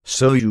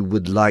so you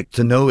would like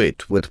to know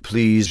it would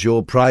please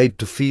your pride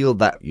to feel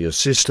that your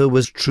sister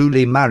was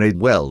truly married.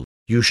 Well,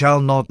 you shall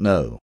not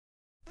know.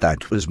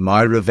 That was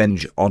my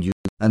revenge on you,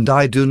 and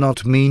I do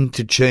not mean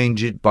to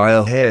change it by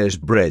a hair's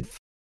breadth.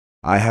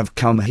 I have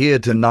come here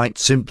tonight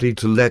simply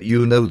to let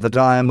you know that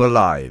I am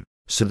alive,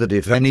 so that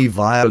if any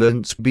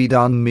violence be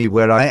done me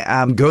where I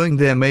am going,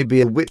 there may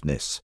be a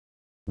witness."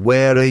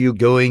 "Where are you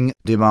going?"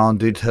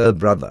 demanded her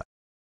brother.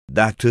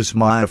 "That is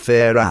my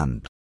affair,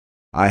 and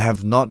I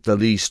have not the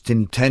least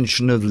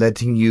intention of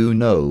letting you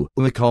know."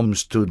 Wickham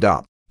stood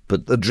up,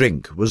 but the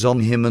drink was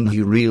on him and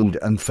he reeled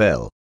and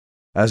fell.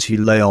 As he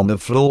lay on the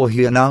floor,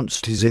 he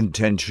announced his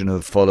intention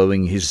of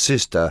following his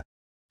sister,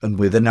 and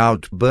with an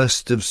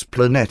outburst of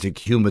splenetic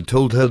humor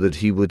told her that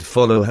he would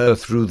follow her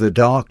through the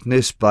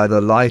darkness by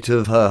the light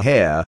of her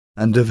hair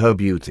and of her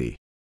beauty.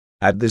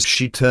 At this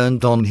she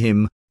turned on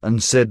him,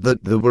 and said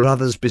that there were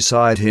others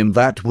beside him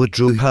that would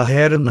draw her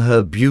hair and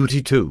her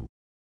beauty too.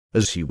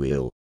 "As he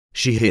will,"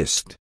 she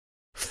hissed,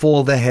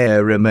 "for the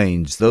hair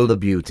remains though the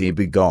beauty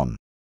be gone."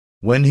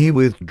 When he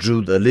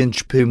withdrew the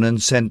linchpin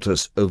and sent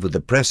us over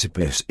the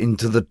precipice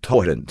into the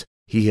torrent,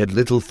 he had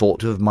little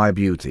thought of my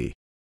beauty.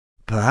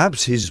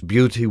 Perhaps his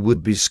beauty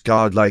would be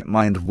scarred like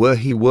mine were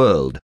he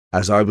whirled,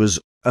 as I was,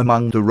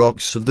 among the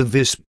rocks of the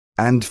Visp,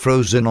 and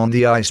frozen on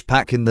the ice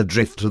pack in the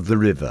drift of the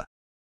river.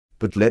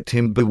 But let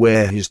him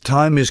beware, his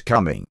time is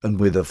coming. And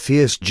with a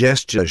fierce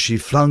gesture she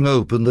flung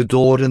open the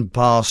door and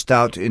passed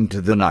out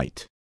into the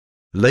night.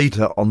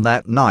 Later on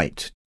that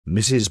night,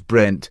 Mrs.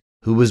 Brent,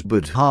 who was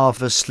but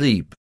half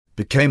asleep,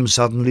 became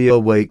suddenly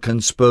awake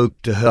and spoke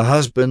to her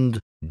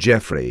husband.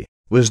 Geoffrey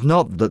was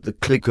not that the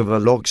click of a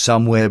lock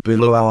somewhere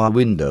below our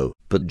window,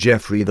 but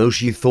Geoffrey, though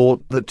she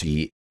thought that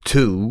he,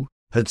 too,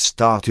 had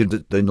started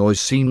at the noise,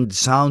 seemed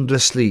sound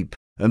asleep,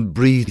 and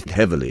breathed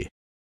heavily.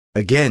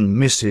 Again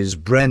Mrs.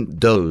 Brent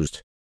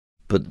dozed,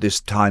 but this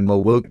time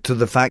awoke to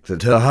the fact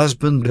that her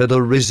husband had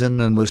arisen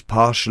and was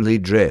partially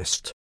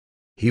dressed.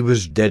 He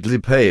was deadly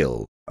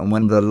pale, and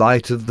when the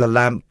light of the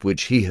lamp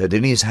which he had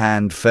in his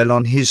hand fell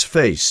on his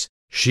face,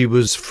 she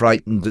was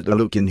frightened at the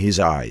look in his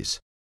eyes.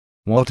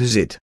 "What is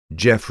it,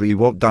 Geoffrey?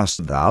 What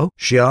dost thou?"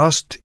 she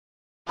asked.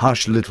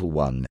 "Hush, little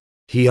one,"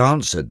 he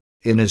answered,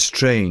 in a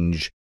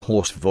strange,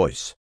 hoarse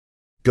voice.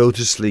 "Go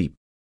to sleep.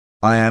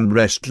 I am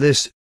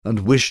restless,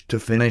 and wish to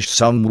finish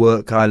some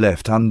work I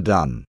left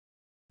undone."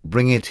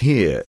 "Bring it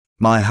here,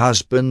 my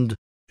husband,"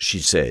 she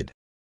said.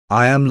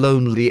 "I am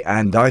lonely,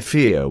 and I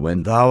fear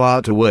when thou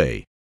art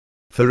away."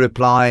 For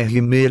reply he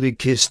merely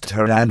kissed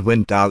her and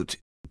went out,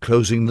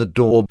 closing the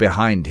door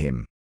behind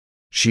him.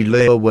 She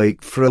lay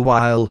awake for a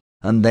while,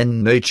 and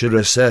then nature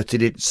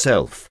asserted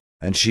itself,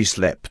 and she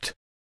slept.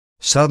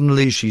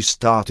 Suddenly she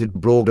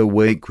started broad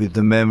awake with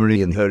the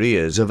memory in her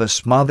ears of a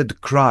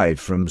smothered cry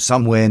from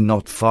somewhere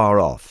not far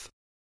off.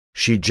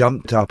 She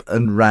jumped up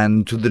and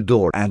ran to the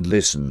door and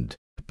listened,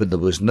 but there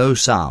was no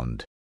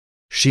sound.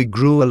 She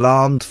grew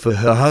alarmed for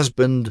her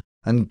husband,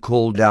 and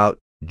called out,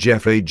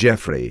 "Geoffrey,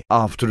 Geoffrey!"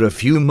 After a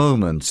few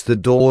moments the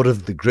door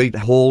of the great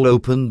hall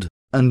opened,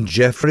 and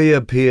Geoffrey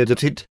appeared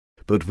at it,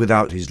 but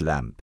without his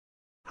lamp.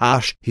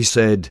 "Hush," he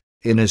said,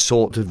 in a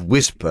sort of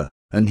whisper,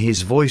 and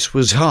his voice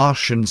was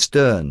harsh and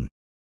stern.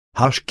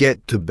 "Hush,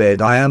 get to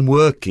bed. I am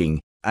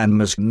working, and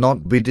must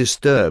not be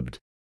disturbed.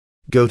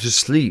 Go to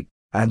sleep,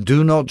 and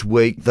do not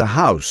wake the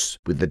house."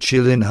 With a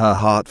chill in her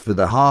heart for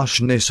the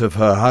harshness of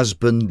her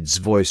husband's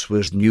voice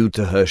was new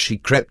to her, she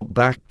crept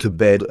back to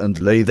bed and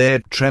lay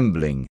there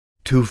trembling,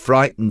 too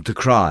frightened to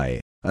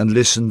cry, and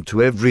listened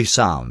to every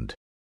sound.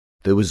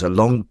 There was a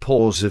long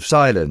pause of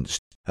silence,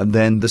 and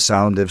then the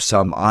sound of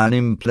some iron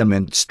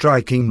implement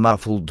striking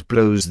muffled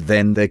blows.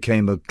 Then there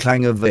came a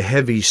clang of a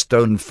heavy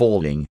stone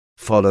falling,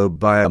 followed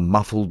by a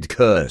muffled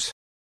curse.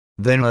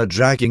 Then a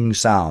dragging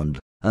sound,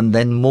 and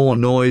then more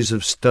noise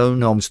of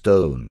stone on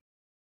stone.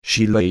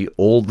 She lay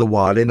all the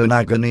while in an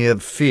agony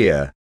of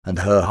fear, and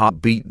her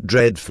heart beat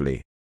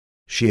dreadfully.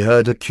 She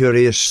heard a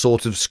curious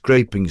sort of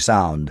scraping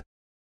sound,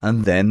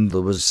 and then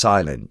there was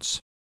silence.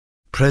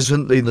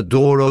 Presently the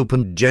door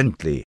opened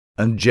gently,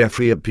 and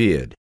Geoffrey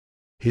appeared.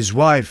 His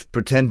wife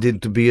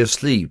pretended to be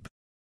asleep,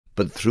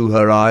 but through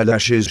her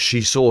eyelashes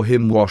she saw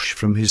him wash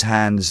from his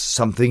hands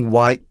something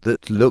white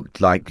that looked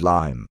like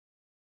lime.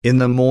 In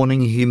the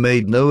morning he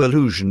made no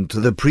allusion to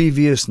the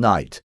previous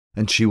night,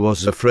 and she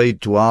was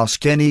afraid to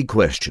ask any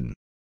question.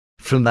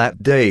 From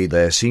that day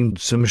there seemed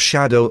some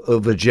shadow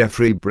over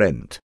Geoffrey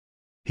Brent.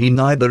 He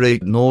neither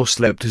ate nor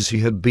slept as he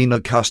had been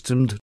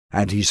accustomed,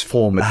 and his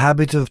former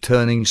habit of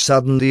turning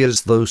suddenly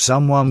as though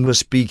someone were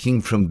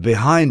speaking from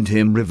behind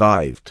him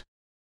revived.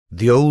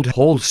 The old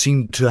hall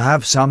seemed to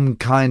have some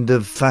kind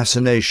of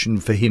fascination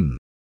for him.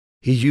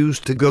 He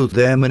used to go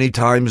there many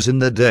times in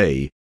the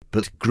day,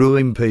 but grew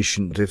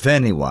impatient if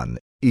anyone,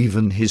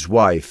 even his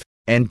wife,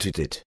 entered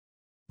it.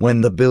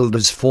 When the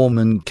builder's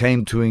foreman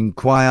came to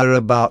inquire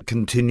about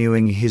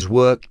continuing his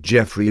work,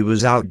 Geoffrey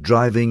was out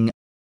driving.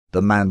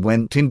 The man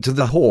went into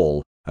the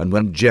hall, and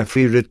when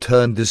Geoffrey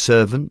returned the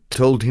servant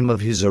told him of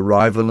his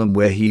arrival and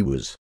where he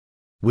was.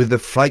 With a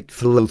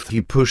frightful oath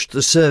he pushed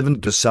the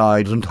servant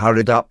aside and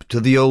hurried up to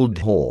the old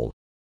hall.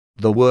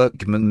 The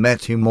workman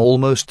met him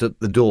almost at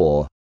the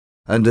door,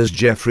 and as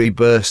Geoffrey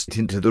burst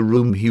into the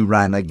room he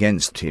ran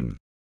against him.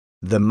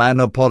 The man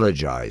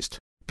apologized.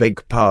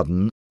 "Beg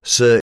pardon,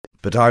 sir,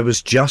 but I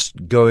was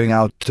just going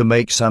out to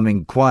make some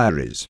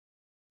inquiries.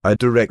 I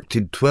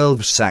directed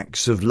 12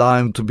 sacks of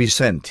lime to be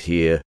sent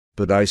here,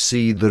 but I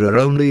see there are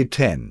only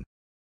 10.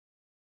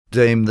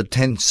 "Dame, the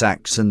 10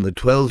 sacks and the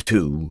 12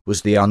 too,"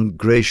 was the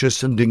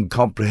ungracious and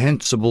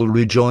incomprehensible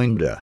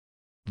rejoinder.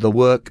 The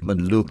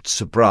workman looked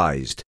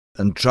surprised,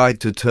 and tried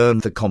to turn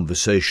the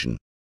conversation.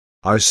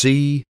 "I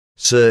see,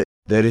 sir,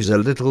 there is a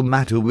little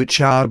matter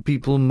which our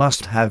people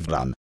must have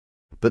done,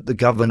 but the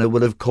governor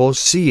will of course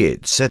see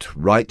it set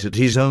right at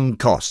his own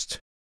cost."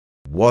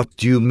 "What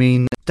do you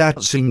mean,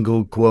 that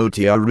single quote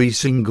RE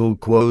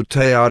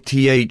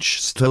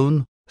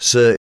stone,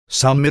 sir?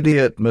 Some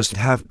idiot must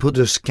have put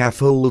a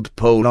scaffold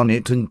pole on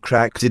it and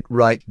cracked it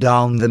right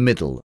down the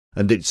middle,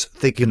 and it's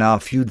thick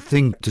enough you'd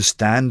think to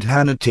stand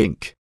Hannah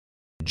Tink."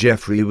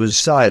 Geoffrey was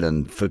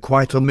silent for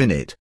quite a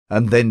minute,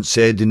 and then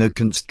said in a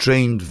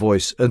constrained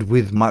voice and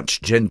with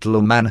much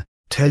gentler manner,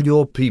 "Tell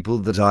your people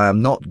that I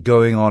am not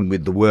going on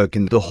with the work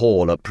in the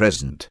hall at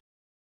present.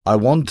 I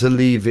want to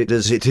leave it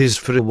as it is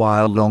for a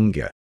while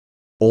longer."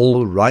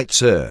 "All right,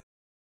 sir.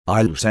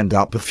 I'll send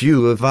up a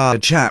few of our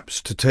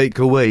chaps to take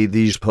away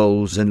these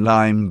poles and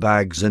lime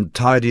bags and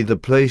tidy the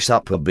place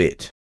up a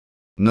bit."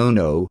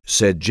 No,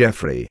 said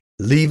Geoffrey,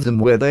 "leave them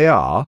where they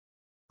are.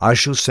 I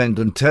shall send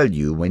and tell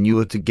you when you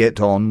are to get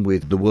on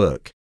with the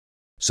work."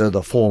 So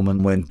the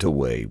foreman went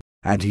away,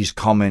 and his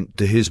comment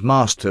to his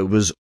master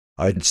was,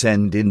 "I'd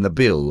send in the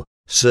bill,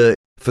 sir,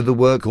 for the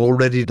work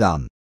already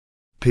done.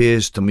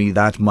 'Pears to me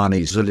that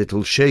money's a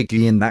little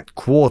shaky in that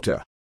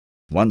quarter."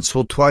 Once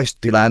or twice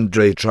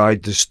Delandre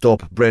tried to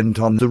stop Brent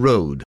on the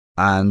road,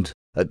 and,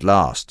 at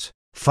last,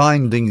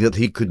 finding that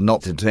he could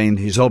not attain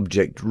his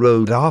object,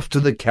 rode after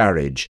the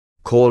carriage,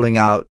 calling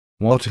out,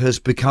 "What has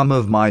become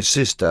of my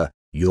sister,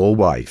 your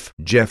wife?"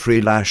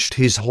 Geoffrey lashed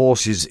his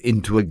horses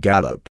into a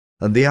gallop,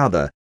 and the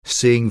other,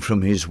 seeing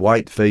from his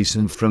white face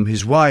and from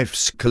his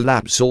wife's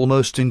collapse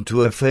almost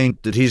into a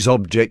faint that his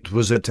object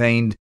was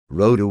attained,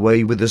 rode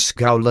away with a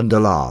scowl and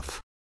a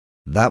laugh.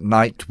 That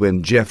night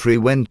when Geoffrey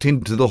went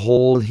into the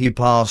hall he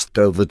passed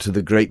over to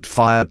the great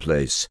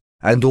fireplace,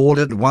 and all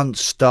at once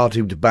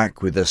started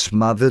back with a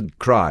smothered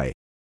cry.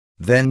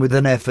 Then with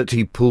an effort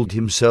he pulled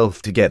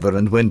himself together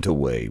and went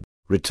away,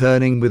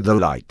 returning with the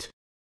light.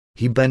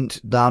 He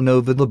bent down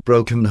over the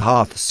broken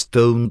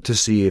hearthstone to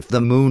see if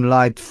the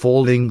moonlight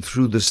falling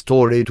through the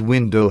storied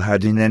window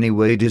had in any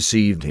way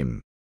deceived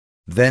him.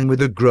 Then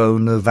with a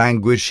groan of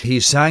anguish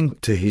he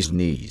sank to his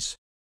knees.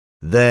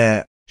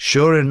 There,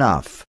 sure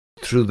enough,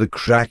 through the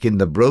crack in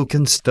the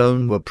broken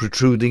stone were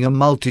protruding a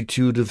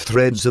multitude of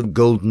threads of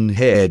golden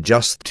hair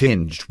just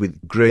tinged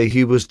with grey.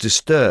 He was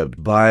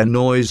disturbed by a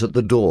noise at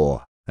the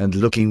door, and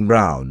looking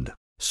round,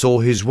 saw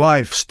his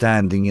wife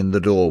standing in the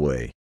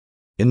doorway.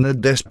 In the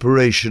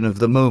desperation of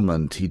the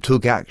moment he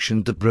took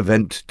action to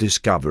prevent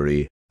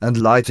discovery, and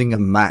lighting a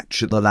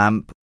match at the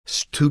lamp,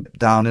 stooped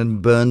down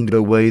and burned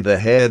away the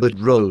hair that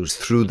rose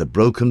through the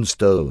broken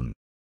stone.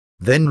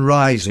 Then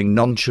rising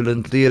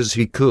nonchalantly as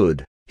he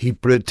could, he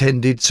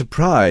pretended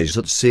surprise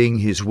at seeing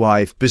his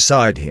wife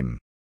beside him.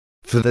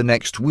 For the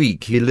next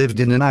week he lived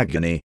in an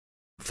agony,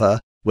 for,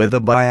 whether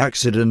by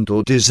accident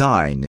or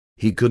design,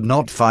 he could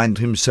not find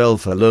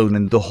himself alone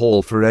in the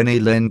hall for any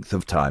length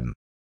of time.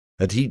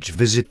 At each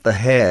visit the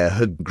hair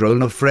had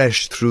grown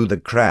afresh through the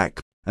crack,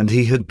 and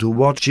he had to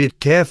watch it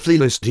carefully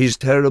lest his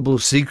terrible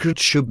secret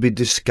should be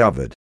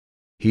discovered.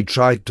 He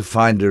tried to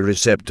find a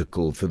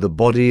receptacle for the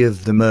body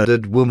of the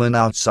murdered woman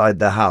outside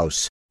the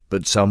house,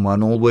 but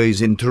someone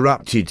always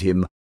interrupted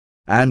him,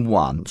 and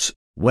once,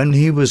 when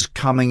he was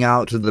coming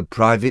out of the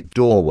private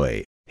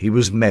doorway, he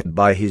was met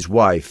by his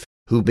wife,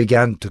 who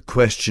began to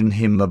question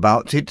him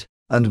about it,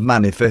 and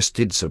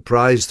manifested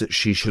surprise that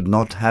she should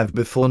not have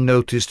before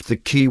noticed the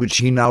key which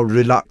he now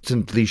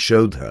reluctantly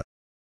showed her.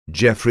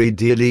 Geoffrey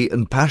dearly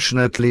and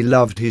passionately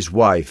loved his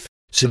wife,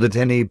 so that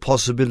any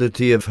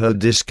possibility of her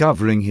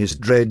discovering his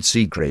dread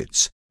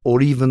secrets,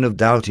 or even of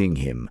doubting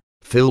him,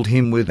 filled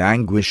him with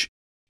anguish,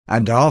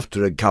 and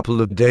after a couple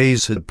of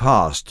days had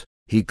passed,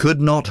 he could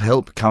not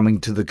help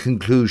coming to the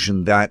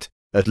conclusion that,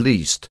 at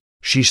least,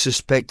 she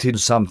suspected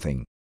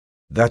something.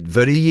 That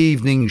very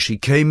evening she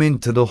came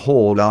into the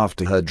hall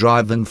after her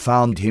drive and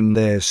found him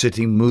there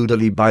sitting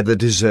moodily by the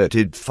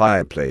deserted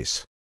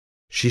fireplace.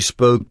 She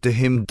spoke to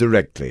him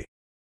directly.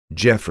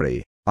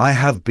 "Geoffrey, I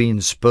have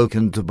been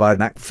spoken to by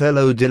that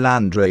fellow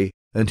Delandre,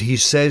 and he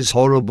says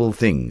horrible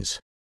things.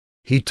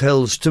 He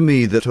tells to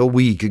me that a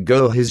week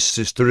ago his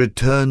sister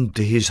returned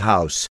to his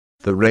house,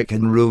 the wreck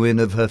and ruin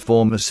of her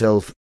former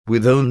self,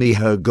 with only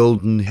her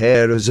golden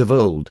hair as of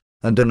old,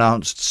 and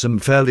announced some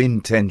fell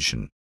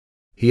intention.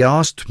 He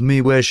asked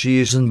me where she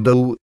is, and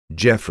oh,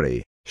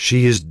 Geoffrey,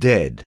 she is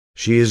dead,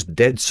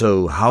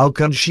 so how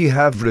can she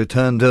have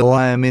returned? Oh,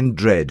 I am in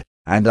dread,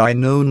 and I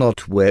know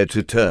not where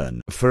to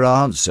turn for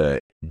answer.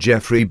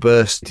 Geoffrey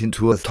burst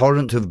into a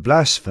torrent of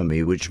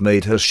blasphemy which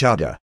made her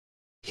shudder.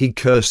 He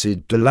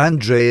cursed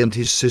Delandre and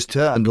his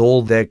sister and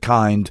all their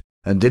kind,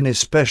 and in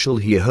especial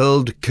he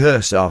hurled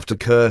curse after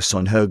curse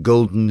on her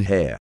golden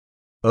hair.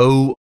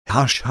 "Oh,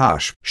 hush,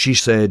 hush," she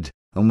said,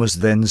 and was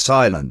then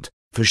silent,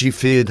 for she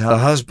feared her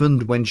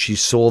husband when she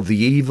saw the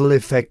evil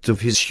effect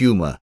of his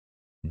humour.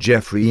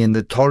 Geoffrey, in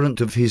the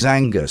torrent of his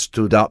anger,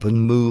 stood up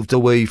and moved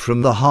away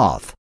from the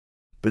hearth,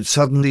 but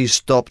suddenly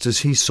stopped as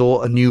he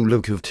saw a new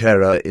look of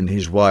terror in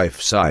his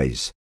wife's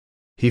eyes.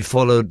 He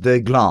followed their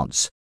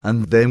glance,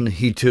 and then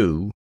he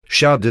too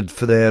shuddered,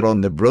 for there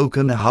on the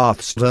broken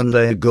hearthstone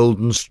lay a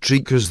golden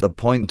streak as the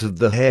point of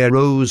the hair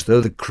rose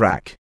through the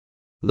crack.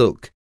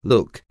 "Look,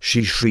 look,"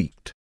 she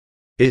shrieked.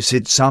 "Is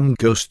it some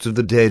ghost of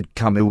the dead?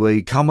 Come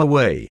away, come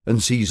away!"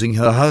 And seizing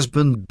her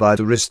husband by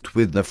the wrist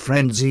with the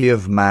frenzy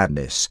of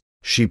madness,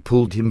 she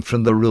pulled him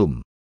from the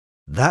room.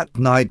 That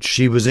night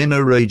she was in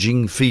a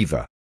raging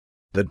fever.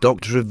 The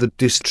doctor of the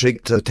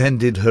district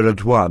attended her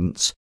at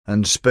once,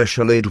 and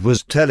special aid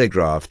was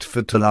telegraphed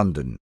for to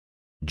London.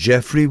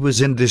 Geoffrey was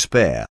in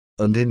despair,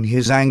 and in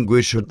his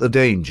anguish at the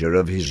danger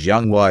of his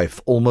young wife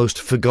almost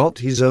forgot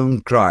his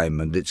own crime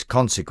and its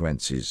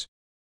consequences.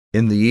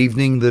 In the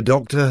evening the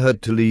doctor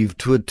had to leave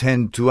to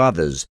attend to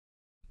others,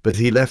 but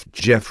he left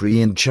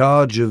Geoffrey in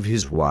charge of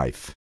his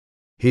wife.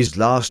 His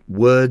last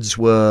words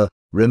were,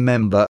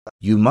 "Remember,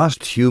 you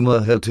must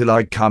humour her till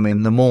I come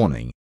in the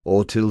morning,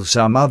 or till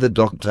some other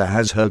doctor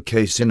has her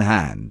case in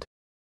hand.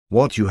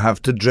 What you have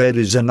to dread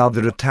is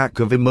another attack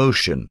of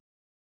emotion.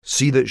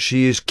 See that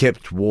she is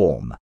kept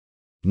warm.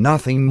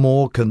 Nothing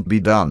more can be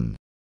done."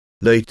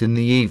 Late in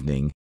the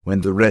evening,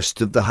 when the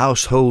rest of the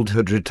household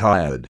had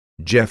retired,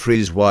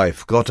 Geoffrey's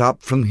wife got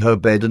up from her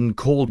bed and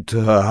called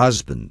to her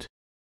husband.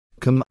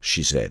 "Come,"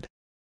 she said.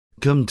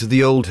 "Come to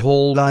the old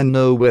hall. I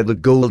know where the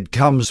gold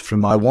comes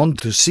from. I want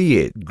to see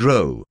it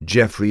grow."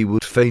 Geoffrey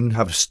would fain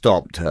have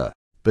stopped her,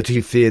 but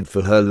he feared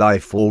for her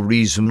life for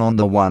reason on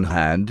the one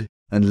hand,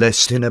 and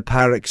lest in a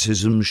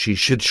paroxysm she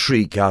should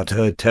shriek out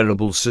her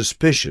terrible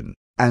suspicion,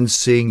 and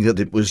seeing that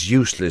it was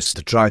useless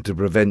to try to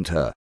prevent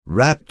her,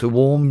 wrapped a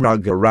warm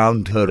rug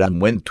around her and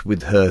went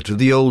with her to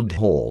the old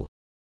hall.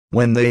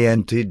 When they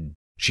entered,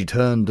 she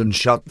turned and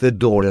shut the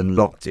door and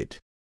locked it.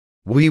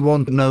 "We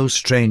want no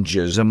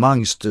strangers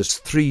amongst us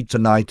three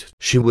tonight,"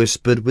 she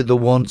whispered with a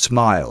wan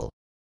smile.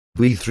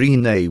 "We three?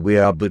 Nay, we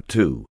are but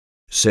two,"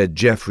 said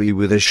Geoffrey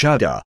with a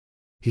shudder.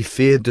 He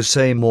feared to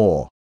say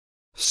more.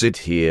 "Sit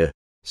here,"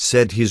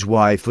 said his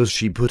wife as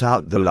she put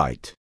out the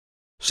light.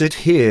 "Sit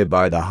here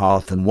by the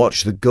hearth and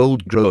watch the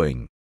gold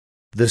growing.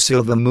 The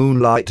silver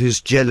moonlight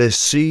is jealous.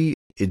 See,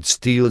 it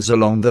steals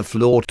along the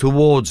floor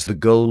towards the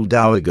gold,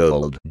 our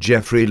gold."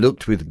 Geoffrey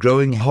looked with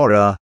growing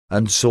horror,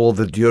 and saw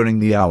that during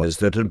the hours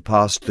that had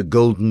passed the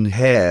golden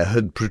hair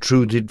had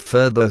protruded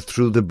further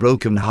through the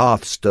broken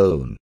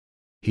hearthstone.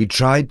 He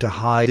tried to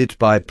hide it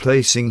by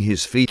placing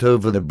his feet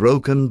over the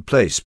broken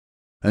place,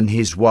 and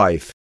his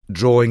wife,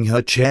 drawing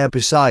her chair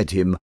beside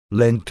him,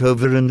 leant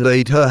over and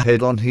laid her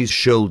head on his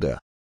shoulder.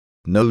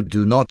 "No,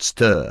 do not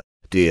stir,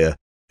 dear,"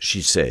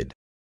 she said.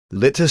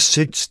 "Let us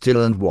sit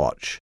still and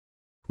watch.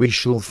 We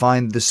shall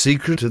find the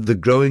secret of the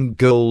growing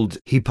gold."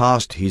 He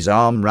passed his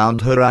arm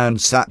round her and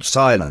sat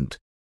silent,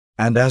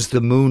 and as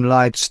the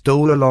moonlight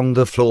stole along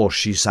the floor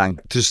she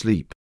sank to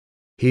sleep.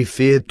 He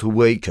feared to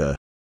wake her,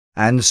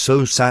 and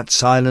so sat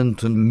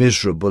silent and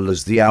miserable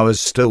as the hours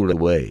stole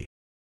away.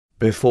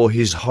 Before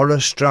his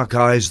horror-struck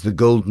eyes the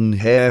golden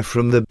hair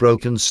from the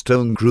broken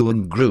stone grew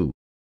and grew,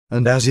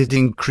 and as it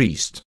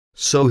increased,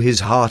 so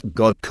his heart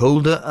got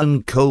colder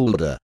and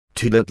colder,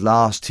 till at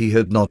last he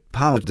had not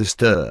power to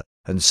stir,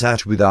 and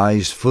sat with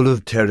eyes full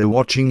of terror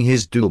watching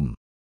his doom.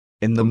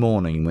 In the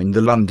morning, when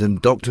the London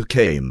doctor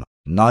came,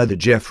 neither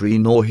Geoffrey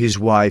nor his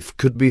wife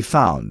could be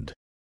found.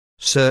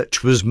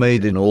 Search was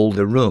made in all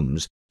the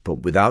rooms,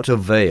 but without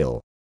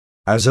avail.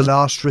 As a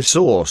last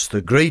resource,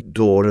 the great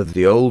door of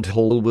the old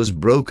hall was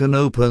broken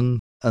open,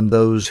 and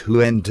those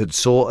who entered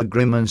saw a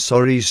grim and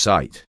sorry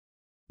sight.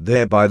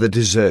 There by the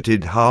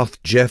deserted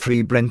hearth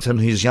Geoffrey Brent and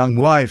his young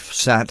wife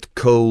sat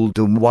cold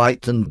and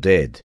white and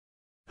dead.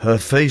 Her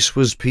face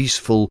was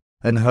peaceful,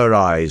 and her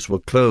eyes were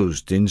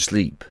closed in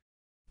sleep.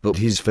 But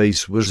his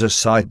face was a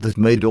sight that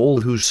made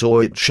all who saw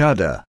it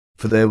shudder,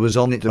 for there was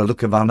on it a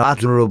look of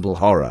unutterable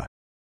horror.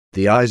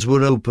 The eyes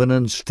were open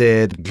and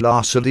stared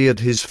glassily at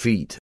his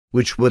feet,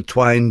 which were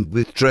twined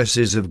with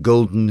tresses of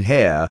golden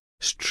hair,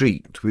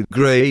 streaked with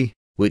grey,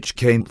 which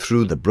came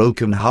through the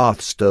broken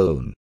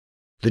hearthstone.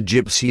 "The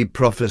gipsy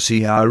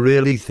prophecy. I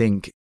really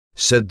think,"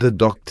 said the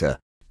doctor,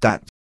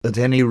 "that, at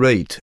any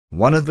rate,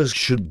 one of us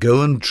should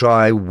go and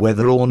try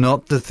whether or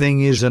not the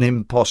thing is an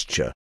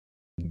imposture."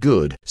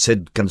 "Good,"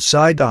 said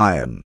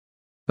Considine.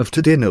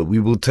 "After dinner we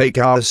will take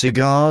our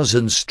cigars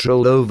and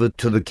stroll over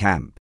to the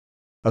camp."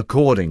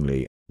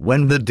 Accordingly,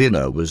 when the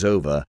dinner was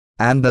over,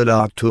 and the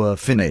lark tour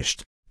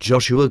finished,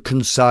 Joshua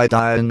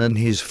Considine and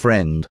his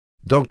friend,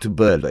 Dr.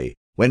 Burley,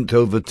 went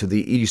over to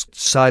the east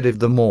side of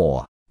the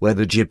moor, where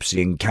the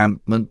gypsy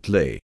encampment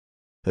lay.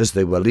 As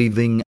they were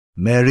leaving,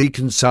 Mary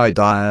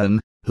Considine,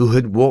 who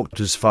had walked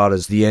as far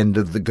as the end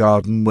of the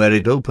garden where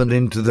it opened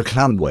into the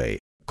clanway,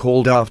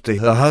 called after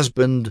her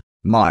husband,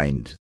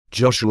 "Mind,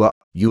 Joshua,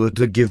 you are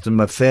to give them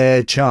a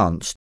fair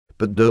chance,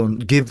 but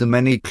don't give them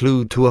any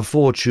clue to a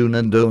fortune,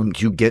 and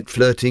don't you get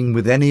flirting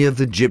with any of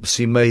the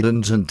gypsy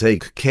maidens, and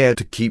take care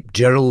to keep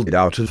Gerald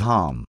out of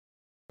harm."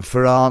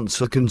 For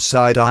answer,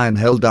 Considine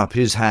held up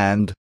his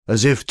hand,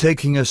 as if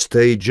taking a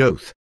stage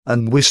oath,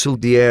 and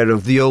whistled the air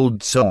of the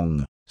old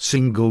song,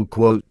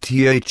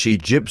 "The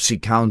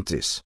Gypsy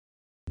Countess."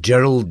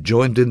 Gerald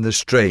joined in the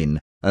strain,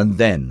 and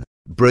then,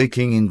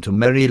 breaking into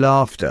merry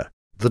laughter,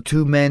 the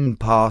two men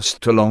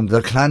passed along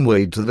the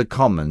clanway to the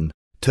common,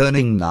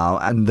 turning now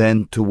and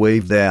then to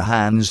wave their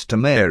hands to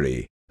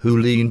Mary, who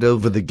leaned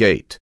over the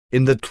gate,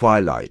 in the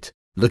twilight,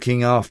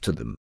 looking after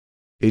them.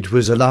 It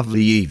was a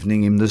lovely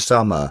evening in the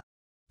summer.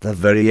 The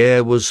very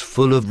air was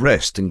full of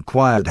rest and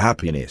quiet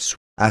happiness,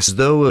 as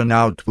though an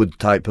outward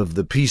type of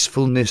the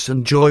peacefulness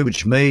and joy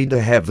which made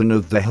a heaven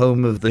of the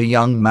home of the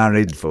young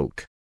married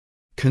folk.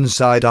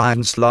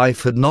 Considine's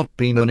life had not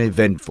been an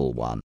eventful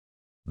one.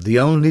 The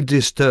only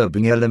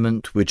disturbing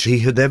element which he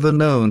had ever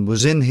known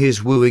was in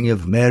his wooing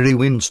of Mary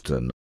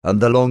Winston, and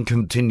the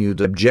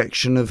long-continued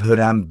objection of her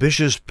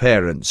ambitious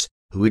parents,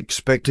 who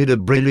expected a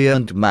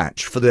brilliant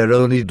match for their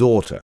only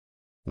daughter.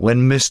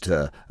 When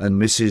Mr. and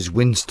Mrs.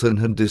 Winston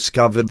had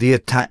discovered the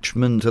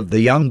attachment of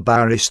the young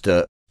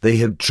barrister, they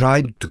had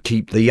tried to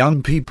keep the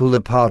young people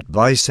apart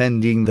by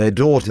sending their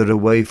daughter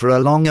away for a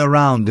longer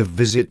round of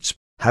visits,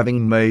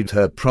 having made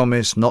her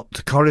promise not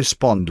to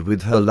correspond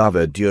with her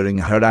lover during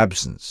her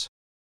absence.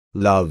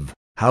 Love,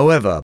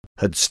 however,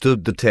 had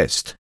stood the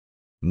test.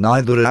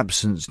 Neither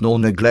absence nor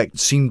neglect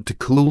seemed to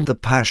cool the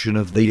passion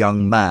of the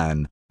young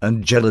man,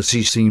 and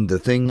jealousy seemed a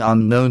thing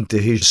unknown to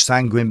his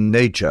sanguine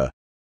nature.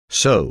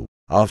 So,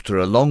 after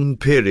a long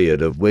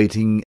period of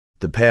waiting,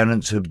 the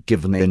parents had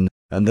given in,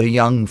 and the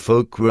young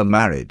folk were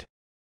married.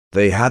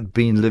 They had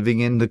been living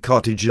in the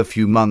cottage a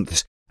few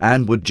months,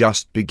 and were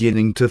just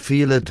beginning to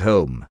feel at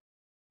home.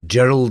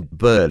 Gerald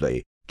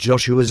Burley,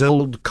 Joshua's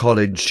old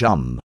college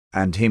chum,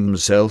 and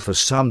himself a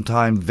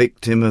sometime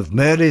victim of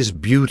Mary's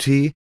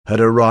beauty, had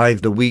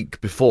arrived a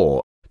week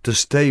before, to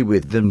stay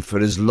with them for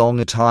as long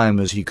a time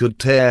as he could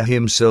tear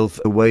himself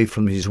away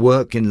from his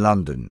work in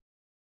London.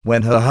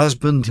 When her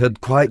husband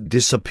had quite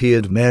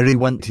disappeared, Mary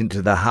went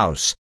into the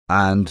house,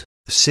 and,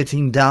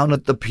 sitting down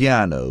at the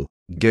piano,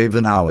 gave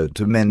an hour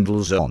to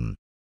Mendelssohn.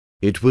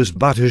 It was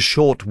but a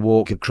short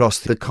walk across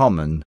the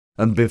common,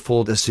 and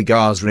before the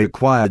cigars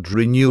required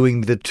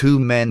renewing, the two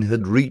men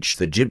had reached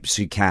the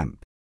gypsy camp.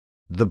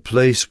 The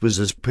place was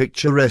as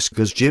picturesque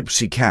as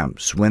gypsy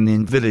camps when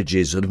in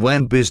villages and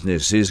when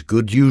business is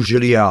good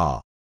usually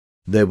are.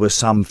 There were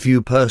some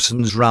few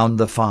persons round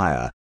the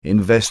fire,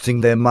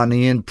 investing their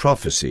money in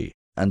prophecy,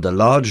 and a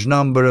large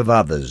number of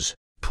others,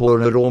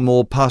 poorer or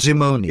more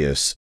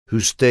parsimonious, who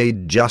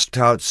stayed just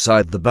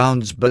outside the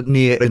bounds but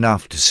near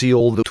enough to see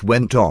all that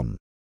went on.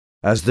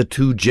 As the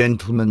two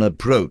gentlemen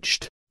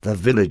approached, the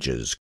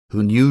villagers,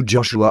 who knew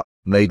Joshua,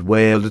 made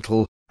way a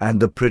little,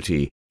 and a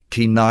pretty,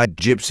 keen-eyed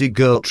gypsy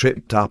girl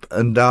tripped up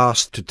and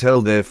asked to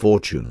tell their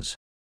fortunes.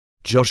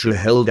 Joshua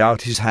held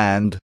out his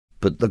hand,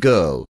 but the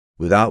girl,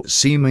 without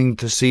seeming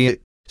to see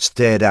it,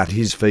 stared at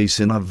his face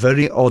in a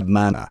very odd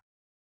manner.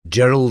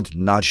 Gerald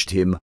nudged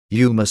him.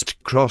 "You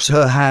must cross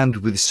her hand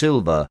with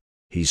silver,"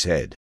 he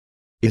said.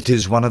 "It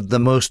is one of the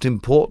most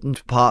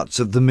important parts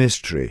of the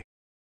mystery."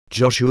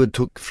 Joshua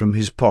took from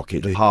his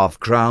pocket a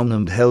half-crown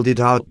and held it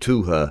out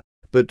to her,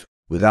 but,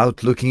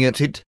 without looking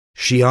at it,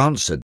 she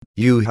answered,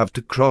 "You have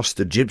to cross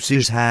the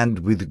gypsy's hand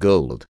with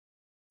gold."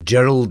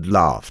 Gerald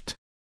laughed.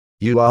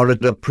 "You are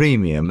at a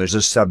premium as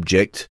a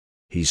subject,"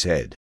 he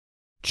said.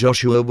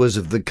 Joshua was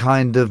of the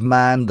kind of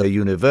man, the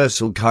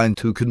universal kind,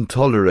 who can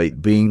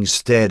tolerate being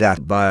stared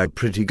at by a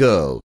pretty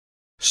girl.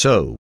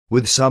 So,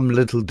 with some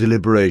little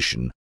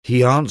deliberation,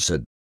 he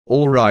answered,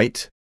 "All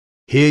right.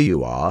 Here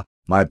you are,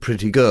 my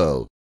pretty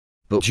girl.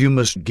 But you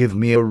must give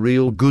me a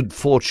real good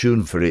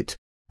fortune for it,"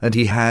 and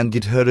he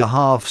handed her a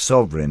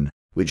half-sovereign,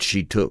 which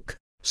she took,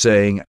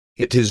 saying,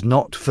 "It is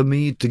not for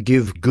me to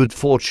give good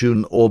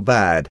fortune or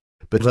bad,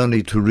 but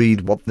only to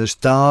read what the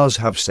stars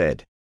have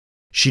said."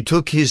 She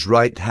took his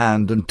right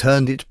hand and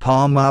turned it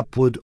palm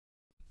upward,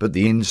 but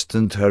the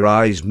instant her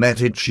eyes met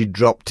it she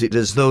dropped it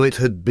as though it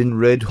had been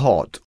red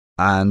hot,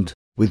 and,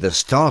 with a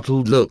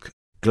startled look,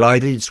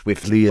 glided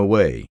swiftly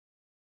away.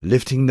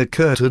 Lifting the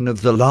curtain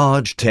of the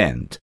large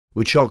tent,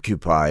 which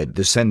occupied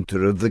the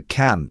centre of the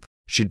camp,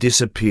 she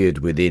disappeared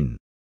within.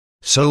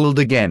 "Sold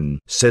again,"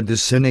 said the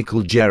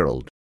cynical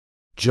Gerald.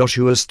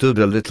 Joshua stood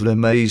a little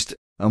amazed,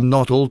 and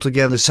not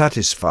altogether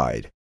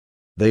satisfied.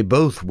 They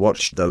both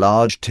watched the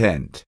large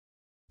tent.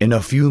 In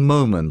a few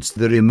moments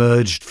there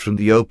emerged from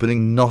the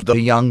opening not a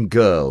young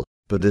girl,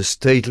 but a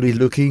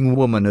stately-looking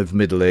woman of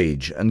middle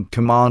age and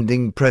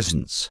commanding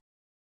presence.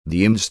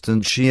 The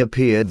instant she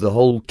appeared the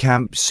whole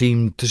camp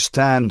seemed to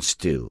stand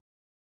still.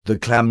 The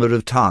clamour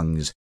of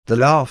tongues, the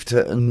laughter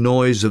and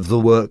noise of the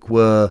work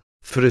were,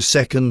 for a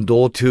second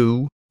or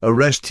two,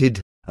 arrested,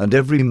 and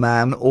every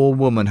man or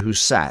woman who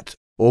sat,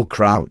 or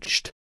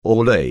crouched,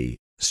 Orlais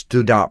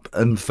stood up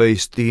and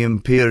faced the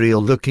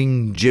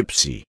imperial-looking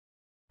gypsy.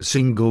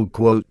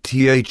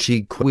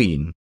 The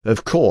Queen,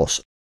 of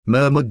course,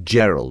 murmured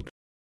Gerald.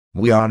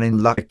 We are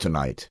in luck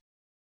tonight.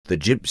 The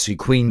gypsy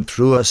queen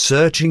threw a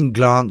searching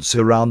glance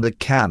around the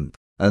camp,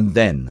 and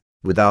then,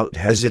 without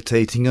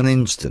hesitating an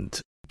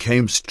instant,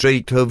 came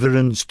straight over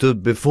and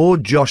stood before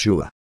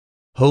Joshua.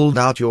 Hold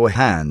out your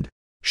hand,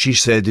 she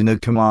said in a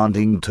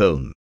commanding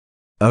tone.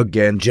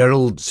 Again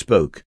Gerald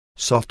spoke,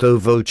 sotto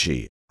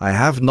voce. I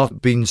have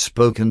not been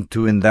spoken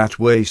to in that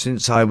way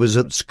since I was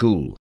at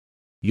school.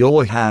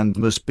 Your hand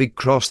must be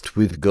crossed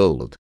with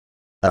gold.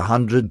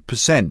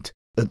 100%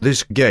 at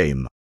this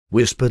game,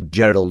 whispered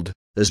Gerald,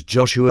 as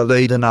Joshua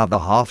laid another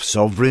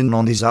half-sovereign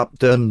on his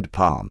upturned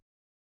palm.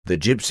 The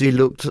gypsy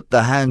looked at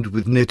the hand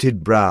with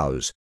knitted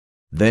brows.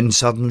 Then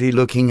suddenly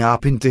looking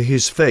up into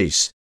his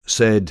face,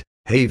 said,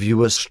 Have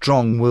you a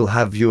strong will?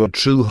 Have you a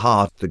true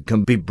heart that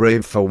can be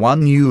brave for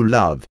one you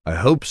love? I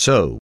hope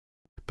so.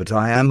 But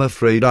I am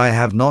afraid I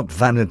have not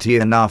vanity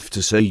enough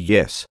to say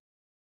yes.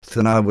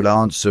 Then I will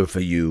answer for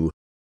you.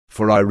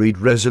 For I read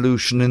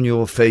resolution in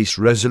your face,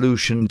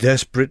 resolution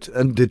desperate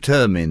and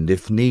determined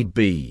if need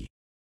be.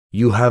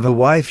 You have a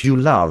wife you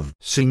love,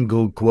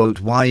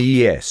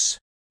 yes,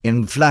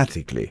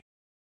 emphatically.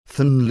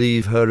 Then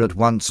leave her at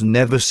once,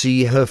 never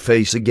see her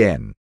face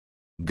again.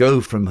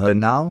 Go from her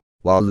now,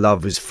 while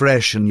love is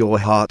fresh and your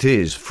heart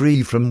is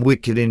free from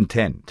wicked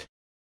intent.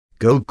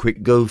 Go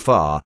quick, go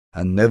far,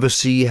 and never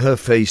see her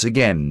face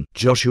again.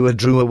 Joshua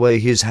drew away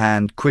his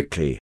hand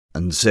quickly,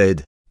 and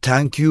said,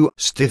 Thank you,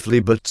 stiffly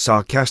but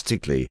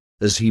sarcastically,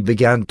 as he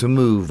began to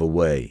move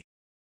away.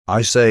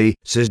 I say,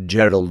 said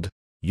Gerald,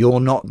 you're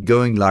not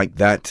going like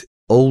that,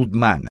 old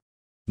man.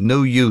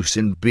 No use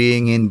in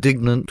being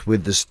indignant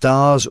with the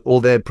stars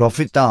or their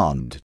prophet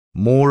and,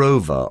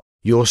 moreover,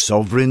 your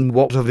sovereign.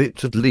 What of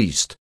it at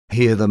least?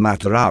 Hear the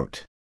matter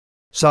out.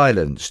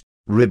 Silence,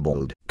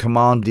 Ribald,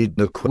 commanded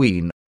the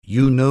Queen,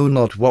 you know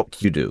not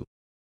what you do.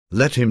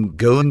 Let him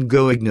go and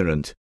go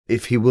ignorant,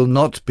 if he will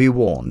not be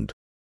warned.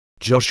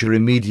 Joshua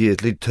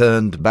immediately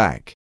turned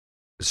back.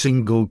 At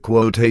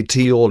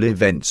all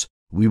events,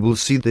 we will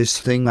see this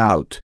thing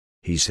out,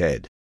 he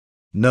said.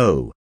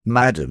 No,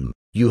 madam,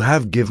 you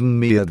have given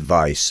me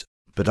advice,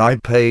 but I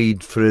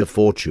paid for a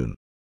fortune.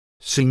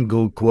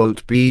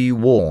 Be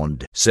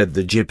warned, said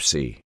the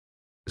gypsy.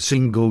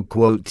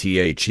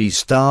 The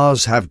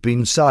stars have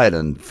been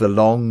silent for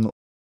long.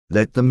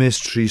 Let the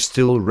mystery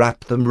still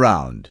wrap them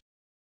round.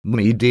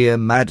 Me dear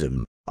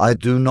madam, I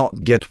do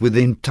not get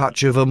within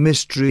touch of a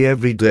mystery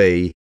every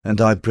day, and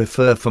I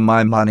prefer for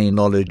my money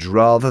knowledge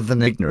rather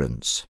than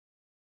ignorance.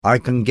 I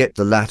can get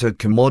the latter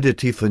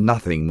commodity for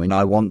nothing when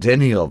I want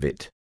any of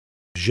it.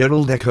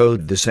 Gerald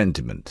echoed the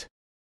sentiment.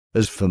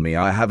 As for me,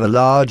 I have a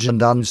large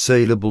and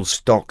unsaleable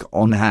stock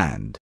on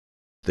hand.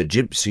 The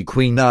gypsy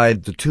queen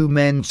eyed the two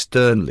men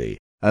sternly,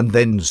 and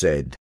then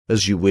said,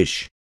 As you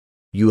wish.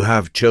 You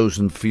have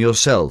chosen for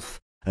yourself,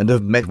 and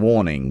have met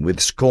warning with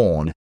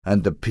scorn,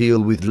 and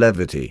appeal with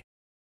levity.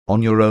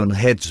 On your own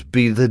heads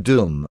be the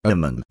doom,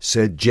 Ammon,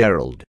 said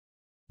Gerald.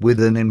 With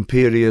an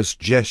imperious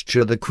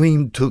gesture the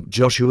Queen took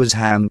Joshua's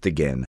hand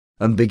again,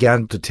 and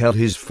began to tell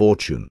his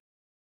fortune.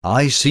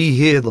 I see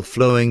here the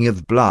flowing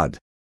of blood.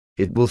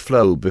 It will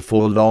flow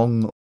before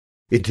long.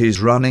 It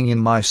is running in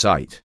my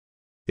sight.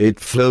 It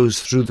flows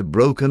through the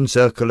broken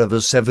circle of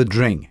a severed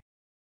ring.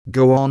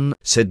 Go on,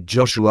 said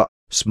Joshua,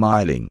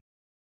 smiling.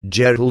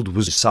 Gerald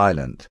was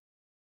silent.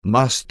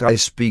 Must I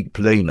speak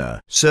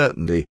plainer?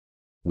 Certainly.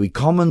 We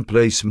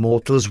commonplace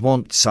mortals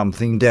want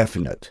something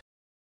definite.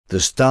 The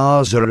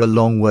stars are a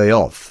long way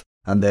off,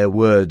 and their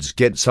words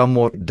get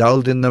somewhat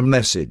dulled in their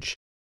message.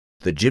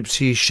 The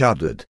gypsy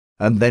shuddered,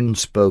 and then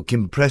spoke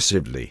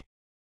impressively.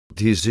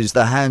 This is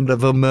the hand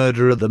of a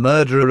murderer, the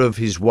murderer of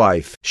his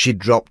wife. She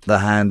dropped the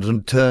hand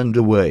and turned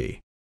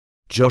away.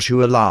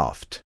 Joshua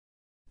laughed.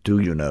 Do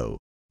you know,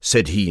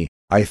 said he,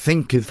 I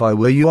think if I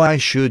were you I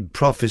should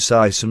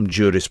prophesy some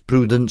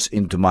jurisprudence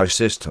into my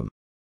system.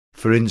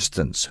 For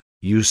instance,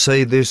 you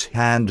say this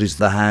hand is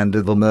the hand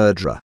of a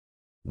murderer.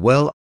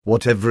 Well,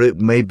 whatever it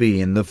may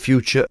be in the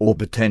future, or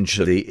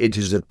potentially it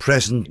is at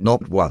present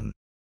not one.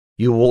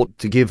 You ought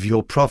to give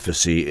your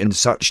prophecy in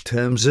such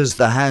terms as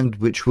the hand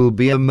which will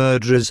be a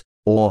murderer's,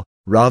 or,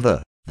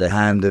 rather, the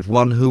hand of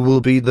one who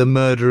will be the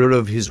murderer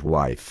of his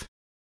wife.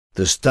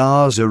 The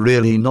stars are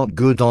really not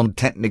good on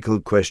technical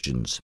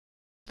questions.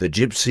 The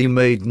gypsy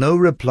made no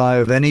reply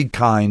of any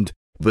kind,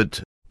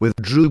 but, with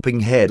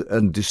drooping head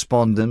and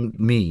despondent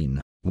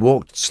mien,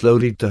 walked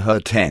slowly to her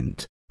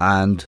tent,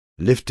 and,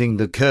 lifting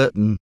the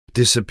curtain,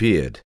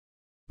 disappeared.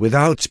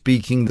 Without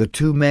speaking the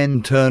two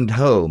men turned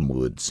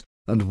homewards,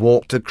 and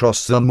walked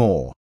across the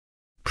moor.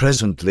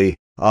 Presently,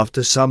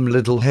 after some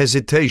little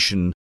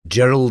hesitation,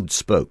 Gerald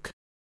spoke.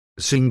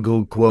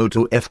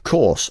 Of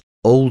course,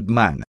 old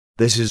man,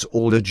 this is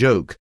all a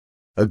joke.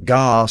 A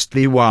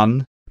ghastly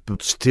one,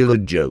 but still a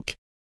joke.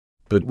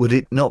 But would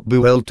it not be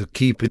well to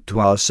keep it to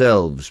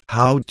ourselves?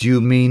 How do you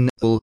mean,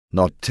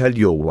 not tell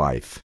your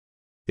wife?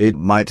 It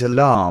might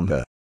alarm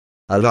her.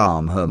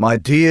 Alarm her, my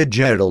dear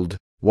Gerald,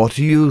 What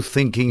are you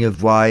thinking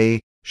of? Why,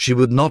 she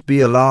would not be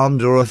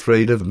alarmed or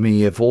afraid of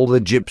me if all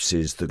the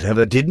gypsies that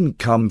ever didn't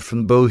come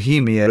from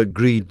Bohemia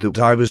agreed that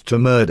I was to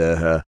murder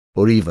her,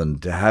 or even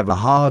to have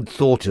a hard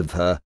thought of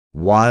her,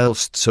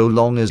 whilst so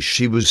long as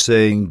she was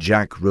saying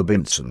Jack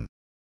Robinson.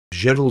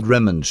 Gerald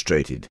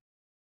remonstrated.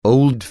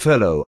 Old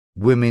fellow,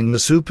 women are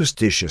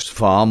superstitious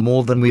far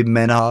more than we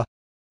men are,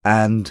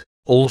 and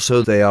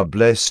also they are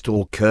blessed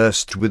or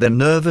cursed with a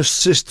nervous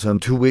system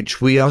to which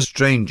we are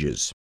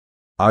strangers.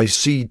 I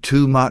see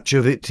too much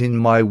of it in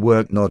my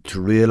work not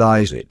to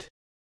realize it.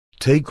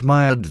 Take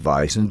my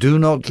advice and do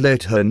not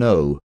let her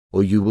know,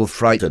 or you will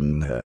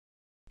frighten her.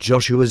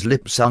 Joshua's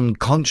lips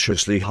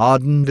unconsciously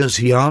hardened as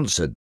he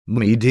answered,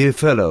 "My dear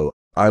fellow,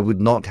 I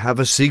would not have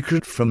a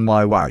secret from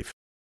my wife.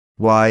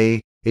 Why,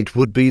 it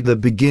would be the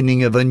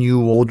beginning of a new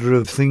order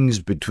of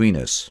things between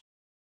us.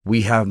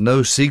 We have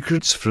no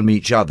secrets from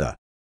each other.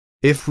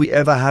 If we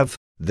ever have,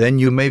 then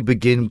you may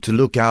begin to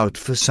look out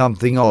for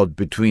something odd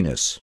between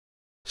us.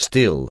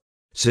 Still,"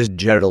 says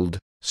Gerald,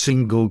 (at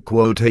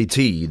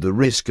the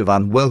risk of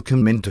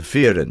unwelcome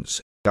interference,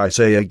 I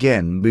say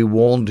again be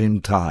warned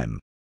in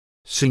time.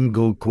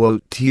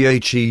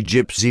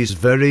 Gypsy's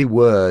very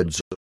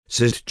words,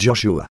 says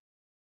Joshua.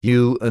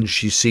 You and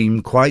she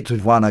seem quite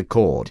of one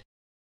accord.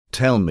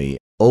 Tell me,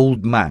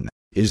 old man,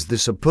 is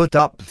this a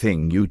put-up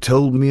thing you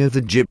told me of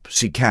the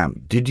gypsy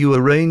camp? Did you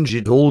arrange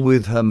it all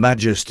with Her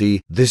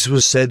Majesty?" This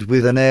was said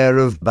with an air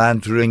of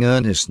bantering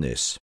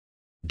earnestness.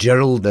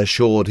 Gerald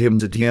assured him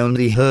that he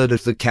only heard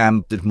of the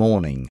camp that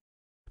morning,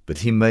 but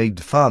he made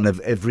fun of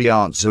every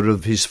answer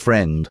of his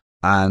friend,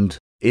 and,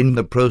 in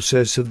the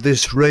process of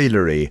this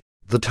raillery,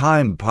 the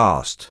time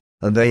passed,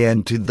 and they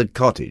entered the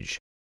cottage.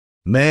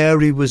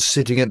 Mary was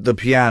sitting at the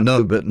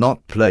piano but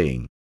not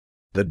playing.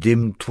 The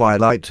dim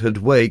twilight had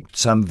waked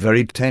some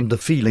very tender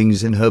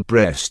feelings in her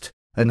breast,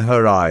 and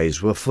her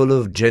eyes were full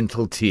of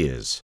gentle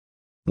tears.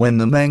 When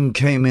the men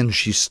came in,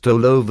 she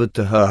stole over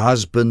to her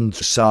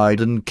husband's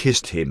side and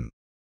kissed him.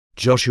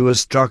 Joshua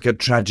struck a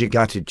tragic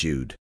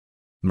attitude.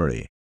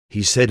 "Mary,"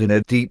 he said in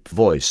a deep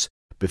voice,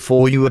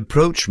 "before you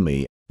approach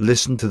me,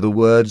 listen to the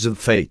words of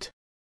fate.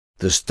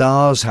 The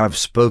stars have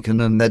spoken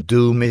and their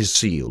doom is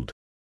sealed.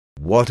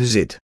 What is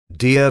it,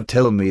 dear?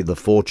 Tell me the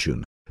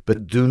fortune,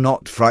 but do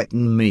not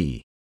frighten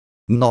me."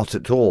 "Not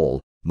at all,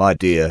 my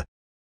dear.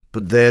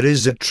 But there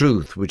is a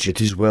truth which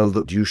it is well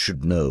that you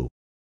should know.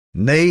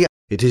 Nay,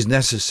 it is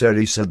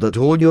necessary so that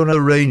all your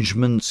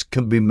arrangements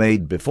can be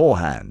made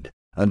beforehand,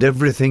 and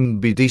everything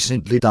be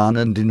decently done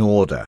and in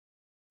order.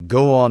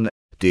 Go on,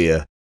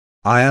 dear.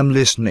 I am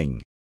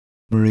listening."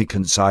 "Marie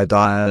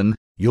Considine,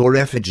 your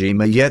effigy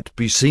may yet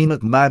be seen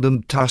at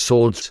Madame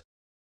Tussaud's.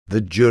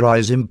 The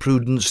jury's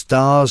imprudent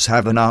stars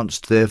have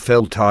announced their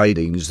fell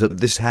tidings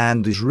that this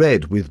hand is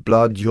red with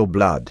blood, your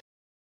blood.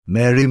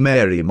 Mary,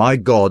 Mary, my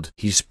God!"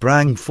 He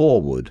sprang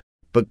forward,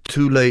 but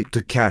too late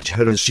to catch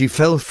her as she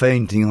fell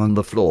fainting on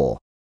the floor.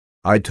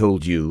 "I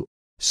told you,"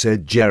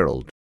 said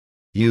Gerald.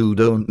 "You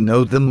don't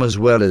know them as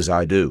well as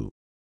I do."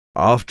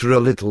 After a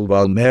little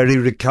while Mary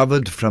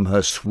recovered from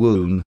her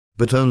swoon,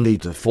 but only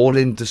to fall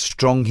into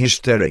strong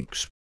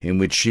hysterics, in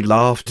which she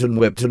laughed and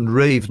wept and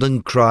raved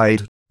and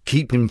cried,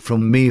 "Keep him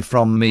from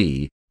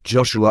me,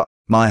 Joshua,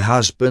 my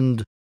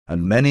husband,"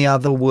 and many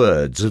other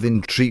words of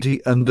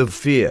entreaty and of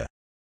fear.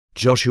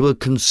 Joshua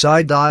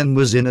Considine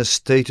was in a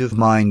state of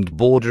mind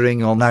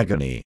bordering on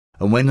agony,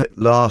 and when at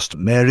last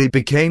Mary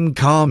became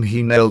calm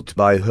he knelt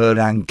by her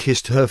and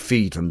kissed her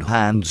feet and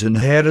hands and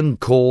hair and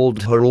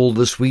called her all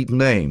the sweet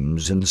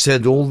names and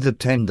said all the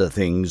tender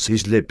things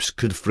his lips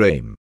could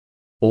frame.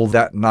 All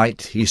that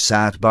night he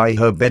sat by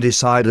her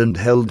bedside and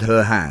held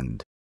her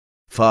hand.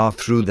 Far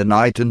through the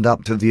night and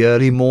up to the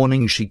early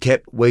morning she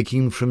kept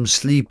waking from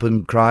sleep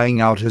and crying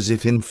out as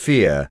if in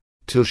fear,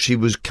 till she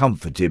was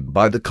comforted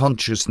by the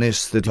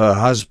consciousness that her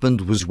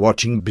husband was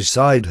watching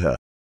beside her.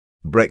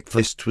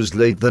 Breakfast was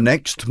late the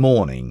next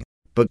morning,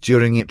 but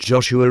during it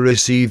Joshua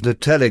received a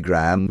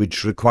telegram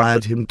which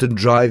required him to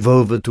drive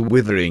over to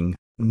Withering,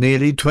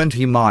 nearly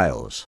 20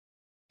 miles.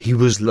 He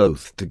was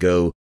loath to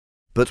go,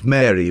 but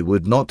Mary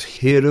would not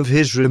hear of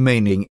his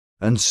remaining,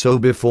 and so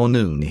before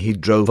noon he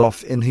drove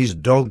off in his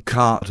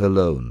dog-cart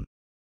alone.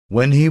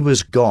 When he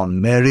was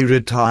gone Mary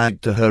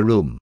retired to her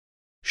room.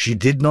 She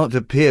did not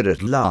appear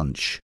at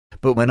lunch,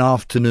 but when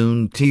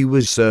afternoon tea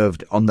was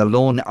served on the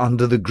lawn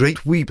under the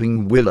great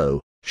weeping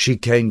willow, she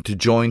came to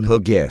join her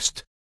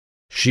guest.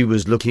 She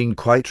was looking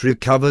quite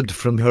recovered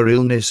from her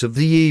illness of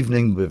the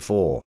evening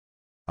before.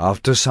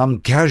 After some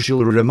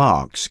casual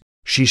remarks,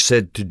 she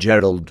said to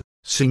Gerald,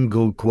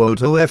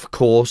 "Oh, of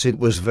course it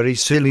was very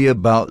silly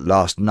about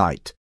last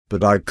night,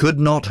 but I could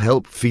not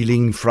help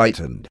feeling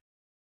frightened.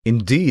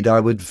 Indeed, I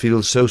would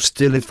feel so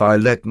still if I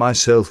let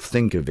myself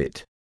think of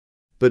it.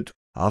 But,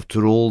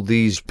 after all,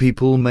 these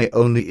people may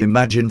only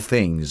imagine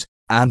things,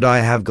 and I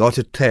have got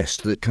a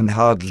test that can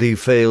hardly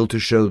fail to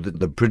show that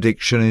the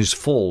prediction is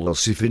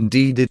false if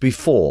indeed it be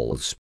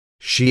false,"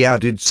 she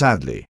added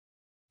sadly.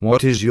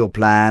 "What is your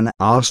plan?"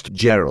 asked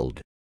Gerald.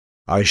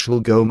 "I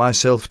shall go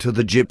myself to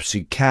the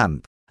gypsy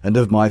camp, and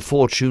have my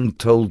fortune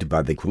told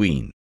by the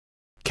Queen."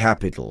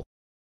 capital.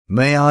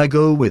 May I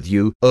go with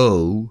you?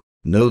 Oh,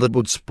 no, that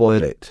would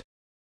spoil it.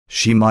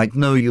 She might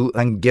know you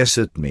and guess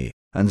at me,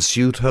 and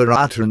suit her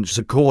utterance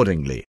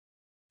accordingly.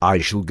 I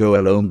shall go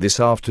alone this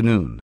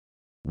afternoon.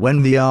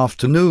 When the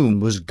afternoon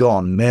was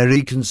gone,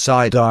 Mary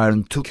considered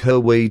and took her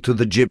way to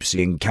the gypsy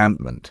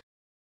encampment.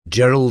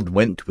 Gerald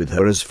went with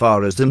her as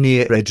far as the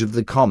near edge of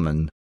the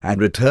common, and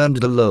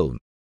returned alone.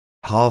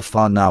 Half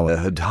an hour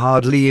had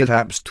hardly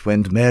elapsed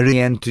when Mary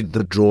entered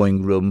the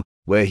drawing-room,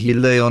 where he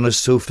lay on a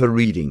sofa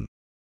reading.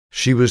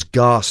 She was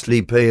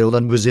ghastly pale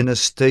and was in a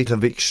state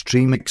of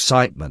extreme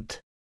excitement.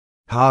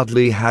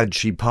 Hardly had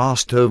she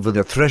passed over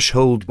the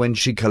threshold when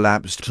she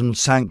collapsed and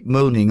sank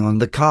moaning on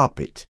the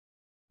carpet.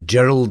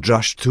 Gerald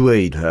rushed to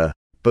aid her,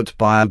 but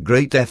by a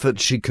great effort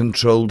she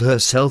controlled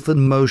herself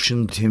and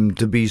motioned him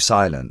to be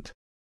silent.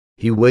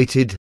 He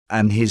waited,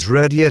 and his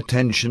ready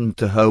attention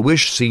to her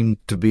wish seemed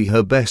to be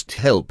her best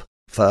help,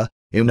 for,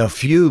 in a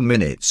few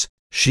minutes,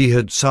 she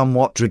had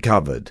somewhat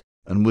recovered,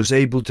 and was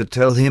able to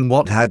tell him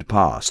what had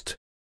passed.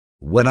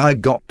 When I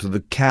got to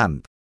the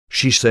camp,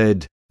 she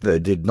said, there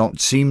did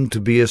not seem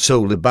to be a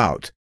soul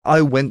about.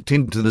 I went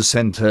into the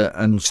center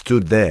and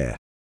stood there.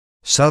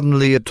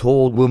 Suddenly a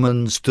tall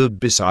woman stood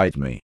beside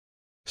me.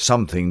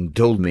 Something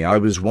told me I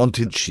was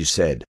wanted, she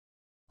said.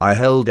 I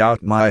held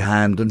out my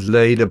hand and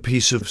laid a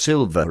piece of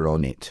silver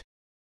on it.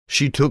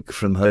 She took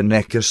from her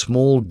neck a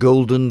small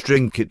golden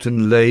trinket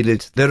and laid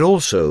it there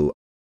also,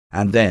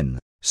 and then,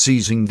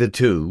 seizing the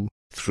two,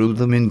 threw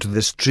them into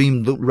the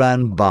stream that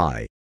ran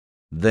by.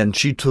 Then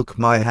she took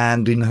my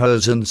hand in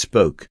hers and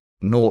spoke,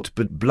 "Naught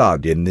but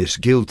blood in this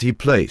guilty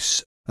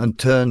place," and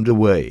turned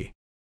away.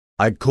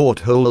 I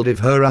caught hold of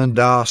her and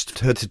asked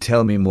her to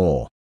tell me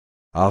more.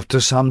 After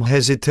some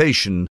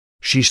hesitation,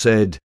 she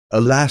said,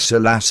 "Alas,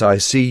 alas, I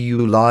see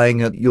you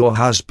lying at your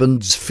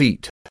husband's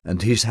feet,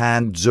 and his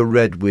hands are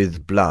red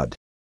with blood."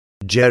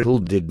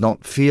 Gerald did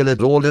not feel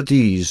at all at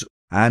ease,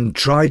 and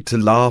tried to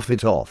laugh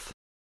it off.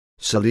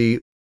 "Silly,"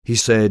 he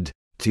said,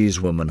 "this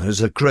woman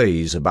has a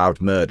craze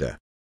about murder."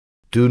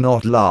 "Do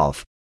not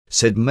laugh,"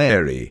 said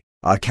Mary,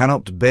 "I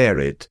cannot bear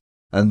it,"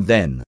 and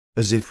then,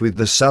 as if with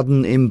a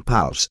sudden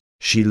impulse,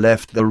 she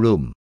left the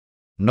room.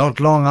 Not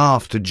long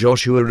after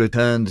Joshua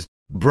returned,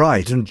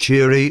 bright and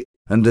cheery,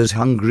 and as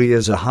hungry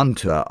as a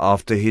hunter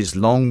after his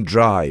long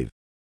drive.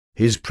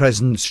 His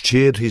presence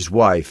cheered his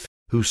wife,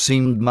 who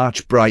seemed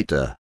much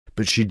brighter,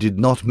 but she did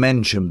not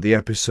mention the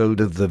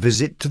episode of the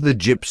visit to the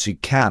gypsy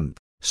camp,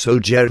 so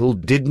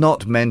Gerald did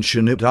not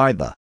mention it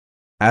either.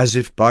 As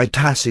if by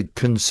tacit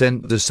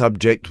consent, the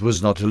subject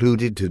was not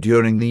alluded to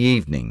during the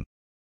evening.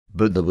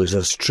 But there was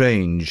a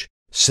strange,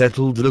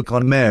 settled look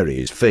on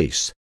Mary's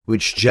face,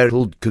 which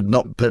Gerald could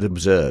not but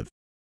observe.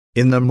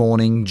 In the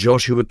morning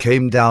Joshua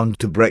came down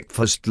to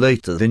breakfast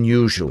later than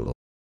usual.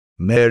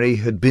 Mary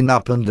had been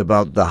up and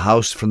about the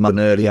house from an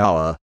early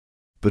hour,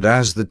 but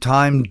as the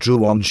time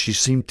drew on she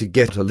seemed to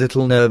get a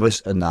little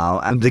nervous and now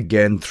and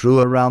again threw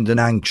around an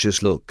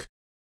anxious look.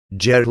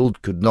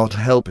 Gerald could not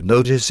help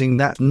noticing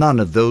that none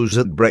of those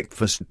at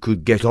breakfast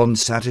could get on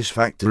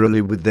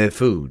satisfactorily with their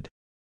food.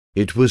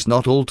 It was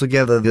not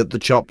altogether that the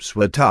chops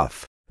were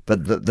tough,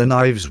 but that the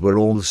knives were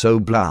also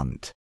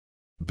blunt.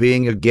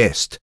 Being a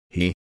guest,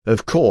 he,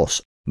 of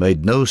course,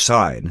 made no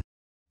sign,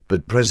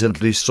 but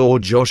presently saw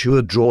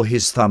Joshua draw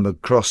his thumb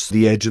across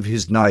the edge of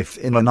his knife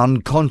in an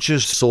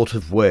unconscious sort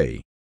of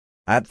way.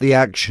 At the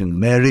action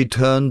Mary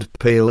turned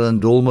pale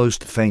and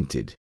almost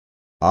fainted.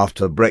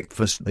 After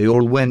breakfast they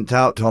all went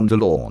out on the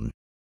lawn.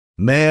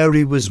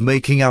 Mary was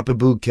making up a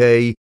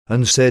bouquet,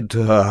 and said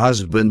to her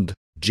husband,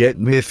 "Get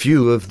me a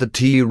few of the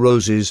tea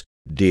roses,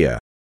 dear."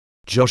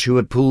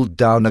 Joshua pulled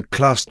down a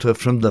cluster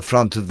from the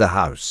front of the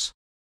house.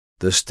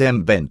 The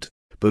stem bent,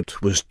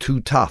 but was too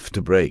tough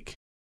to break.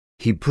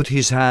 He put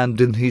his hand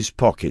in his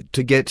pocket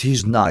to get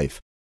his knife,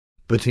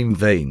 but in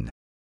vain.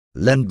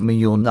 "Lend me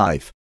your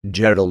knife,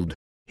 Gerald,"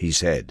 he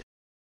said.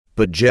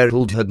 But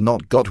Gerald had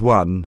not got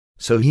one,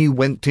 so he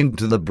went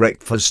into the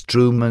breakfast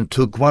room and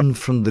took one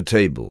from the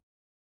table.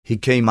 He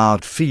came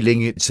out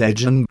feeling its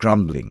edge and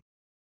grumbling.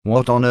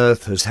 "What on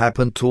earth has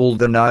happened to all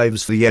the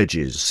knives? The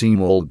edges seem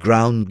all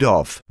ground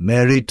off."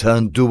 Mary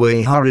turned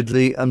away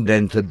hurriedly and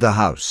entered the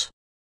house.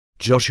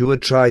 Joshua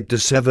tried to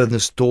sever the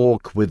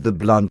stalk with the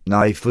blunt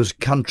knife as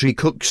country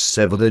cooks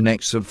sever the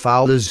necks of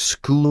fowl, as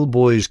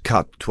schoolboys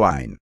cut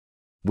twine.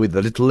 With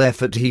a little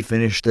effort he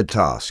finished the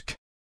task.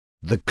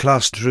 The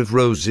cluster of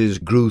roses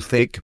grew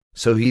thick,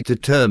 so he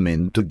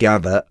determined to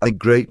gather a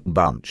great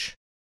bunch.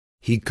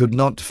 He could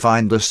not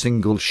find a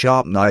single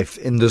sharp knife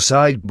in the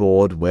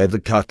sideboard where the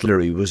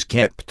cutlery was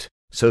kept,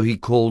 so he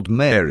called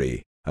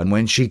Mary, and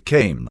when she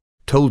came,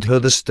 told her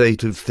the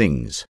state of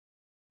things.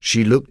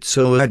 She looked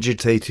so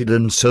agitated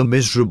and so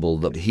miserable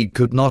that he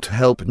could not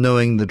help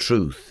knowing the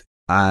truth,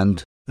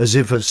 and, as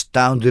if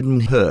astounded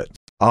and hurt,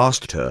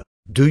 asked her,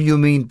 "Do you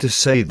mean to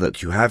say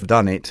that you have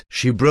done it?"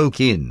 She broke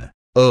in,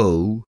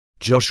 "Oh,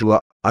 Joshua,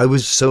 I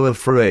was so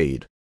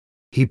afraid."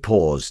 He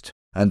paused,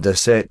 and a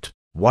set,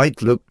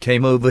 white look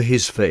came over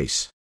his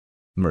face.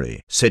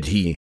 "Mary," said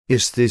he,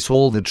 "is this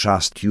all the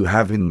trust you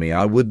have in me?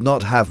 I would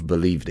not have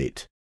believed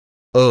it."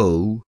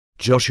 "Oh,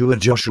 Joshua,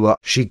 Joshua,"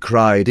 she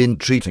cried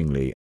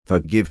entreatingly,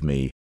 "forgive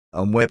me,"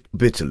 and wept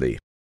bitterly.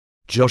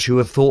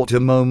 Joshua thought a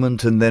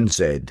moment and then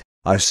said,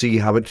 "I see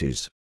how it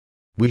is.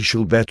 We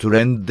shall better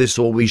end this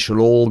or we shall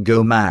all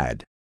go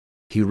mad."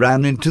 He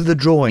ran into the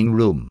drawing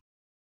room.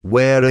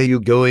 "Where are you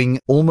going?"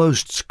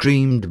 almost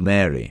screamed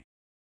Mary.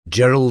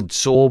 Gerald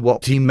saw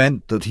what he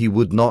meant, that he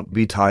would not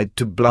be tied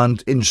to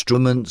blunt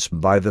instruments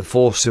by the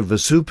force of a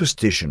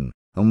superstition,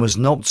 and was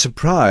not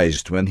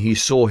surprised when he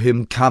saw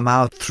him come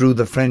out through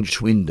the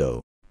French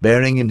window,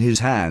 bearing in his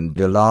hand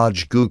a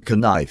large gookha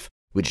knife,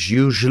 which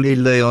usually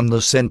lay on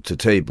the centre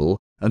table,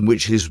 and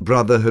which his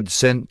brother had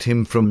sent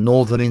him from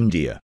northern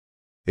India.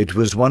 It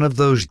was one of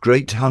those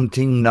great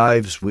hunting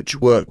knives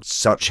which worked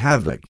such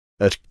havoc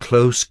at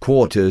close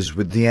quarters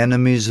with the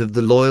enemies of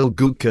the loyal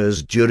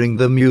Gurkhas during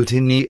the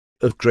mutiny,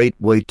 of great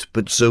weight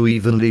but so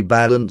evenly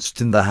balanced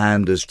in the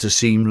hand as to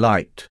seem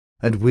light,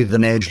 and with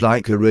an edge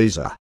like a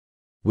razor.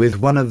 With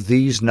one of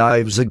these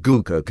knives a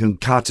Gurkha can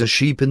cut a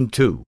sheep in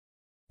two.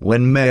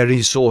 When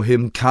Mary saw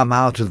him come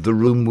out of the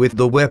room with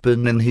the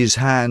weapon in his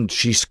hand,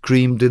 she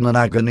screamed in an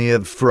agony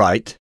of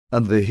fright,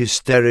 and the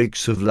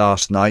hysterics of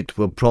last night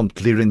were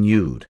promptly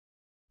renewed.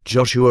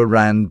 Joshua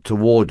ran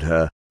toward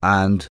her,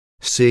 and,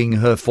 seeing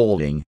her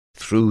falling,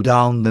 threw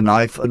down the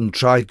knife and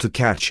tried to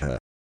catch her.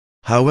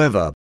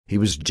 However, he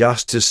was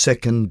just a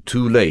second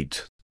too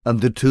late, and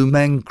the two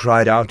men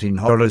cried out in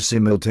horror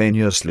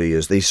simultaneously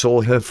as they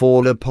saw her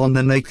fall upon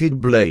the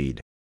naked blade.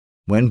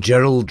 When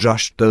Gerald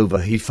rushed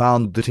over, he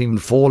found that in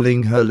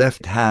falling her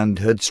left hand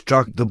had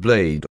struck the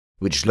blade,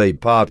 which lay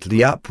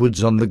partly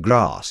upwards on the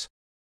grass.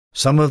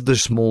 Some of the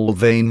small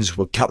veins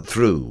were cut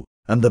through,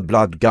 and the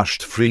blood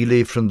gushed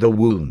freely from the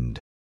wound.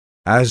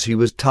 As he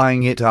was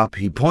tying it up,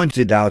 he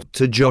pointed out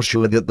to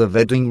Joshua that the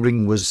wedding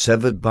ring was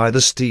severed by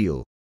the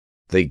steel.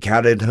 They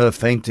carried her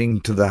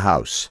fainting to the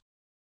house.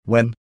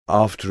 When,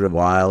 after a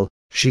while,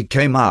 she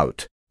came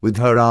out, with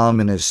her arm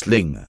in a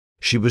sling,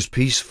 she was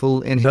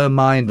peaceful in her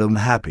mind and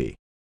happy.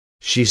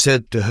 She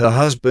said to her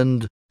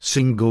husband,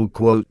 "The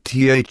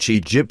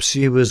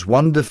gypsy was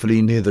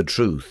wonderfully near the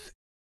truth.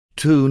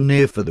 Too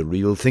near for the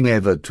real thing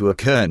ever to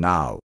occur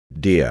now,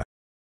 dear."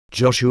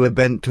 Joshua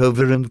bent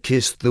over and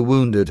kissed the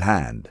wounded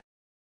hand.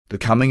 The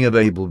coming of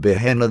Abel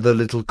Behenna, the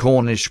little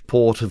Cornish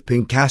port of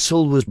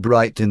Pincastle, was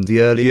bright in the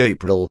early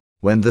April,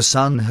 when the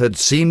sun had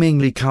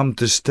seemingly come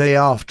to stay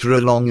after a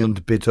long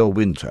and bitter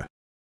winter.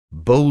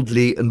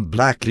 Boldly and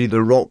blackly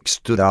the rocks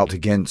stood out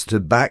against a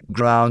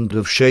background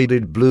of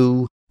shaded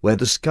blue, where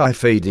the sky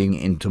fading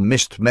into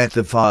mist met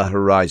the far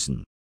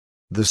horizon.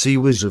 The sea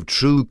was of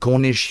true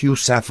Cornish hue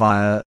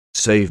sapphire,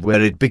 save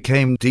where it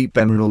became deep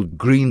emerald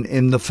green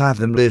in the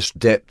fathomless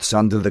depths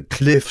under the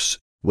cliffs,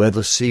 where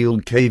the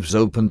sealed caves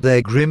opened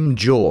their grim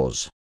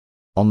jaws.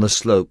 On the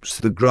slopes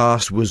the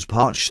grass was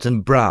parched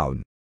and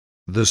brown.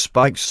 The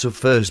spikes of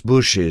furze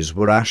bushes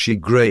were ashy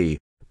grey,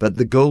 but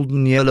the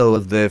golden yellow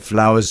of their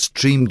flowers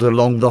streamed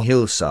along the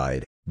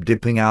hillside,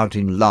 dipping out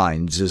in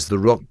lines as the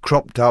rock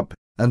cropped up,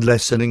 and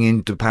lessening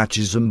into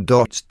patches and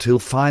dots till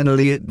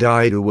finally it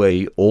died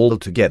away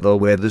altogether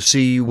where the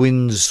sea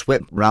winds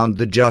swept round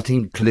the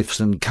jutting cliffs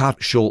and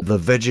cut short the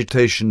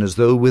vegetation as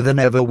though with an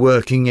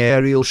ever-working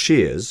aerial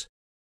shears.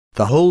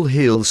 The whole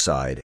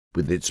hillside,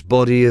 with its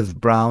body of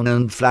brown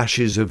and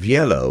flashes of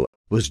yellow,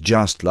 was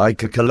just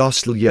like a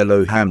colossal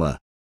yellow hammer.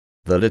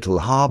 The little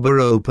harbour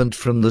opened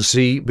from the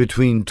sea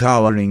between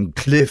towering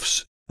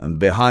cliffs, and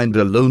behind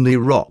a lonely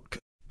rock,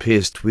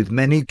 pierced with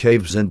many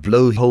caves and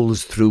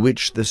blowholes through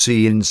which the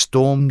sea in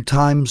storm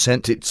time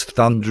sent its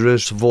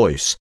thunderous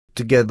voice,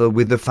 together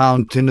with a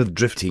fountain of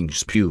drifting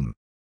spume.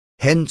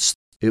 Hence,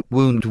 it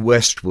wound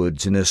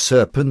westwards in a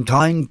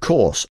serpentine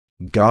course,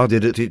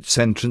 guarded at its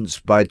entrance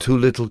by two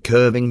little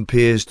curving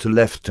piers to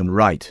left and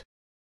right.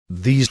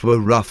 These were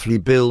roughly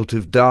built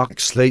of dark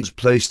slates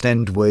placed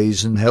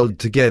endways and held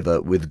together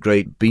with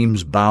great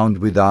beams bound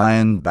with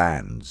iron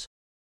bands.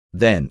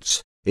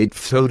 Thence, it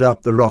flowed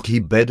up the rocky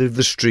bed of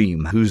the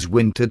stream whose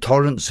winter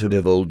torrents had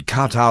of old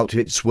cut out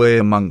its way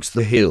amongst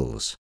the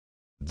hills.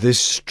 This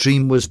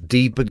stream was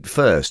deep at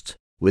first,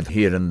 with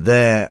here and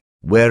there,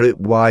 where it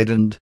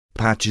widened,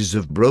 patches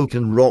of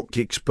broken rock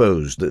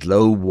exposed at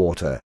low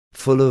water,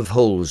 full of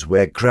holes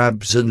where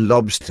crabs and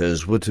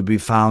lobsters were to be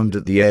found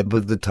at the ebb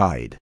of the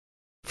tide.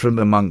 From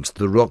amongst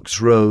the rocks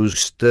rose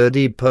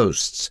sturdy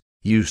posts,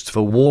 used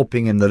for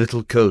warping in the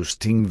little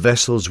coasting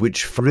vessels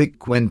which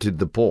frequented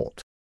the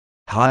port.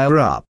 Higher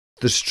up,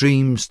 the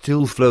stream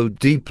still flowed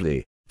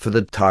deeply, for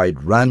the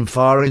tide ran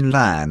far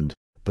inland,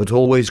 but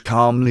always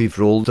calmly,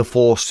 for all the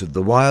force of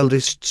the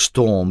wildest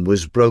storm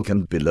was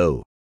broken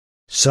below.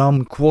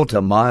 Some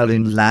quarter-mile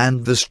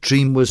inland the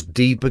stream was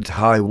deep at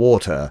high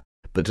water,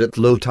 but at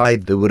low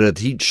tide there were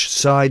at each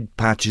side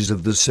patches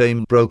of the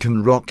same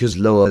broken rock as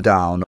lower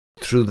down,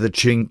 through the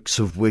chinks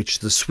of which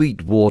the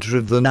sweet water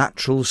of the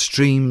natural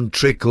stream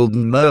trickled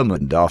and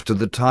murmured after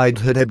the tide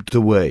had ebbed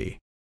away.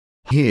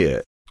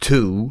 Here,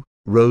 too,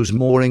 rose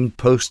mooring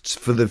posts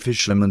for the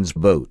fishermen's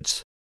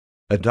boats.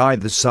 At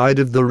either side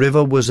of the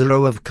river was a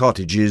row of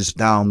cottages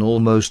down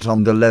almost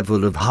on the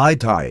level of high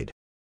tide.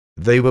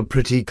 They were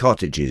pretty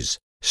cottages,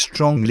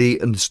 strongly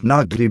and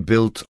snugly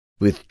built,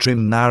 with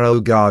trim narrow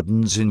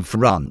gardens in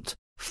front,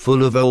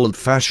 full of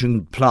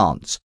old-fashioned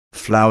plants,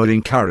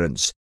 flowering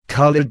currants,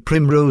 coloured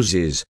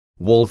primroses,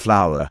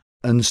 wallflower,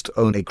 and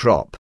stony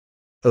crop.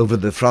 Over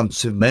the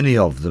fronts of many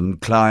of them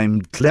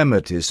climbed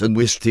clematis and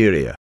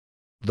wisteria.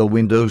 The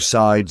window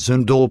sides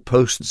and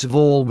doorposts of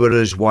all were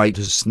as white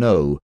as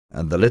snow,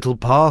 and the little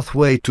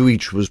pathway to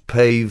each was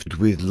paved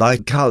with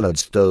light-coloured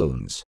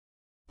stones.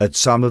 At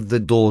some of the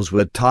doors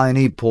were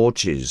tiny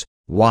porches,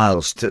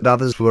 whilst at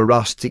others were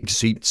rustic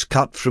seats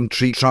cut from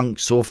tree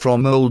trunks or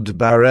from old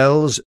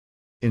barrels.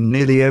 In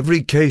nearly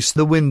every case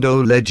the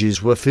window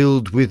ledges were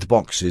filled with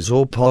boxes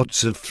or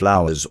pots of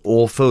flowers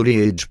or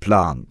foliage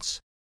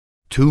plants.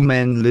 2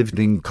 men lived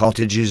in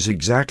cottages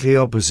exactly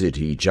opposite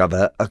each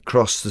other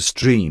across the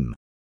stream.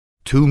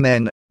 2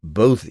 men,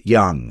 both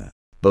young,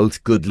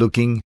 both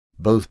good-looking,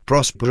 both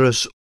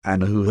prosperous,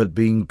 and who had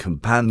been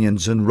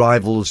companions and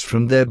rivals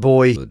from their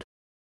boyhood.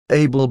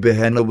 Abel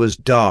Behenna was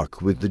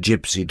dark with the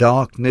gypsy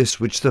darkness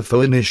which the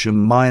Phoenician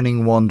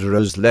mining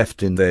wanderers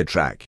left in their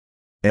track.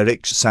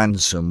 Eric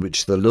Sansom,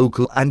 which the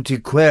local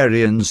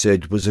antiquarian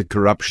said was a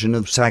corruption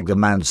of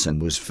Sagamanson,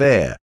 was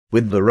fair,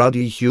 with the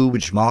ruddy hue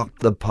which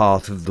marked the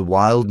path of the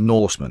wild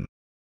Norseman.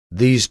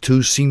 These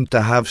 2 seemed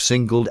to have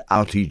singled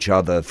out each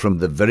other from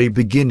the very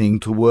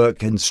beginning to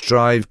work and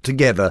strive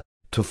together,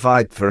 to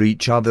fight for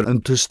each other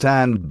and to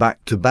stand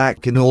back to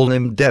back in all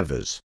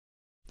endeavours.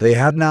 They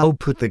had now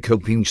put the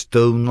coping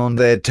stone on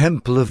their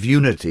temple of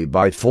unity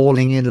by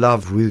falling in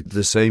love with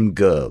the same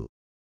girl.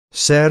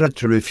 Sarah,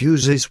 to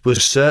refuse this,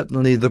 was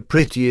certainly the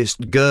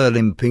prettiest girl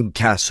in Pink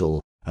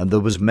Castle, and there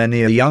was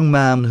many a young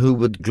man who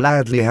would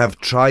gladly have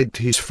tried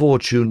his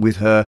fortune with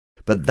her,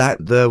 but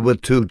that there were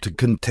 2 to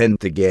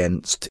contend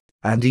against,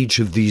 and each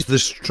of these the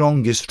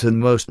strongest and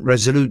most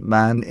resolute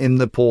man in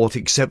the port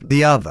except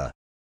the other.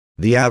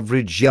 The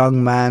average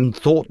young man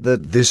thought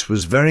that this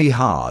was very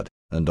hard,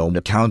 and on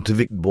account of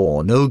it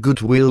bore no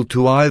goodwill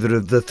to either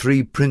of the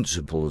 3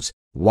 principals,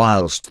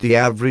 whilst the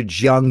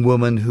average young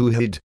woman who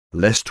had,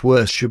 lest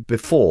worship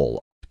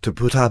befall, to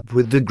put up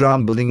with the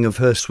grumbling of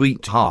her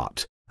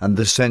sweetheart, and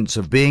the sense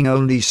of being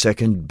only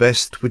second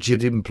best which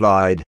it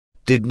implied,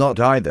 did not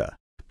either,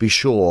 be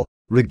sure,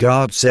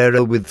 regard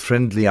Sarah with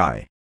friendly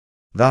eye.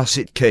 Thus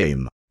it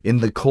came, in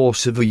the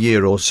course of a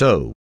year or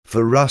so,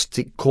 for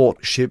rustic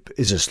courtship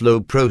is a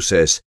slow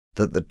process,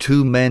 that the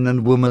 2 men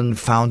and woman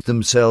found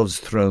themselves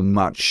thrown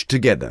much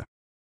together.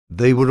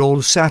 They were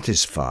all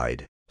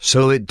satisfied,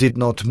 so it did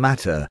not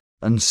matter,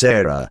 and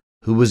Sarah,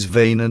 who was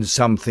vain and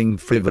something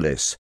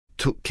frivolous,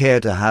 took care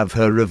to have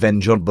her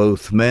revenge on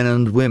both men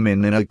and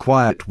women in a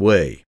quiet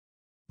way.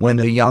 When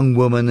a young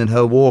woman in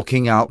her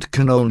walking out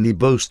can only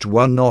boast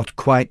one not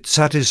quite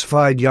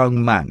satisfied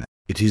young man,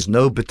 it is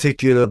no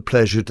particular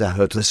pleasure to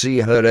her to see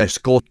her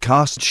escort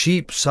cast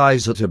sheep's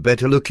eyes at a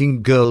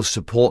better-looking girl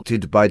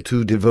supported by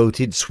 2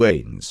 devoted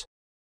swains.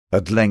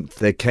 At length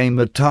there came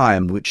a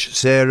time which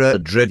Sarah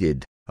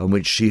dreaded, and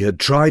which she had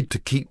tried to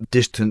keep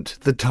distant,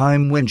 the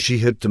time when she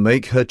had to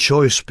make her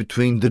choice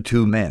between the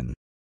 2 men.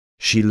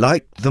 She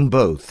liked them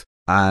both,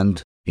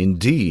 and,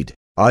 indeed,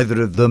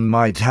 either of them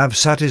might have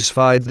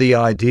satisfied the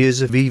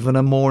ideas of even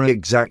a more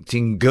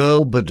exacting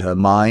girl, but her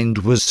mind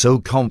was so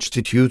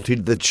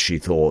constituted that she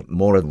thought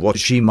more of what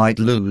she might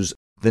lose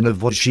than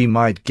of what she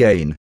might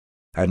gain,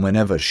 and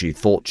whenever she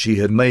thought she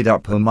had made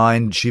up her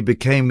mind she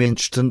became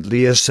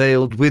instantly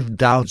assailed with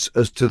doubts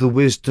as to the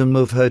wisdom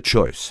of her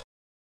choice.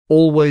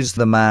 Always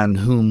the man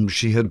whom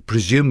she had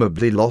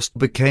presumably lost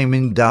became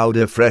endowed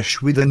afresh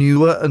with a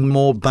newer and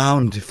more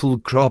bountiful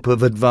crop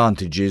of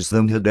advantages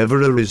than had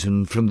ever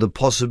arisen from the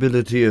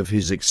possibility of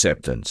his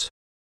acceptance.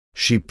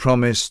 She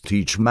promised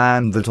each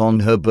man that on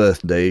her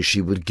birthday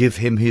she would give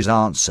him his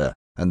answer,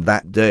 and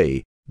that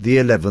day, the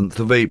 11th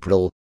of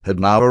April, had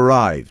now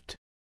arrived.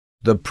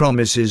 The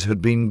promises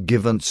had been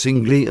given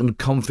singly and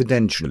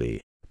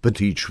confidentially,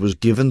 but each was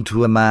given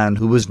to a man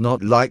who was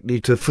not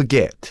likely to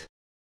forget.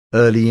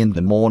 Early in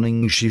the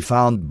morning she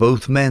found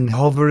both men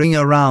hovering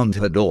around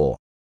her door.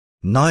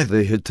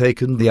 Neither had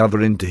taken the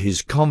other into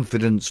his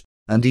confidence,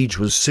 and each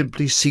was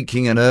simply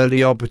seeking an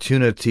early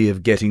opportunity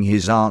of getting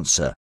his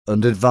answer,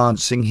 and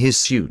advancing his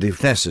suit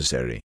if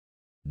necessary.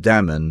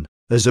 Damon,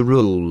 as a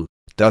rule,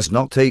 does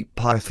not take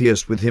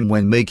Pythias with him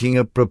when making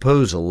a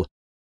proposal,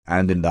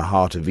 and in the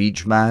heart of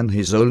each man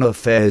his own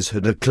affairs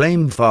had a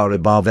claim far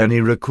above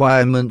any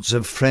requirements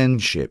of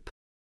friendship.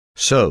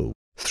 So,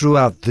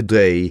 throughout the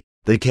day,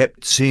 they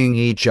kept seeing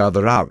each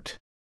other out.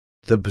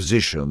 The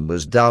position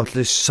was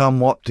doubtless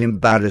somewhat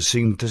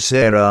embarrassing to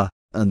Sarah,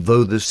 and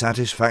though the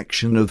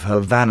satisfaction of her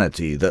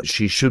vanity that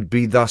she should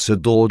be thus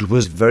adored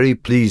was very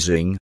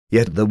pleasing,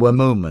 yet there were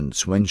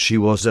moments when she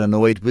was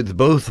annoyed with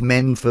both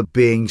men for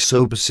being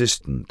so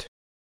persistent.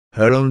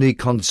 Her only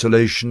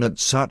consolation at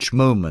such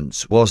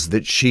moments was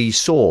that she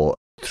saw,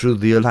 through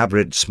the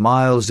elaborate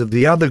smiles of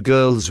the other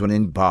girls when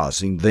in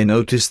passing they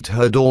noticed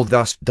her door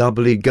thus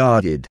doubly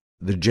guarded,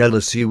 the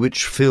jealousy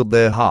which filled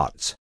their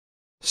hearts.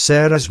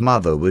 Sarah's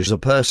mother was a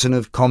person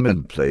of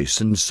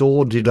commonplace and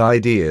sordid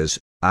ideas,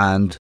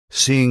 and,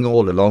 seeing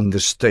all along the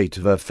state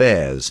of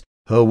affairs,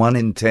 her one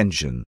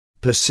intention,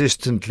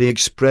 persistently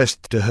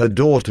expressed to her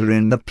daughter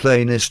in the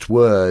plainest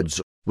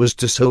words, was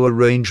to so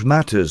arrange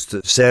matters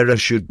that Sarah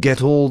should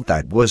get all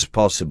that was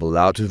possible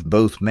out of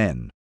both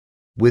men.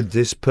 With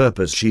this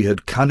purpose she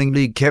had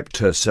cunningly kept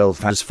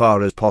herself as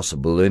far as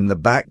possible in the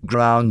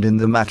background in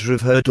the matter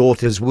of her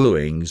daughter's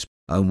wooings,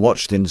 and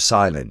watched in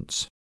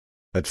silence.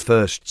 At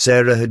first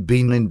Sarah had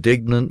been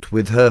indignant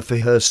with her for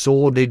her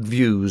sordid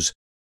views,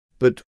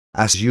 but,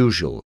 as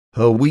usual,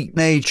 her weak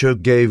nature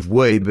gave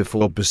way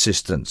before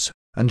persistence,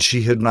 and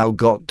she had now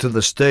got to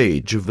the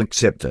stage of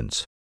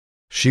acceptance.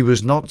 She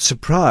was not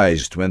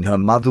surprised when her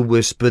mother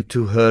whispered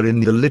to her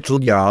in the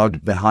little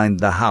yard behind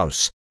the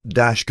house,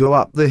 "Go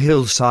up the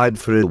hillside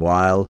for a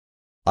while.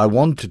 I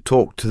want to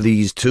talk to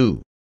these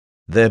two.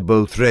 They're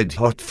both red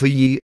hot for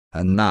ye,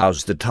 and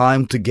now's the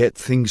time to get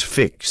things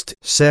fixed."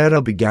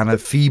 Sarah began a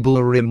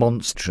feeble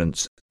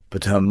remonstrance,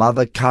 but her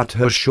mother cut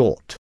her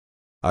short.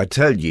 "I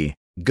tell ye,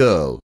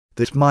 girl,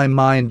 that my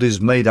mind is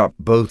made up.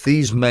 Both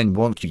these men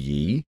want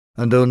ye,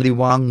 and only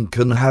one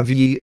can have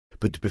ye.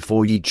 But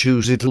before ye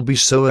choose it'll be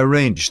so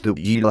arranged that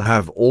ye'll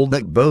have all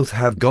that both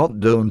have got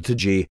done to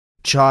ye.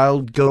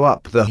 Child, go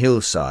up the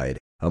hillside,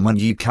 and when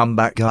ye come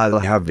back I'll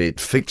have it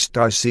fixed.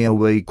 I see a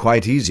way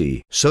quite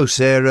easy." So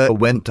Sarah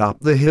went up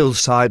the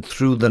hillside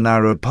through the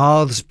narrow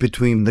paths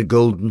between the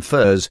golden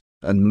firs,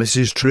 and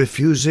Mrs.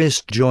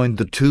 Trefusis joined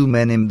the two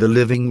men in the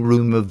living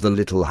room of the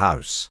little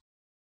house.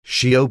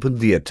 She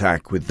opened the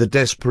attack with the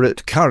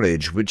desperate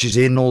courage which is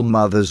in all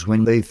mothers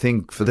when they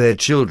think for their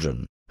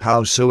children,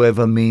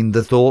 howsoever mean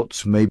the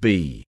thoughts may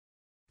be.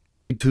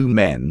 "Two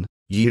men,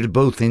 ye're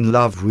both in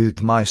love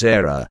with my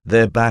Sarah."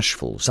 Their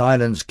bashful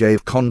silence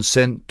gave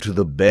consent to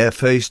the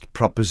barefaced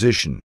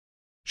proposition.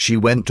 She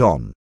went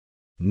on,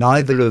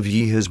 "Neither of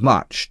ye has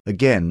much."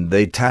 Again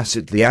they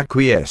tacitly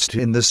acquiesced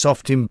in the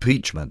soft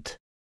impeachment.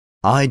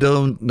 "I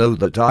don't know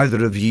that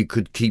either of ye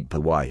could keep a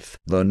wife."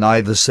 Though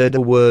neither said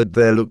a word,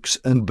 their looks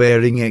and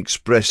bearing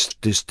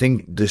expressed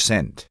distinct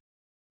dissent.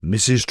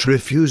 Mrs.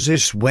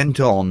 Trefusis went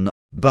on,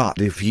 "But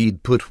if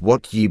ye'd put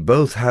what ye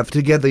both have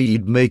together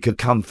ye'd make a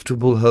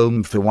comfortable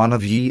home for one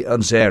of ye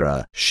and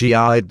Sarah." She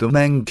eyed the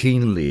men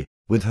keenly,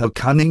 with her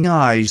cunning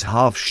eyes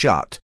half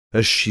shut,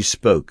 as she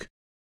spoke.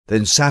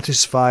 Then,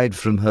 satisfied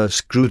from her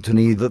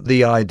scrutiny that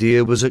the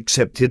idea was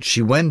accepted,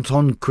 she went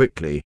on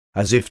quickly,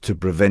 as if to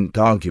prevent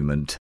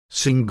argument,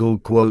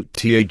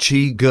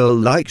 "The girl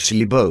likes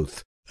ye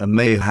both, and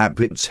mayhap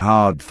it's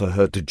hard for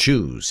her to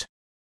choose.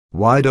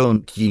 Why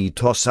don't ye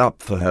toss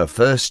up for her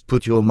first?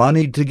 Put your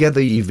money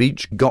together, you've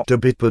each got a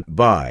bit put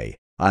by,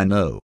 I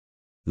know.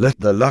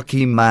 Let the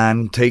lucky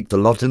man take the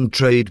lot and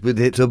trade with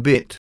it a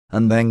bit,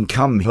 and then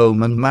come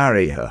home and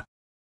marry her.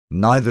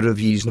 Neither of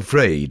ye's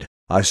afraid,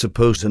 I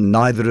suppose, and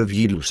neither of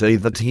ye'll say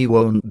that he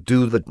won't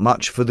do that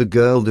much for the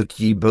girl that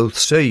ye both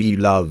say ye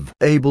love."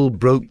 Abel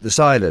broke the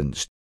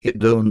silence. "It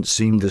don't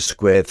seem the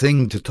square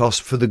thing to toss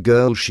for the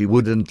girl. She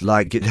wouldn't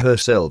like it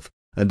herself,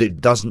 and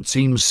it doesn't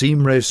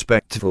seem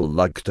respectful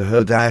like to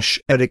her."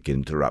 Eric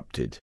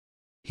interrupted.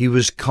 He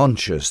was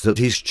conscious that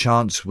his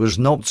chance was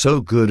not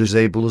so good as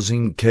Abel's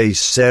in case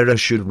Sarah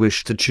should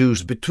wish to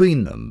choose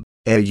between them.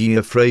 "Are ye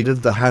afraid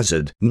of the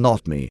hazard?"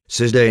 "Not me,"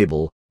 said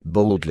Abel,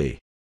 boldly.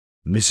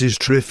 Mrs.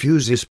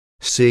 Trefusis,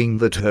 seeing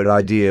that her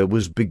idea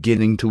was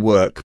beginning to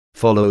work,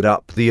 followed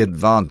up the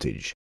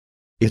advantage.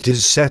 "It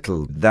is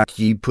settled that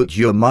ye put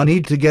your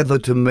money together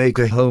to make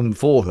a home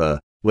for her,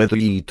 whether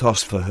ye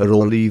toss for her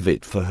or leave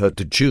it for her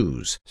to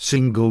choose."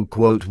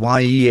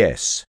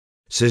 "Yes,"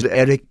 said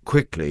Eric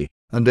quickly,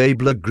 and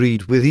Abel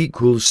agreed with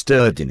equal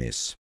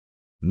sturdiness.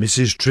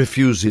 Mrs.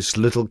 Trefusis'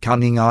 little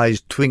cunning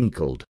eyes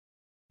twinkled.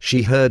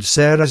 She heard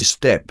Sarah's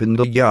step in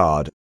the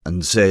yard,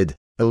 and said,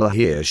 "Oh,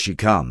 here she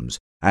comes,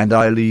 and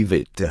I leave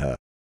it to her."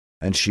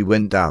 And she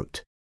went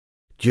out.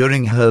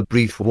 During her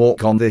brief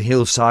walk on the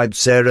hillside,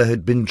 Sarah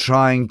had been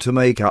trying to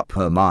make up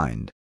her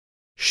mind.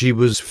 She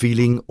was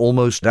feeling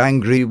almost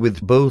angry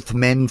with both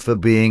men for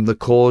being the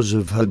cause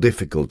of her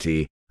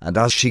difficulty, and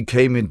as she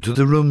came into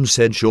the room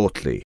said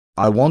shortly,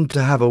 "I want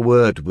to have a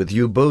word with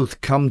you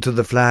both. Come to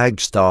the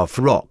Flagstaff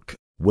Rock,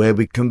 where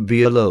we can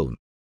be alone."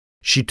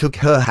 She took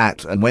her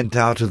hat and went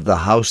out of the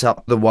house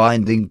up the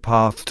winding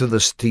path to the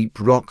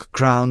steep rock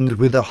crowned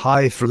with a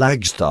high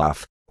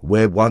flagstaff,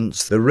 where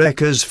once the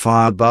wrecker's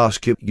fire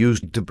basket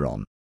used to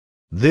burn.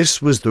 This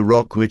was the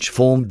rock which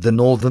formed the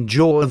northern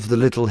jaw of the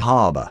little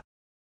harbour.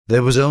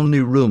 There was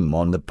only room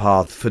on the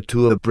path for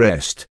two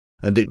abreast,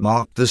 and it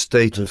marked the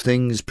state of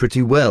things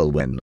pretty well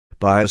when,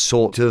 by a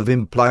sort of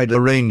implied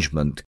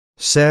arrangement,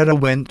 Sarah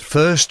went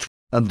first,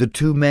 and the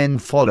two men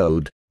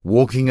followed,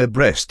 walking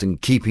abreast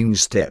and keeping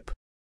step.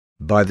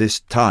 By this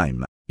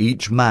time,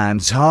 each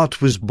man's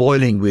heart was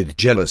boiling with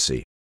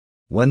jealousy.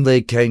 When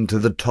they came to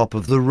the top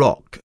of the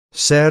rock,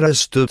 Sarah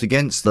stood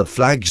against the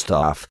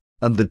flagstaff,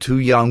 and the two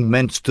young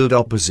men stood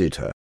opposite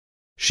her.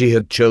 She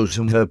had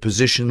chosen her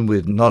position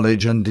with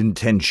knowledge and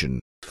intention,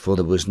 for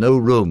there was no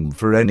room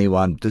for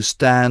anyone to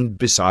stand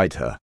beside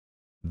her.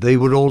 They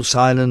were all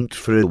silent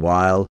for a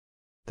while.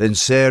 Then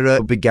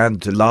Sarah began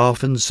to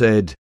laugh and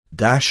said,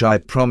 I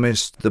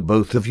promised the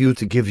both of you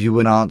to give you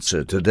an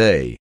answer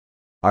today.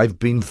 I've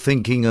been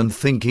thinking and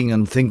thinking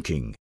and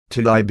thinking,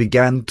 till I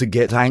began to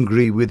get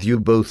angry with you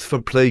both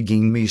for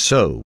plaguing me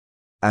so.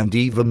 And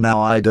even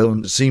now I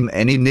don't seem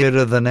any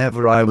nearer than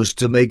ever I was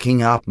to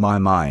making up my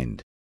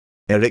mind."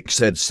 Eric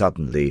said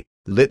suddenly,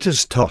 "Let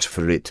us toss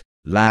for it,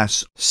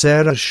 lass."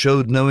 Sarah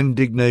showed no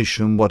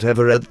indignation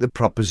whatever at the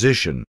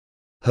proposition.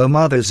 Her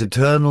mother's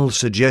eternal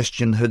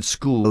suggestion had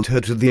schooled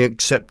her to the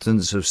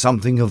acceptance of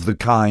something of the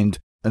kind,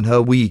 and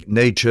her weak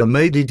nature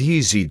made it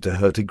easy to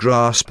her to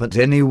grasp at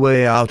any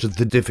way out of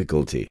the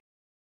difficulty.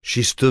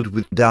 She stood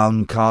with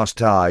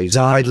downcast eyes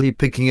idly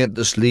picking at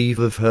the sleeve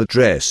of her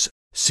dress,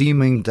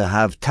 seeming to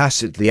have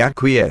tacitly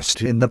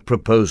acquiesced in the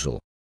proposal.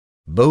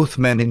 Both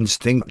men,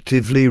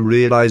 instinctively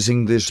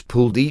realizing this,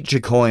 pulled each a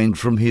coin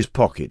from his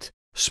pocket,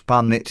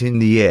 spun it in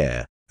the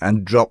air,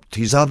 and dropped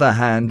his other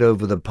hand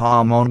over the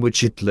palm on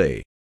which it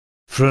lay.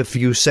 For a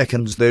few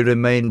seconds they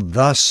remained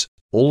thus,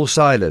 all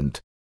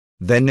silent.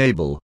 Then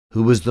Abel,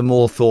 who was the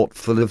more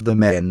thoughtful of the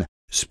men,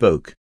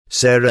 spoke.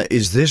 "Sarah,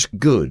 is this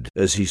good?"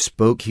 As he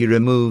spoke he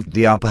removed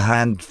the upper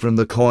hand from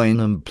the coin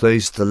and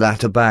placed the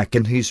latter back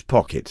in his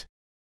pocket.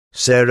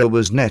 Sarah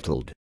was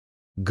nettled.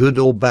 "Good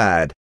or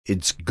bad,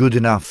 it's good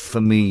enough for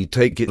me.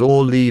 Take it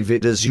or leave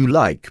it as you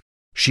like,"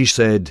 she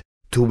said,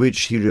 to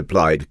which he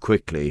replied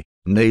quickly,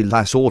 "Nay,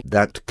 lass, aught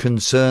that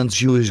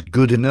concerns you is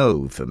good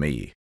enough for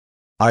me.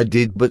 I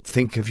did but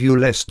think of you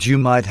lest you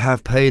might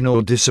have pain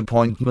or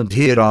disappointment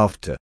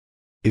hereafter.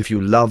 If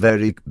you love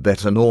Eric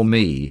better nor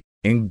me,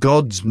 in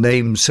God's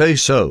name say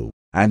so,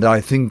 and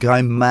I think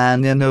I'm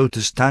man enough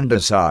to stand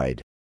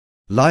aside.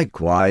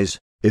 Likewise,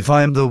 if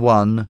I'm the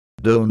one,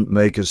 don't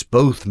make us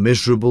both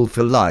miserable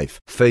for life."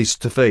 Face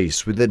to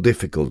face with the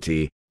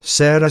difficulty,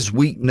 Sarah's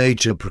weak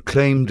nature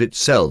proclaimed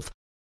itself.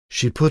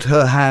 She put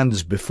her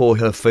hands before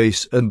her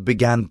face and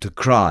began to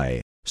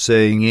cry,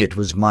 saying, "It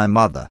was my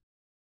mother.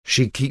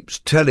 She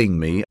keeps telling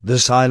me." The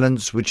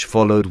silence which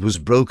followed was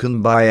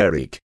broken by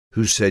Eric,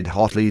 who said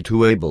hotly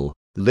to Abel,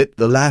 "Let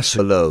the lass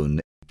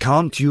alone,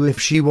 can't you? If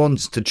she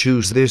wants to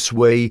choose this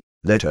way,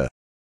 let her.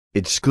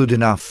 It's good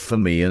enough for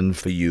me and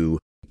for you,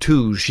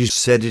 too. She's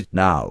said it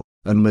now,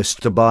 and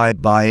must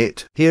abide by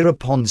it."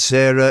 Hereupon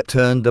Sarah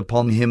turned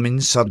upon him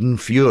in sudden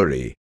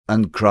fury,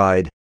 and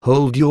cried,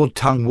 "Hold your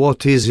tongue,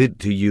 what is it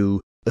to you,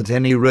 at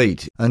any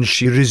rate?" And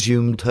she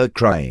resumed her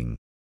crying.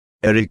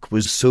 Eric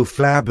was so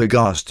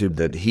flabbergasted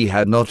that he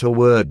had not a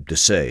word to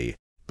say,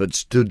 but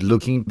stood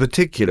looking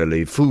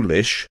particularly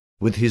foolish,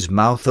 with his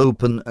mouth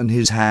open and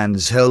his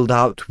hands held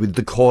out with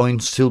the coin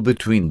still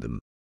between them.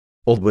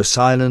 All were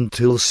silent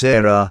till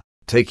Sarah,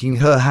 taking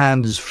her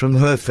hands from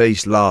her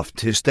face, laughed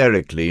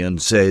hysterically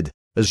and said,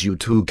 "As you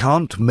two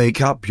can't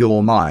make up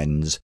your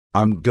minds,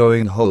 I'm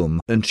going home."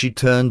 And she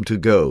turned to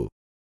go.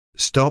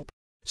 "Stop,"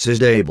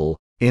 said Abel,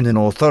 in an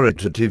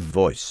authoritative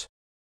voice.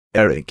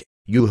 "Eric,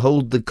 you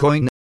hold the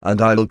coin, and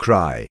I'll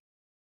cry.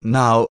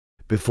 Now,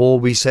 before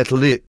we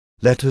settle it,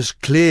 let us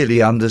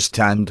clearly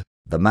understand.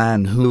 The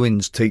man who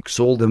wins takes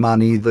all the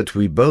money that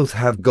we both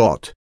have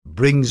got,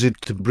 brings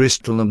it to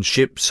Bristol and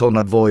ships on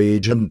a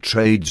voyage and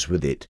trades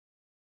with it.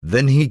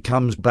 Then he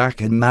comes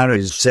back and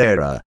marries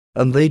Sarah,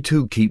 and they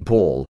two keep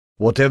all,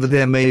 whatever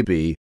there may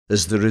be,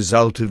 as the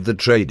result of the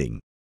trading.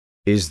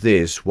 Is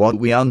this what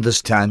we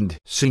understand?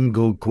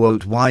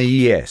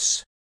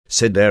 Yes,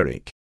 said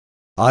Eric.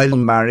 I'll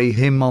marry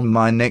him on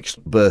my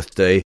next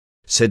birthday,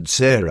 said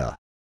Sarah.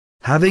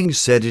 Having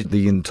said it,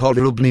 the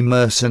intolerably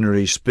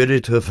mercenary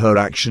spirit of her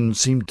action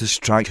seemed to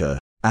strike her,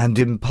 and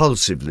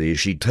impulsively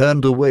she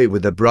turned away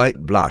with a bright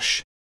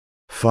blush.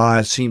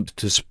 Fire seemed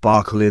to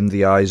sparkle in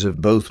the eyes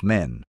of both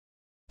men.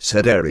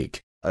 Said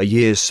Eric, "A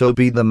year, so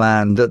be the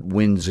man that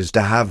wins is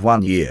to have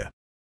 1 year."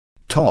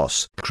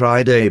 "Toss!"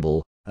 cried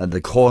Abel, and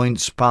the coin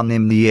spun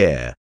in the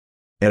air.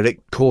 Eric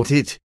caught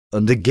it,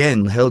 and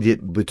again held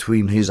it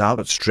between his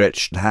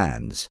outstretched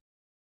hands.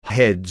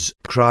 "Heads!"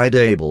 cried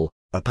Abel,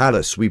 a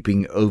pallor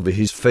sweeping over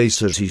his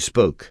face as he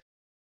spoke.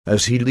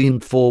 As he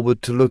leaned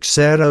forward to look,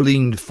 Sarah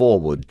leaned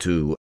forward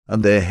too,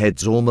 and their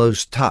heads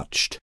almost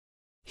touched.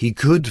 He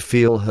could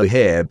feel her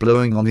hair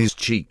blowing on his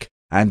cheek,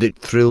 and it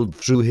thrilled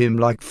through him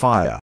like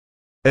fire.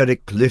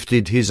 Eric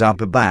lifted his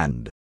upper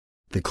band.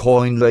 The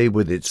coin lay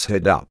with its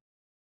head up.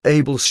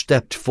 Abel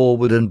stepped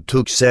forward and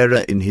took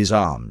Sarah in his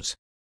arms.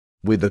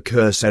 With a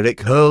curse,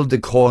 Eric hurled the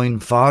coin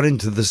far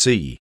into the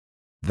sea.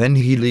 Then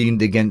he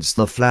leaned against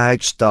the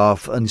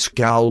flagstaff and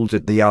scowled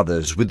at the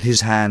others with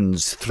his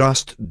hands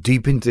thrust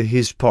deep into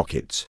his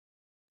pockets.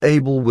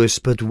 Abel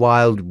whispered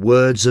wild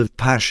words of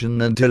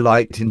passion and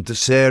delight into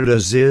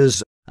Sarah's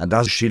ears, and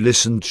as she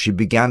listened she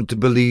began to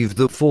believe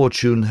that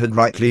fortune had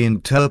rightly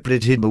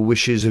interpreted the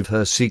wishes of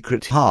her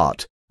secret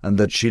heart, and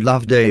that she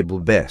loved Abel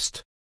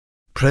best.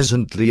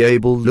 Presently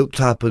Abel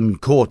looked up and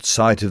caught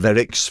sight of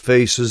Eric's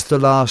face as the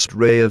last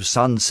ray of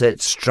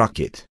sunset struck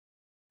it.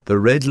 The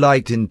red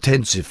light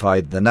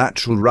intensified the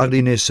natural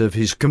ruddiness of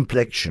his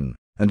complexion,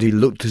 and he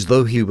looked as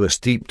though he were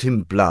steeped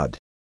in blood.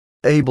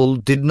 Abel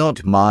did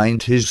not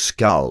mind his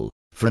scowl,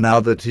 for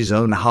now that his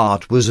own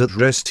heart was at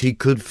rest he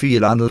could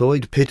feel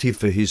unalloyed pity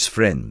for his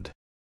friend.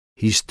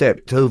 He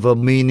stepped over,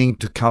 meaning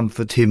to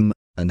comfort him,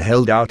 and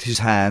held out his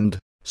hand,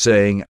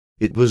 saying,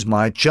 "It was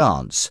my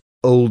chance,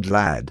 old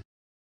lad.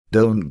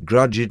 Don't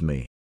grudge it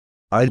me.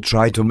 I'll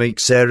try to make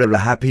Sarah a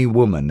happy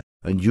woman,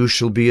 and you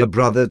shall be a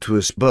brother to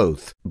us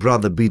both."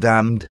 "Brother be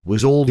damned,"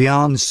 was all the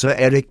answer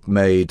Eric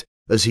made,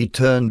 as he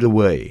turned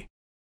away.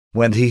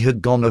 When he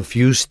had gone a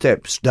few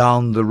steps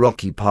down the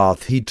rocky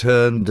path he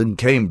turned and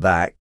came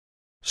back.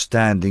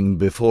 Standing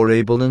before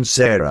Abel and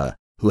Sarah,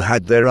 who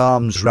had their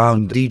arms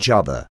round each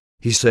other,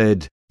 he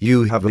said,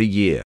 "You have a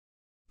year.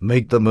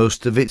 Make the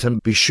most of it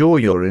and be sure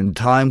you're in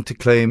time to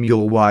claim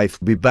your wife.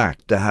 Be back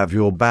to have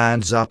your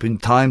banns up in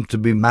time to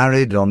be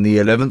married on the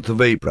 11th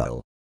of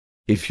April.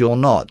 If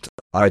you're not,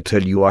 I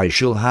tell you I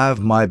shall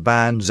have my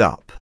banns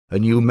up,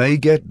 and you may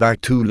get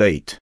back too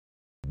late."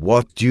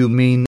 "What do you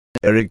mean,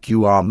 Eric?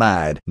 You are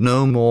mad."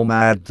 "No more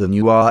mad than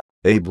you are,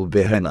 Abel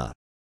Behenna.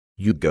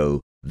 You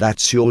go,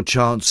 that's your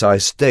chance. I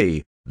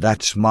stay,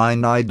 that's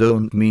mine. I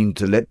don't mean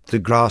to let the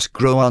grass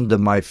grow under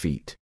my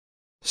feet.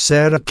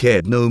 Sarah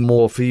cared no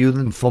more for you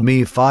than for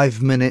me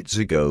 5 minutes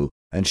ago,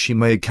 and she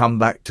may come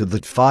back to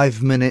that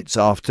 5 minutes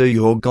after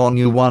you're gone.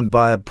 You won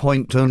by a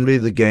point only.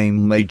 The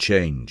game may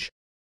change."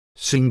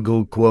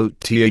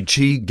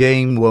 "The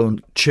game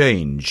won't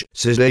change,"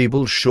 says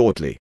Abel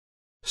shortly.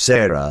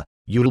 "Sarah,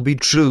 you'll be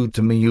true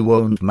to me. You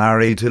won't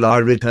marry till I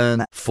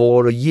return."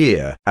 "For a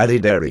year,"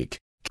 added Eric,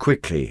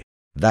 quickly.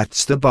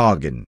 "That's the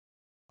bargain."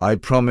 "I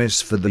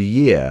promise for the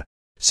year,"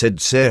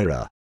 said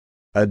Sarah.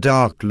 A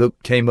dark look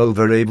came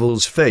over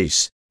Abel's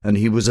face, and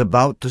he was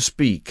about to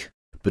speak,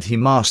 but he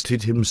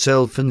mastered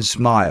himself and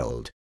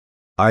smiled.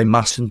 "I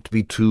mustn't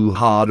be too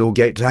hard or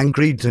get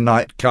angry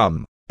tonight.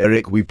 Come,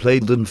 Eric, we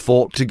played and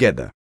fought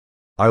together.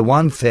 I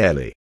won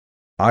fairly.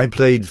 I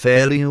played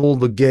fairly all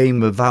the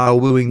game of our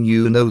wooing.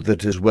 You know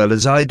that as well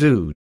as I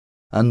do.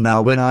 And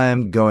now when I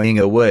am going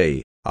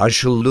away, I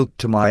shall look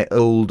to my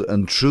old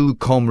and true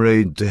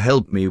comrade to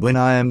help me when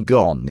I am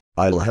gone."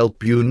 "I'll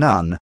help you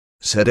none,"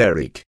 said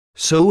Eric.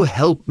 "So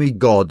help me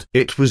God."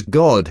 "It was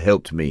God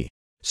helped me,"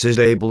 says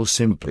Abel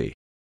simply.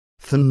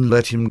 "Then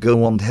let him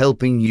go on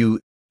helping you,"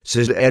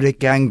 says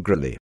Eric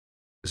angrily.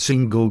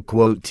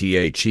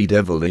 "The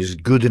devil is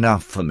good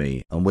enough for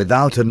me." And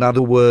without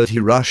another word he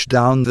rushed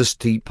down the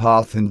steep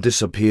path and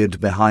disappeared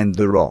behind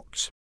the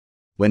rocks.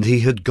 When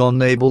he had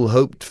gone, Abel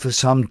hoped for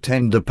some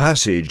tender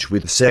passage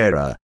with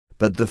Sarah,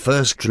 but the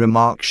first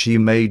remark she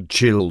made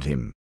chilled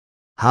him.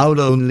 How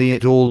lonely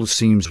it all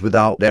seems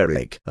without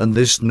Eric. And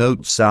this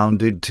note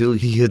sounded till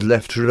he had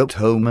left her at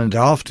home and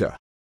after.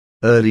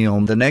 Early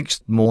on the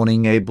next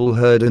morning Abel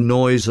heard a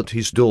noise at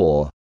his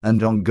door,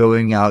 and on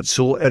going out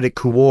saw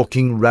Eric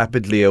walking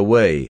rapidly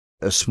away.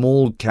 A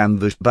small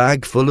canvas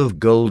bag full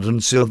of gold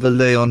and silver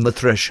lay on the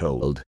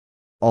threshold.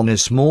 On a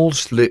small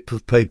slip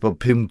of paper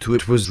pinned to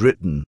it was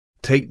written,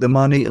 "Take the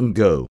money and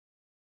go.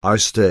 I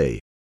stay.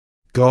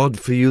 God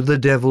for you, the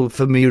devil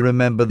for me.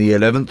 Remember the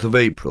 11th of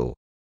April.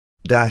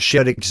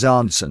 Eric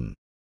Zahnson."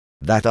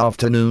 That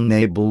afternoon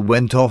Abel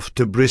went off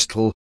to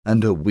Bristol,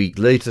 and a week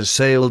later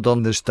sailed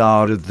on the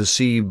Star of the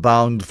Sea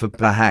bound for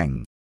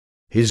Pahang.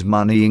 His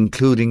money,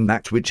 including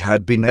that which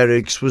had been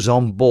Eric's, was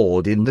on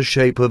board in the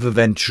shape of a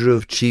venture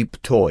of cheap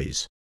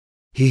toys.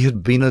 He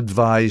had been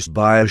advised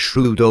by a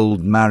shrewd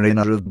old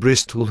mariner of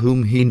Bristol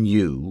whom he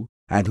knew,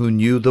 and who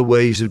knew the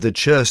ways of the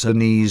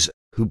Chersonese,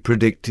 who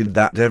predicted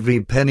that every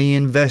penny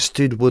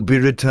invested would be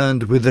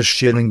returned with a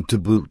shilling to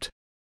boot.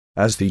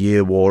 As the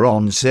year wore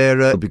on,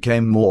 Sarah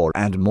became more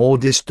and more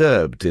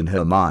disturbed in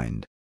her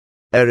mind.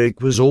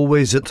 Eric was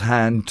always at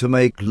hand to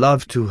make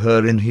love to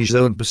her in his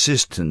own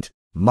persistent,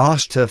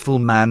 masterful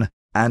manner,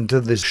 and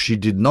to this she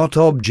did not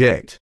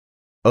object.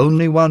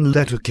 Only one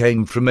letter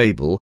came from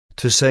Abel,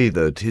 to say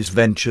that his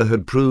venture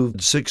had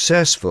proved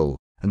successful,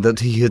 and that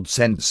he had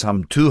sent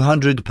some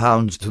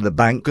 £200 to the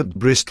bank at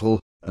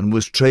Bristol, and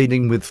was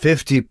trading with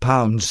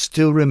 £50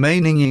 still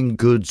remaining in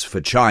goods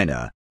for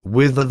China,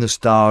 whither the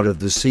Star of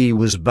the Sea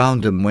was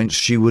bound and whence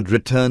she would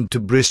return to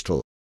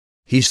Bristol.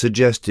 He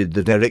suggested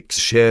that Eric's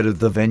share of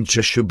the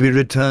venture should be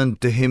returned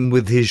to him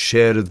with his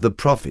share of the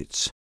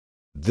profits.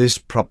 This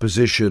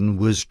proposition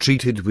was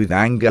treated with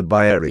anger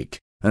by Eric,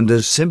 and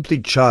as simply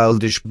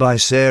childish by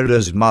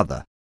Sarah's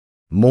mother.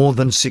 More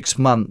than 6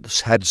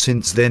 months had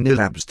since then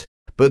elapsed,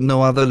 but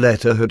no other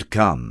letter had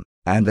come,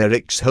 and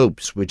Eric's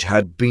hopes, which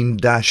had been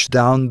dashed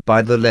down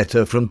by the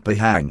letter from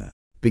Pahang,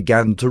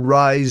 began to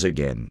rise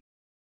again.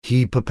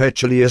 He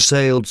perpetually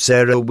assailed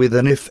Sarah with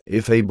an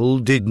if Abel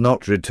did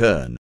not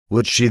return,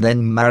 would she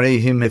then marry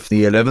him? If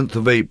the 11th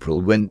of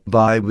April went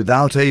by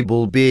without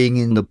Abel being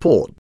in the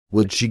port,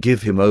 would she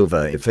give him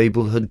over? If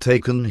Abel had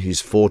taken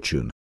his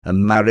fortune,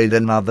 and married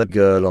another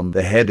girl on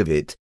the head of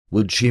it,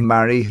 would she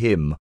marry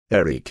him,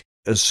 Eric,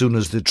 as soon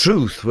as the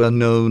truth were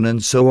known?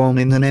 And so on,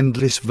 in an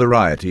endless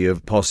variety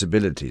of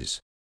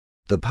possibilities.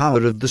 The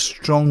power of the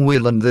strong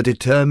will and the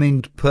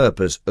determined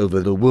purpose over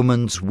the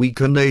woman's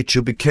weaker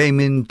nature became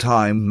in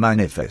time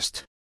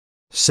manifest.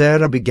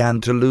 Sarah began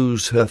to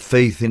lose her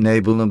faith in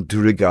Abel and to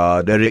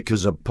regard Eric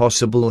as a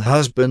possible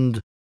husband,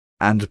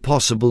 and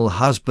possible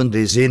husband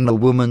is in a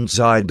woman's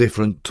eye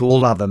different to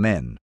all other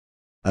men.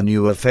 A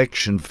new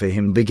affection for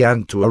him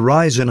began to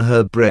arise in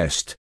her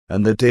breast,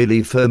 and the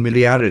daily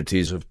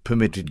familiarities of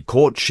permitted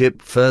courtship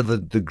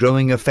furthered the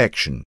growing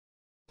affection.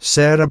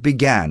 Sarah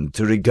began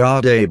to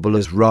regard Abel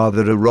as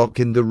rather a rock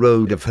in the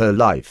road of her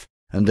life,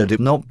 and had it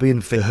not been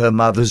for her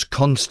mother's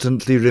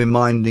constantly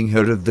reminding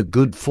her of the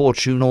good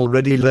fortune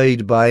already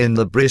laid by in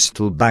the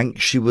Bristol Bank,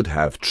 she would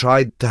have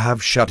tried to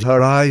have shut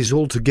her eyes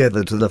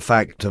altogether to the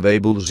fact of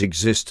Abel's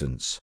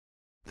existence.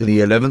 The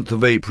 11th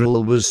of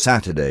April was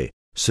Saturday,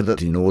 so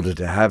that in order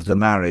to have the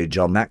marriage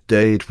on that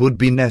day it would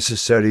be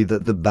necessary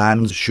that the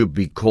banns should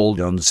be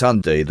called on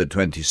Sunday the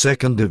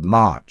 22nd of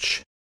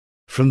March.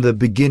 From the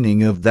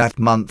beginning of that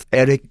month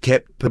Eric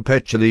kept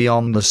perpetually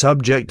on the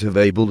subject of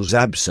Abel's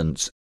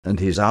absence, and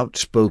his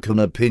outspoken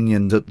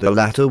opinion that the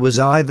latter was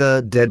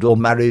either dead or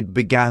married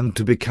began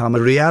to become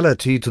a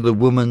reality to the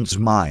woman's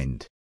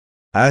mind.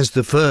 As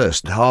the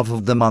first half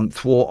of the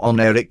month wore on,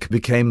 Eric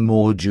became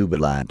more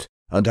jubilant,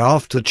 and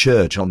after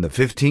church on the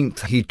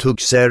 15th he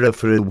took Sarah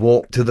for a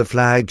walk to the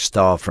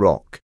Flagstaff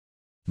Rock.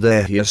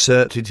 There he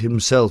asserted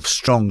himself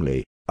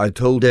strongly. I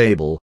told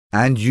Abel,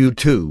 and you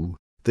too,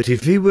 that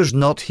if he was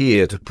not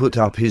here to put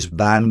up his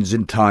banns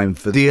in time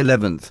for the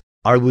 11th,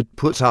 I would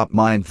put up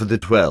mine for the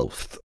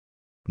 12th.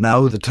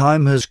 Now the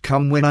time has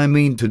come when I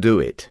mean to do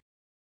it.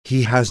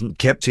 He hasn't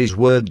kept his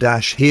word.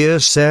 Here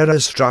Sarah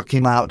struck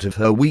him out of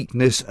her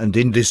weakness and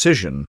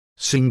indecision.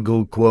 She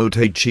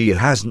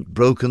hasn't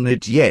broken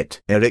it yet.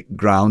 Eric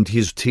ground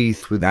his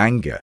teeth with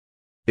anger.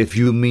 If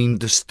you mean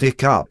to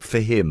stick up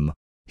for him,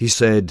 he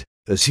said,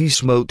 as he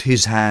smote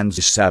his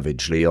hands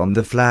savagely on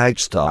the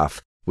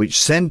flagstaff, which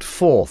sent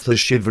forth a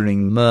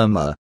shivering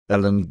murmur,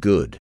 Ellen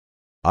good.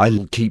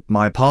 I'll keep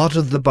my part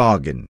of the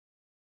bargain.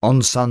 On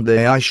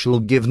Sunday I shall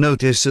give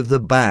notice of the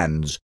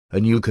banns,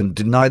 and you can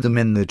deny them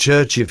in the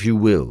church if you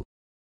will.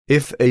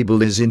 If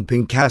Abel is in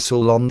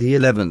Pincastle on the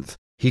 11th,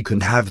 he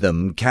can have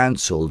them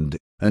cancelled,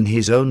 and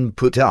his own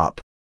put up.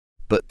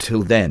 But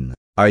till then,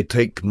 I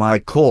take my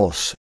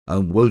course,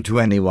 and woe to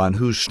anyone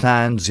who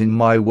stands in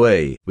my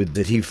way. With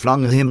that he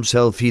flung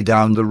himself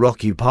down the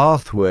rocky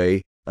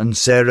pathway, and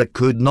Sarah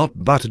could not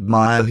but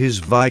admire his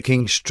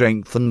Viking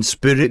strength and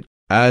spirit,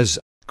 as,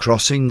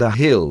 crossing the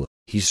hill,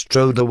 he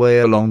strode away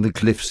along the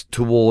cliffs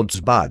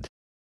towards Bud.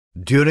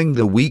 During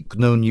the week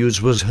no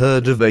news was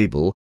heard of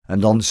Abel,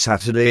 and on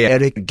Saturday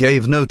Eric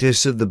gave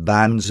notice of the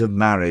banns of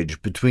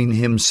marriage between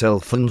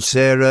himself and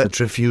Sarah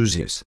at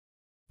Refuses.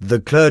 The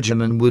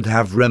clergyman would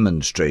have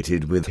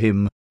remonstrated with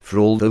him, for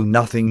although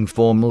nothing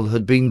formal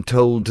had been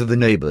told to the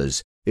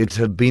neighbours, it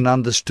had been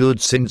understood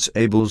since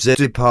Abel's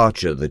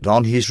departure that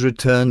on his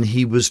return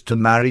he was to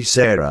marry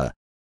Sarah.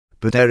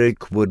 But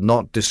Eric would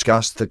not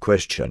discuss the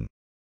question.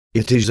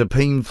 It is a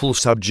painful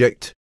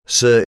subject,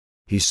 sir,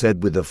 he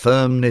said with a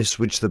firmness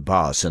which the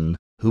parson,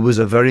 who was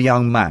a very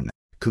young man,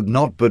 could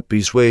not but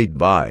be swayed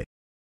by.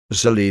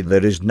 Silly,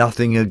 there is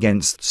nothing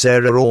against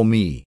Sarah or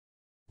me.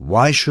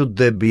 Why should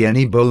there be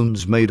any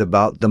bones made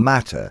about the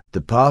matter?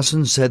 The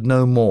parson said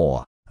no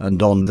more,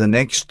 and on the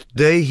next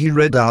day he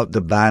read out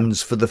the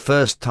banns for the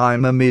first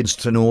time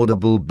amidst an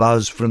audible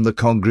buzz from the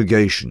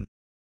congregation.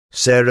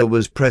 Sarah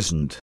was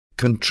present,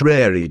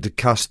 contrary to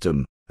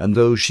custom, and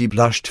though she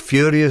blushed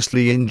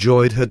furiously,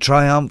 enjoyed her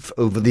triumph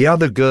over the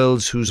other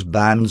girls whose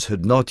banns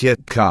had not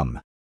yet come.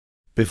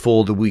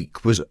 Before the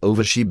week was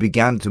over she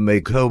began to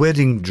make her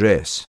wedding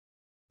dress.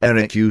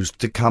 Eric used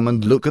to come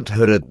and look at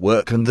her at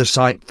work, and the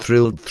sight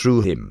thrilled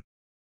through him.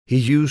 He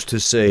used to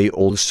say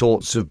all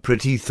sorts of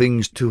pretty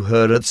things to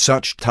her at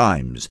such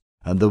times,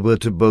 and there were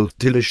to both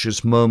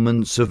delicious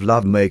moments of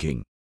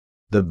love-making.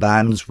 The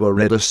banns were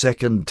read a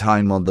second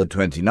time on the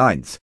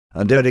 29th,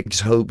 and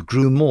Eric's hope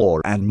grew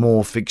more and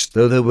more fixed,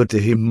 though there were to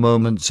him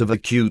moments of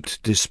acute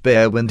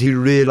despair when he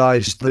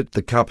realized that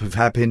the cup of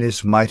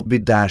happiness might be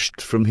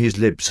dashed from his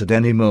lips at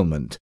any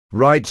moment,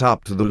 right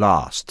up to the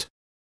last.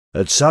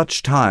 At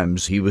such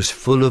times he was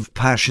full of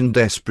passion,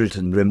 desperate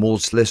and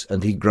remorseless,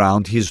 and he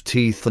ground his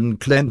teeth and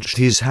clenched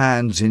his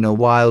hands in a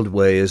wild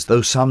way, as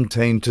though some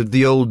tainted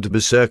the old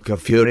berserker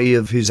fury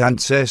of his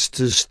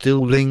ancestors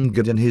still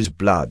lingered in his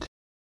blood.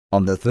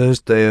 On the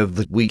Thursday of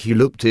that week he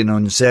looked in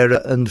on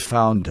Sarah and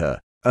found her,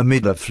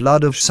 amid a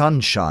flood of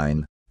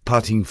sunshine,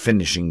 putting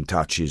finishing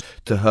touches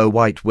to her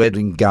white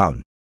wedding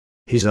gown.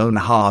 His own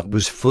heart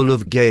was full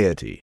of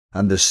gaiety,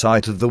 and the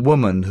sight of the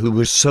woman who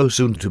was so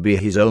soon to be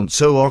his own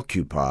so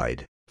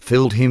occupied,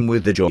 filled him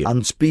with a joy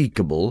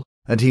unspeakable,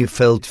 and he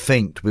felt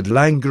faint with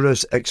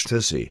languorous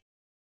ecstasy.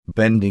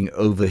 Bending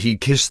over he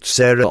kissed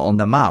Sarah on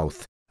the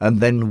mouth,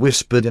 and then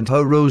whispered in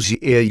her rosy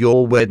ear,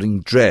 "Your wedding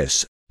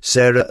dress,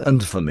 Sarah."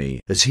 And for me,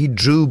 as he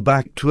drew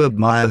back to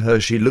admire her,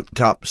 she looked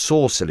up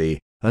saucily,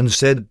 and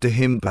said to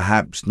him,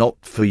 "Perhaps not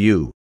for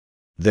you.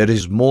 There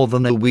is more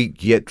than a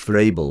week yet for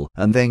Abel,"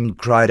 and then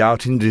cried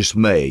out in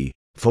dismay,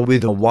 for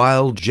with a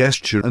wild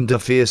gesture and a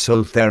fierce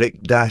oath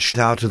Eric dashed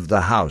out of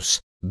the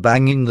house,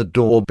 banging the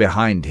door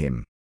behind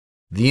him.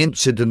 The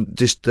incident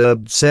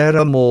disturbed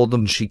Sarah more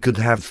than she could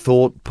have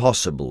thought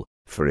possible,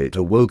 for it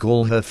awoke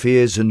all her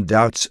fears and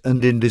doubts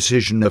and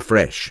indecision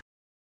afresh.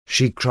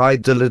 She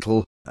cried a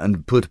little,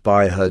 and put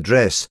by her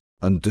dress,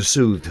 and to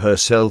soothe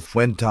herself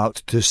went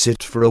out to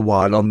sit for a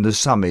while on the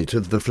summit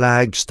of the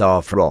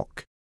Flagstaff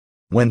Rock.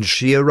 When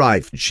she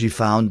arrived she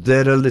found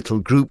there a little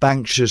group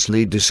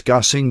anxiously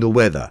discussing the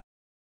weather.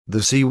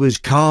 The sea was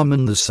calm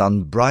and the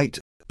sun bright,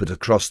 but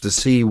across the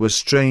sea were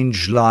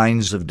strange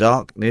lines of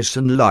darkness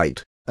and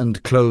light,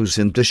 and close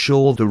in to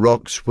shore the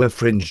rocks were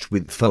fringed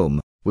with foam,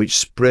 which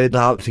spread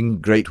out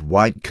in great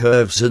white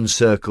curves and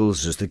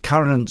circles as the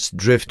currents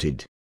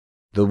drifted.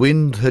 The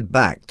wind had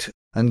backed,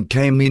 and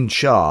came in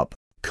sharp,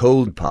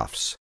 cold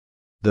puffs.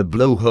 The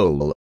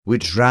blowhole,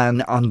 which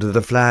ran under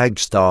the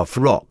Flagstaff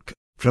Rock,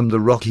 from the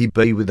rocky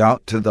bay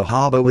without to the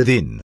harbour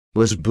within,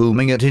 was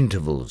booming at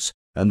intervals,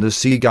 and the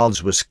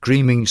seagulls were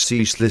screaming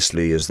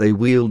ceaselessly as they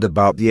wheeled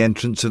about the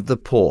entrance of the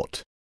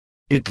port.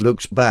 "It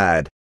looks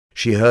bad,"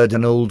 she heard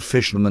an old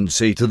fisherman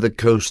say to the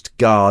coast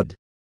guard.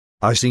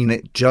 "I seen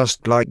it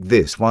just like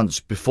this once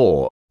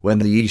before, when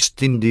the East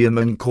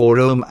Indiaman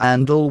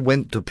Coromandel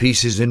went to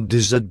pieces in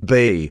Desert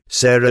Bay."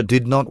 Sarah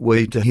did not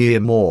wait to hear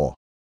more.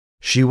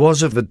 She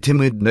was of a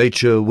timid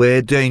nature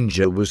where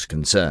danger was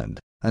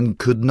concerned, and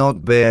could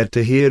not bear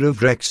to hear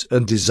of wrecks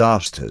and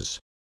disasters.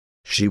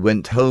 She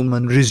went home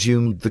and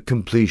resumed the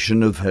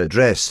completion of her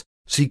dress,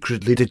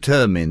 secretly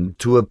determined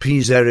to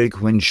appease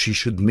Eric when she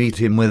should meet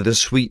him with a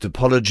sweet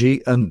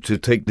apology and to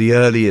take the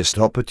earliest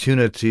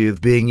opportunity of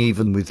being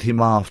even with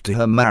him after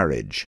her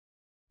marriage.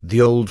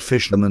 The old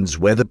fisherman's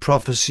weather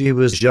prophecy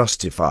was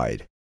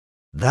justified.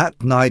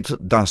 That night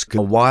at dusk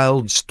a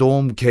wild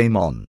storm came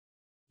on.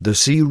 The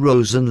sea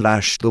rose and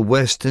lashed the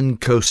western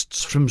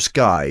coasts from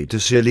Skye to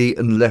Scilly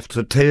and left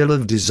a trail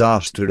of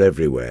disaster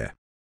everywhere.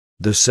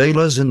 The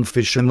sailors and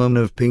fishermen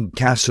of Pink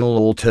Castle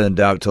all turned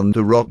out on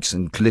the rocks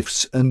and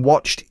cliffs and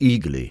watched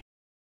eagerly.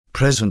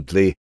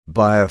 Presently,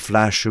 by a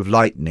flash of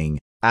lightning,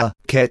 a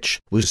ketch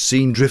was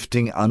seen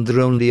drifting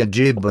under only a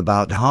jib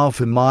about half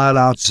a mile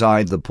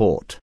outside the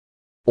port.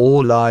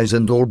 All eyes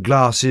and all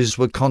glasses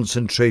were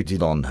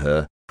concentrated on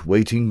her,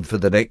 waiting for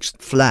the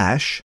next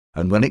flash,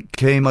 and when it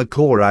came a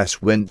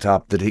chorus went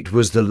up that it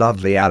was the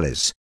Lovely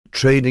Alice,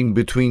 trading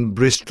between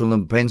Bristol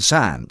and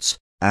Penzance,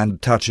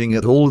 and touching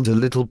at all the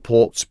little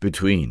ports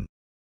between.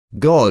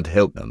 "God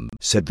help them,"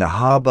 said the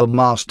harbour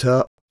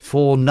master,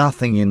 "for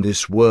nothing in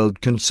this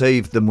world can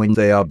save them when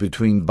they are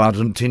between Bud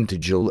and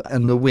Tintagel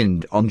and the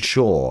wind on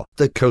shore."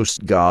 The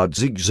coast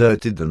guards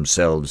exerted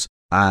themselves,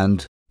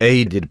 and,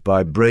 aided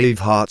by brave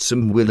hearts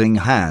and willing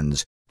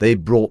hands, they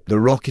brought the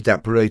rocket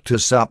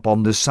apparatus up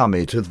on the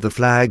summit of the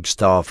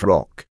Flagstaff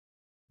Rock.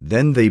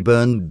 Then they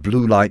burned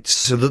blue lights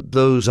so that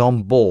those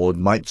on board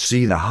might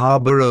see the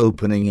harbour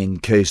opening in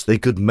case they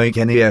could make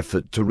any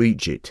effort to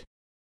reach it.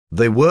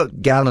 They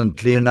worked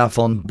gallantly enough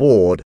on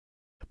board,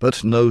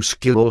 but no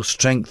skill or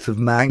strength of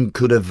man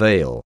could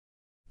avail.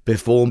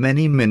 Before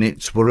many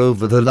minutes were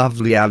over, the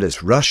Lovely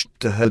Alice rushed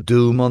to her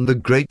doom on the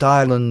great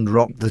island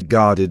rock that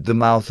guarded the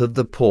mouth of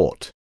the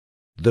port.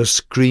 The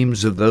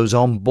screams of those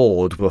on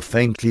board were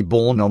faintly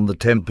borne on the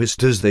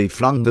tempest as they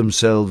flung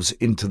themselves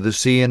into the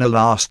sea in a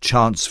last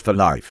chance for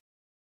life.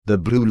 The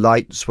blue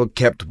lights were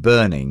kept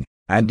burning,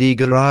 and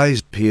eager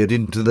eyes peered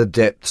into the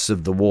depths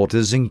of the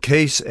waters in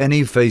case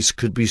any face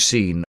could be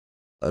seen,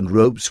 and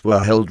ropes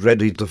were held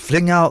ready to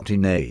fling out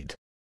in aid.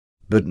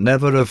 But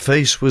never a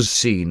face was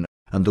seen,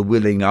 and the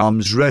willing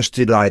arms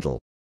rested idle.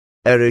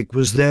 Eric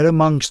was there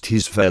amongst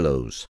his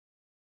fellows.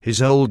 His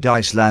old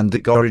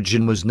Icelandic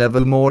origin was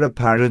never more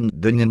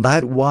apparent than in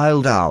that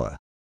wild hour.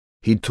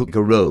 He took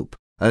a rope,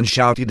 and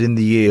shouted in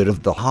the ear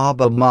of the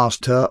harbour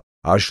master,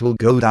 "I shall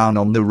go down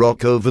on the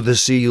rock over the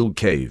seal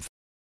cave.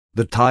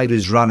 The tide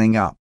is running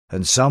up,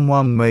 and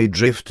someone may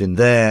drift in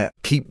there."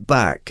 "Keep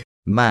back,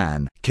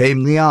 man,"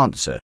 came the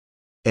answer.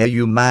 "Ere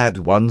you mad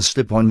one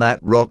slip on that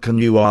rock and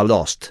you are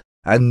lost,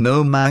 and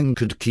no man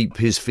could keep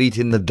his feet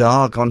in the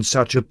dark on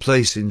such a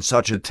place in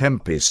such a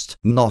tempest."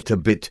 "Not a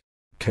bit,"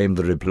 came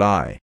the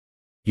reply.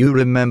 "You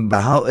remember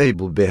how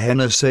Abel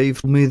Behenna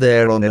saved me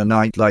there on a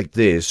night like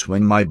this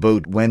when my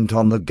boat went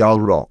on the Gull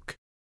Rock.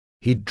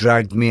 He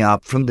dragged me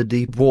up from the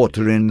deep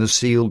water in the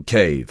seal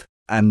cave,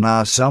 and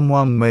now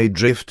someone may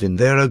drift in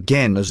there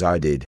again as I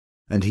did,"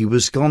 and he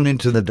was gone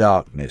into the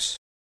darkness.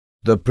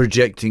 The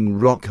projecting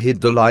rock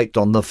hid the light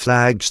on the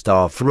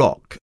Flagstaff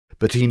Rock,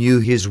 but he knew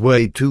his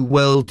way too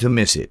well to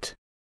miss it.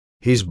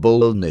 His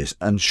boldness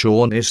and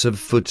sureness of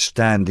foot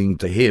standing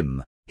to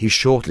him, he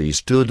shortly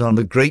stood on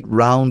the great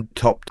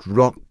round-topped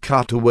rock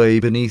cut away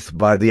beneath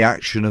by the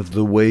action of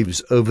the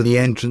waves over the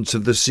entrance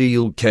of the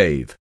seal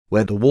cave,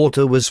 where the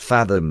water was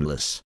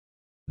fathomless.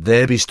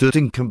 There he stood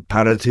in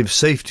comparative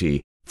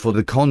safety, for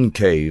the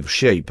concave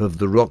shape of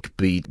the rock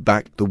beat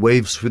back the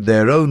waves with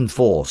their own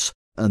force,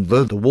 and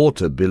though the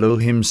water below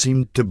him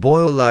seemed to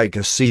boil like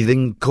a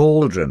seething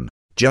cauldron,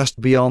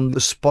 just beyond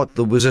the spot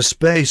there was a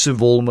space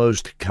of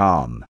almost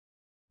calm.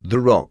 The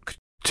rock,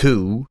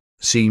 too,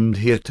 seemed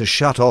here to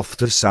shut off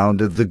the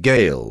sound of the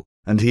gale,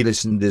 and he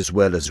listened as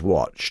well as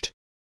watched.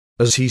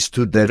 As he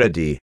stood there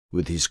ready,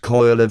 with his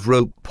coil of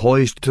rope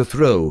poised to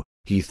throw,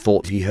 he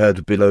thought he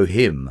heard below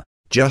him,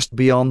 just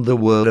beyond the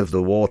whirl of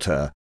the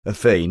water, a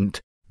faint,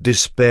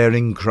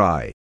 despairing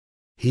cry.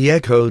 He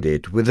echoed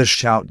it with a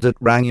shout that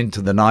rang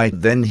into the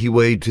night. Then he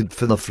waited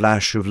for the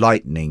flash of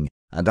lightning,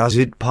 and as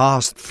it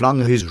passed flung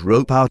his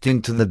rope out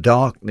into the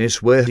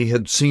darkness where he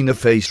had seen a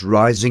face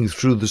rising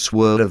through the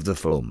swirl of the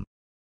foam.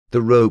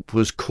 The rope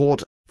was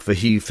caught, for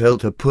he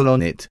felt a pull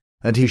on it,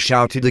 and he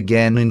shouted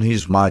again in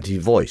his mighty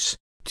voice,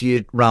 "Tie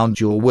it round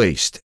your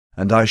waist,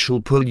 and I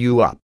shall pull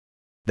you up."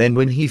 Then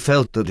when he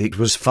felt that it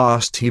was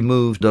fast, he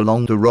moved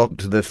along the rock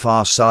to the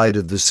far side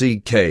of the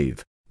sea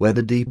cave, where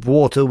the deep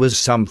water was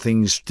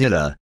something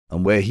stiller,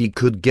 and where he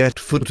could get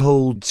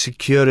foothold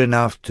secure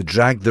enough to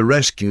drag the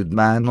rescued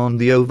man on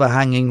the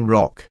overhanging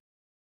rock.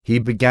 He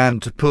began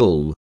to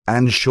pull,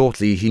 and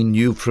shortly he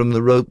knew from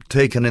the rope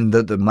taken in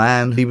that the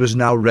man he was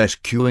now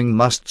rescuing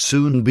must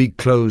soon be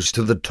close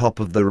to the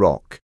top of the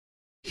rock.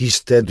 He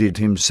steadied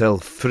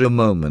himself for a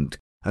moment,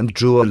 and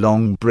drew a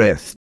long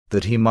breath,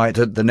 that he might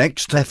at the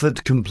next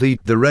effort complete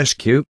the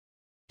rescue.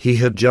 He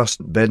had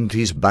just bent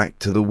his back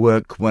to the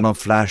work when a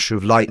flash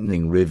of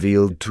lightning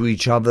revealed to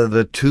each other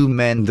the two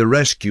men, the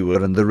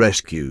rescuer and the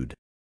rescued.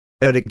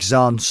 Erik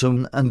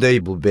Zansson and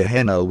Abel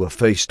Behenna were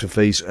face to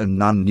face, and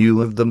none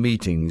knew of the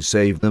meeting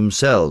save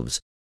themselves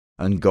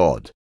and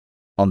God.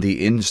 On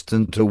the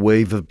instant a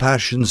wave of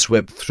passion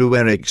swept through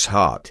Erik's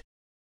heart.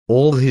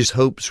 All his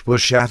hopes were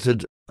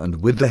shattered,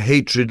 and with the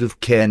hatred of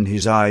Ken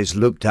his eyes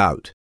looked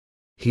out.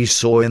 He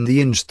saw in the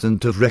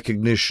instant of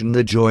recognition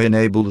the joy in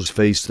Abel's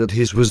face that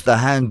his was the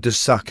hand to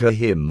succor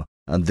him,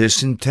 and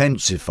this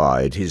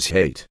intensified his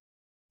hate.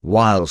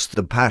 Whilst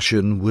the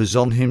passion was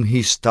on him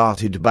he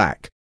started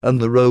back, and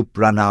the rope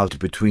ran out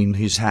between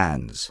his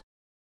hands.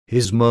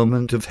 His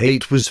moment of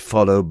hate was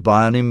followed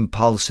by an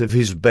impulse of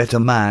his better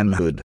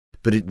manhood,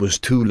 but it was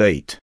too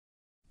late.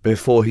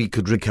 Before he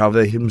could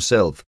recover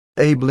himself,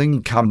 Abel,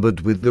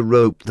 encumbered with the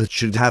rope that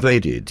should have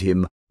aided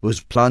him,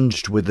 was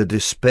plunged with a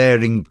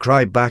despairing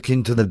cry back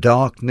into the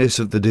darkness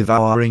of the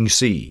devouring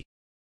sea.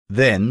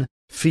 Then,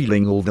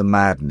 feeling all the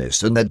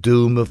madness and the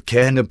doom of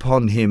Ken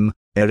upon him,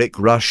 Erik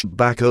rushed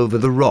back over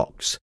the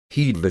rocks,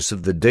 heedless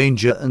of the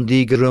danger and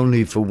eager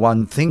only for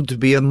one thing: to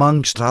be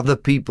amongst other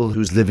people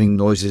whose living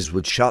noises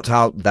would shut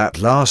out that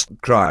last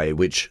cry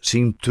which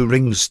seemed to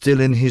ring still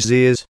in his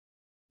ears.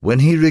 When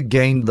he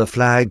regained the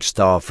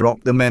Flagstaff Rock,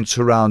 the men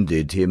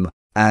surrounded him,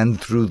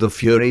 and through the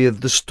fury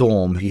of the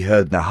storm he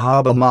heard the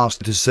harbour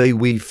master say,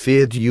 "We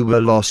feared you were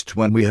lost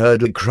when we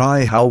heard a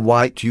cry. How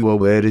white you are!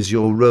 Where is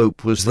your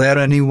rope? Was there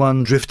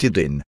anyone drifted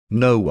in?"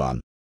 "No one,"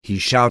 he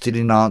shouted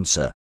in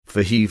answer,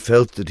 for he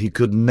felt that he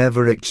could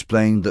never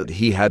explain that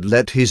he had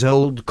let his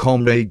old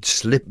comrade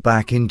slip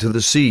back into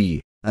the sea,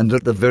 and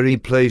at the very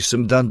place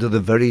and under the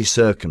very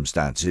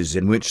circumstances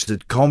in which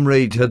that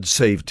comrade had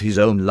saved his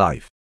own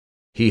life.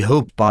 He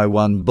hoped by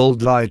one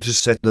bold lie to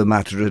set the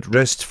matter at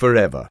rest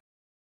forever.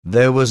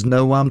 There was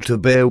no one to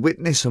bear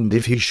witness, and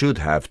if he should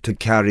have to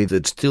carry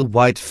that still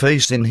white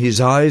face in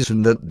his eyes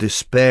and that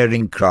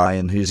despairing cry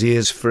in his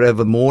ears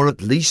forevermore,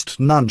 at least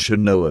none should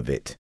know of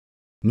it.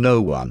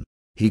 "No one,"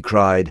 he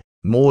cried,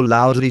 more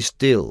loudly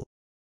still.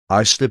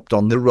 "I slipped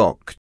on the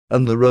rock,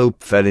 and the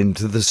rope fell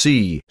into the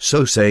sea."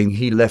 So saying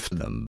he left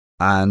them,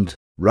 and,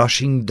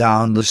 rushing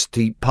down the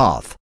steep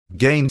path,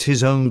 gained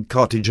his own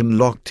cottage and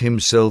locked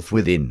himself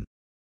within.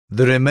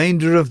 The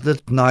remainder of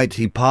that night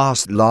he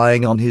passed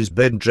lying on his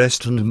bed,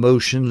 dressed and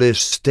motionless,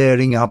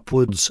 staring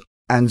upwards,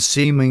 and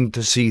seeming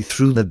to see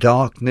through the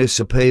darkness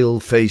a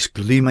pale face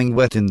gleaming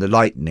wet in the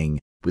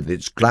lightning, with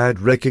its glad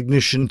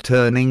recognition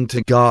turning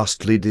to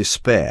ghastly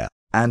despair,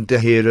 and to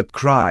hear a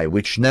cry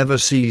which never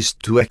ceased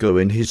to echo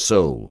in his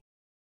soul.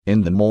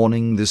 In the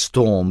morning the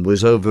storm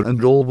was over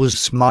and all was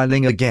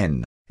smiling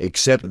again,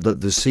 except that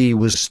the sea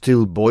was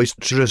still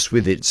boisterous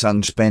with its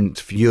unspent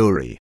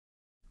fury.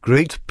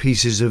 Great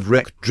pieces of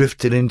wreck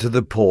drifted into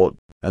the port,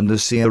 and the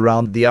sea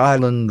around the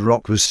island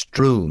rock was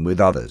strewn with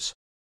others.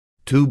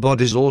 2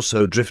 bodies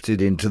also drifted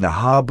into the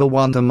harbour,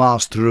 one the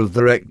master of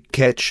the wrecked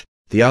ketch,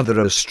 the other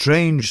a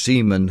strange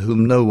seaman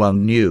whom no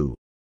one knew.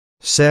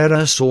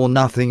 Sarah saw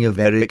nothing of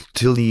Erik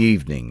till the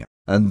evening,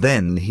 and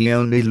then he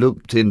only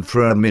looked in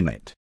for a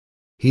minute.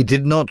 He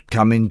did not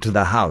come into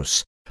the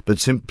house, but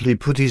simply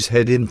put his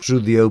head in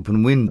through the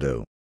open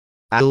window.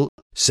 "Al,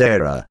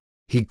 Sarah,"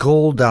 he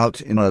called out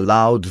in a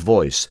loud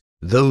voice,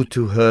 though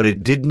to her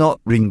it did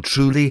not ring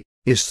truly,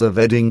 "is the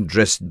wedding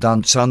dress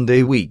done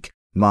Sunday week?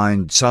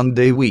 Mind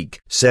Sunday week."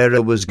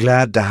 Sarah was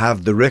glad to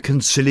have the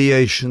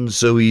reconciliation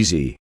so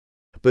easy.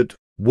 But,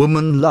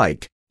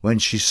 woman-like, when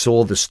she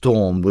saw the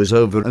storm was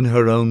over and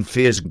her own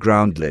fears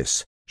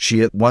groundless, she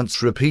at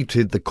once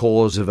repeated the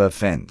cause of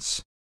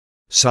offence.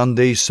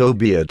 "Sunday, so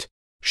be it,"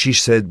 she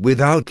said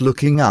without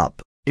looking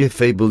up.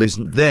 "If Abel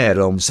isn't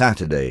there on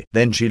Saturday."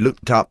 Then she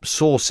looked up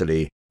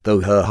saucily,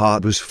 though her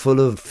heart was full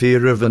of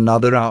fear of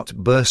another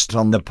outburst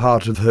on the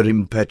part of her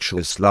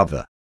impetuous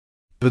lover.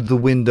 But the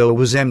window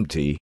was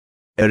empty.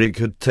 Erik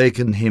had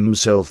taken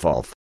himself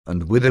off,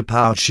 and with a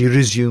pout she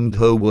resumed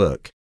her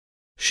work.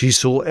 She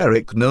saw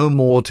Eric no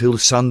more till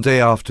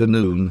Sunday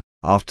afternoon,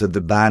 after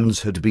the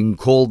banns had been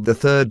called the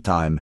third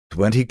time,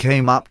 when he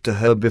came up to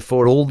her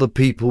before all the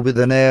people with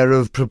an air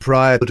of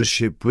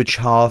proprietorship which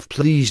half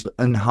pleased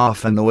and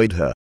half annoyed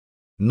her.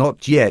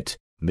 "Not yet,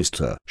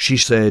 mister," she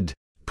said,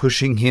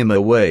 pushing him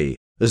away,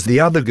 as the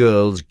other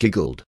girls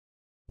giggled.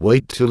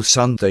 "Wait till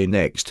Sunday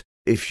next,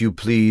 if you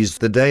please,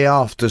 the day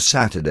after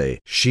Saturday,"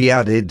 she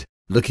added,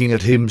 looking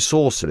at him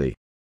saucily.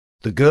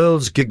 The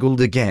girls giggled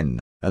again,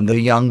 and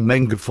the young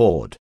men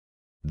guffawed.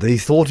 They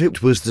thought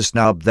it was the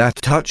snub that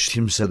touched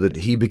him so that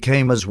he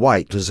became as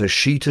white as a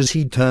sheet as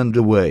he turned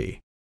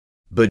away.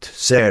 But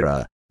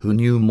Sarah, who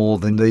knew more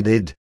than they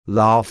did,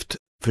 laughed,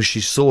 for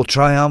she saw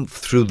triumph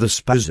through the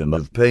spasm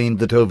of pain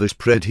that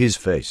overspread his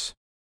face.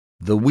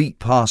 The week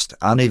passed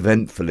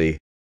uneventfully.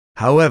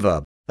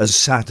 However, as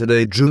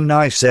Saturday drew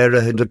nigh,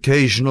 Sarah had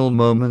occasional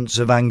moments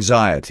of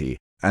anxiety,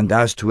 and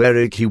as to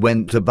Eric, he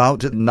went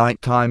about at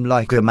night time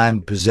like a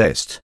man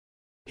possessed.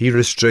 He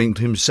restrained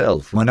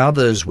himself when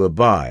others were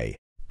by,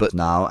 but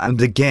now and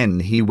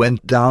again he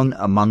went down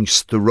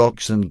amongst the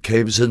rocks and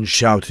caves and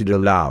shouted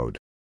aloud.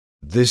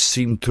 This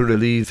seemed to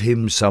relieve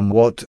him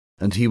somewhat,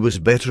 and he was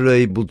better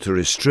able to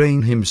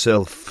restrain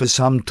himself for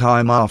some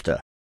time after.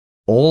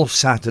 All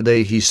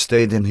Saturday he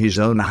stayed in his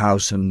own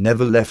house and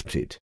never left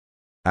it.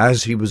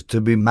 As he was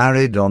to be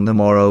married on the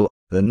morrow,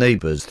 the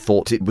neighbours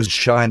thought it was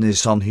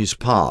shyness on his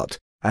part,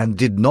 and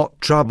did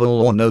not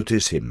trouble or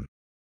notice him.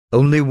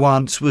 Only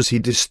once was he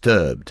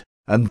disturbed,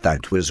 and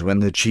that was when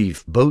the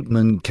chief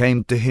boatman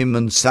came to him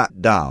and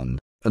sat down,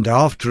 and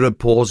after a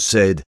pause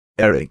said,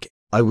 "Eric,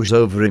 I was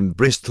over in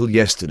Bristol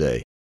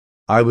yesterday.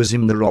 I was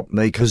in the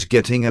Rockmakers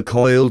getting a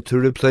coil to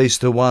replace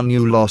the one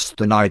you lost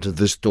the night of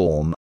the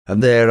storm,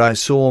 and there I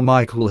saw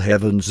Michael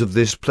Heavens of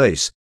this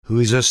place, who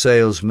is a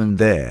salesman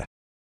there.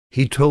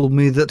 He told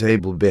me that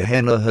Abel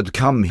Behenna had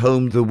come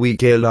home the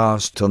week ere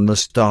last on the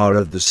Star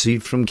of the Sea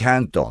from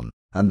Canton,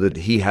 and that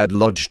he had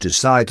lodged a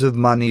sight of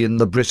money in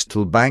the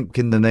Bristol Bank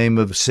in the name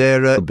of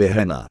Sarah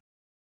Behenna.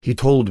 He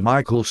told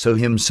Michael so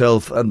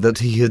himself, and that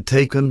he had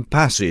taken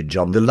passage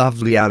on the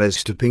Lovely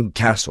Alice to Pink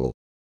Castle.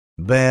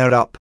 Bear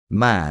up,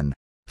 man,"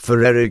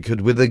 for Eric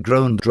had with a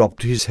groan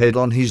dropped his head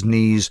on his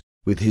knees,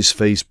 with his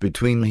face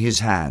between his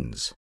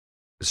hands.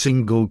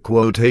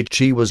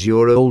 "He was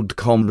your old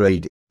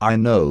comrade, I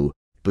know,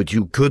 but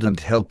you couldn't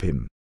help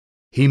him.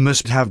 He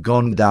must have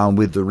gone down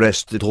with the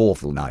rest that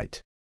awful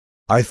night.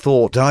 I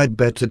thought I'd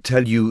better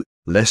tell you,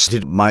 lest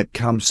it might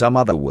come some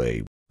other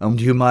way,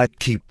 and you might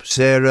keep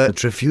Sarah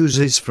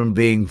Trefusis from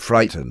being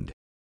frightened.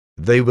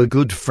 They were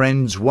good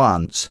friends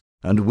once,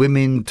 and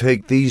women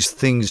take these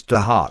things to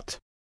heart.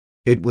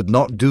 It would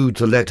not do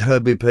to let her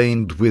be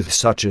pained with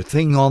such a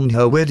thing on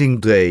her wedding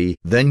day."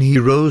 Then he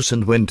rose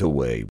and went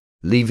away,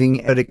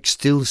 leaving Eric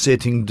still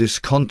sitting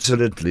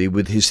disconsolately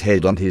with his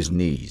head on his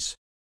knees.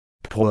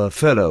 "Poor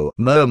fellow,"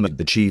 murmured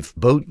the chief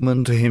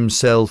boatman to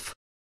himself.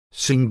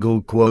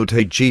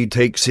 "He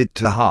takes it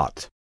to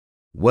heart.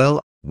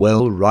 Well,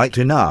 right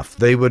enough,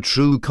 they were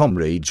true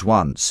comrades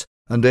once,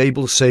 and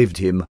Abel saved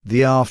him.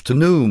 The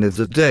afternoon of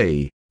the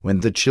day,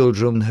 when the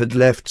children had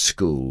left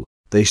school,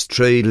 they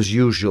strayed as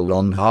usual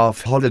on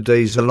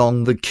half-holidays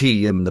along the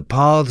quay and the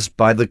paths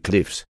by the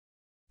cliffs.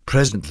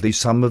 Presently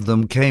some of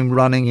them came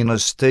running in a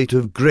state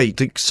of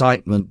great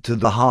excitement to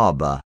the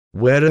harbour,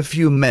 where a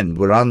few men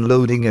were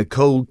unloading a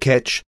coal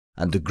ketch,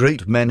 and a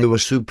great many were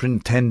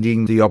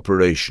superintending the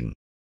operation.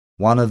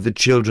 One of the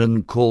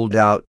children called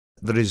out,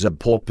 "There is a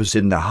porpoise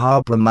in the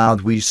harbour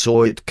mouth. We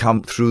saw it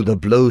come through the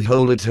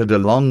blowhole. It had a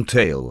long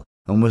tail,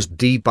 and was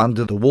deep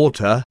under the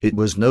water." "It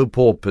was no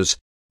porpoise,"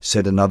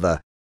 said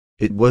another.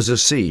 "It was a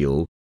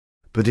seal.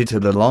 But it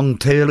had a long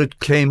tail. It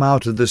came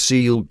out of the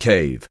seal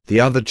cave." The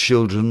other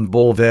children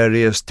bore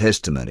various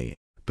testimony,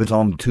 but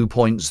on 2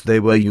 points they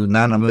were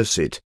unanimous.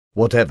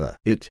 Whatever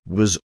it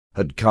was,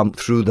 had come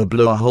through the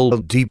blowhole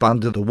deep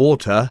under the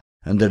water,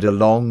 and had a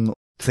long,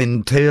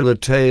 thin tail, a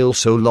tail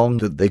so long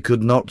that they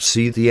could not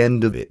see the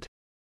end of it.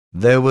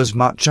 There was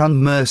much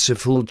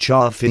unmerciful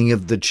chaffing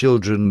of the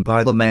children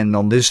by the men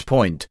on this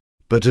point,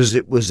 but as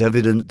it was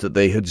evident that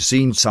they had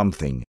seen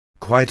something,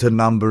 quite a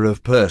number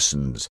of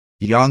persons,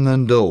 young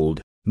and old,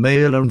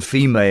 male and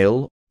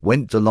female,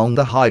 went along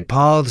the high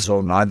paths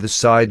on either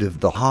side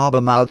of the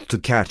harbour mouth to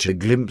catch a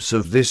glimpse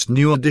of this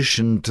new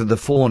addition to the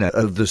fauna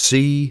of the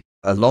sea,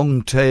 a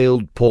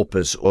long-tailed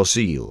porpoise or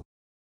seal.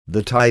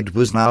 The tide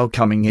was now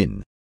coming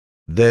in.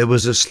 There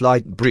was a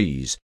slight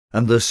breeze,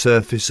 and the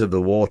surface of the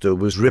water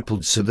was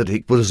rippled so that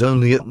it was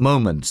only at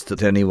moments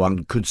that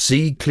anyone could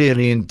see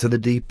clearly into the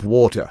deep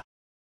water.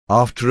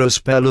 After a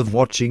spell of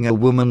watching, a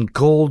woman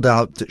called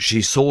out that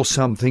she saw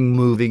something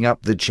moving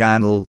up the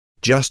channel,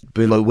 just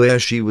below where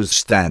she was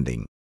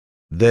standing.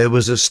 There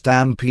was a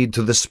stampede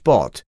to the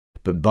spot,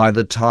 but by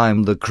the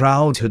time the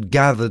crowd had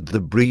gathered the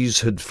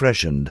breeze had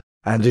freshened,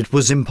 and it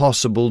was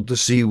impossible to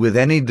see with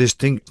any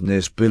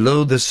distinctness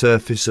below the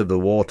surface of the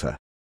water.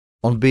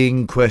 On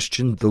being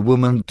questioned, the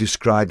woman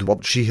described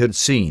what she had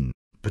seen,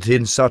 but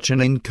in such an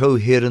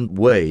incoherent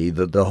way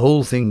that the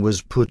whole thing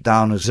was put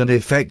down as an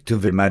effect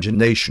of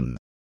imagination.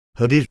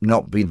 Had it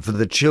not been for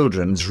the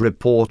children's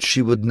report,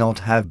 she would not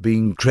have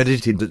been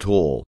credited at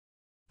all.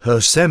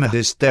 Her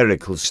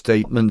semi-hysterical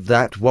statement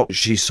that what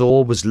she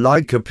saw was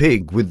like a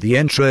pig with the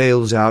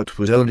entrails out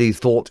was only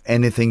thought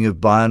anything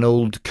of by an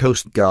old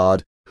Coast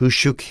Guard, who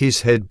shook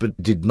his head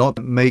but did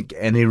not make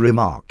any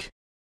remark.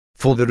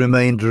 For the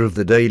remainder of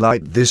the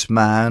daylight this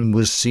man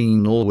was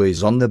seen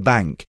always on the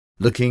bank,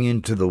 looking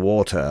into the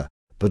water,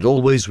 but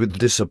always with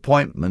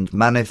disappointment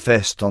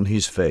manifest on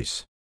his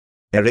face.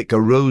 Eric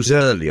arose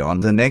early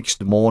on the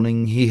next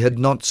morning. He had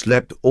not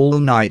slept all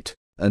night,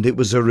 and it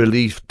was a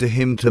relief to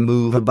him to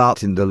move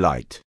about in the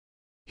light.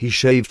 He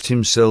shaved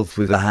himself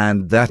with a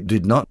hand that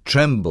did not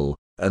tremble,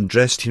 and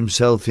dressed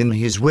himself in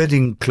his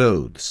wedding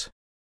clothes.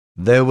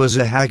 There was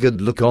a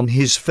haggard look on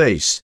his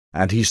face,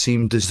 and he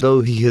seemed as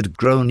though he had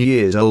grown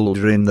years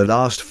older in the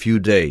last few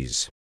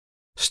days.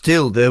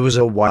 Still there was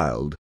a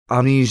wild,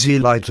 uneasy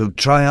light of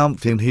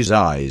triumph in his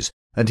eyes,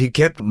 and he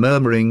kept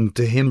murmuring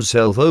to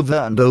himself over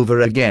and over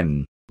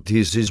again,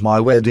 "This is my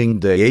wedding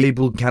day.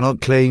 Abel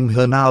cannot claim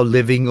her now,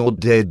 living or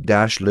dead,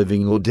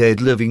 living or dead,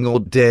 living or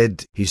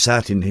dead." He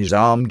sat in his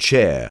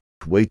armchair,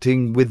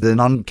 waiting with an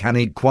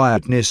uncanny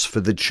quietness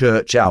for the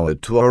church hour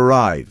to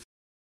arrive.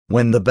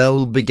 When the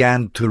bell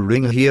began to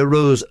ring, he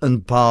arose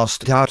and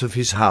passed out of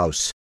his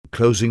house,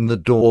 closing the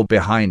door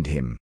behind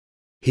him.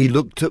 He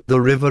looked at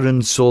the river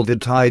and saw the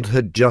tide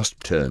had just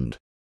turned.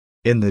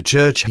 In the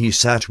church he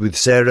sat with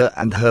Sarah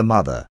and her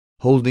mother,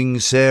 holding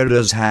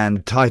Sarah's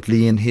hand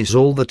tightly in his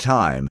all the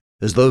time,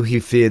 as though he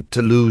feared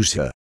to lose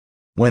her.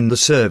 When the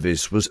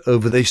service was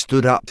over they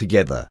stood up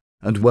together,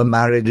 and were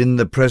married in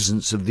the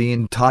presence of the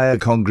entire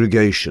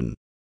congregation,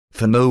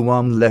 for no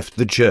one left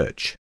the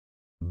church.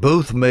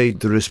 Both made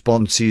the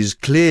responses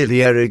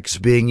clearly, Eric's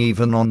being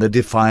even on the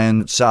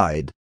defiant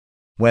side.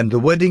 When the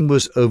wedding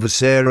was over,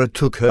 Sarah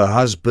took her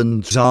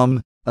husband's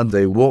arm, and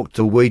they walked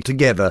away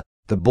together,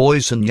 the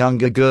boys and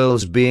younger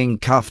girls being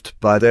cuffed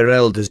by their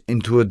elders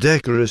into a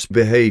decorous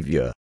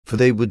behavior, for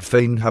they would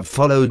fain have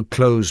followed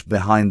close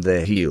behind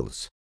their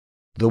heels.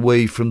 The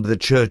way from the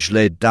church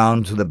led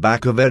down to the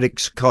back of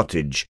Eric's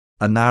cottage,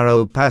 a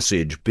narrow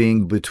passage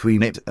being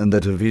between it and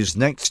that of his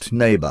next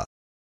neighbour.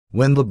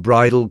 When the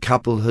bridal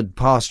couple had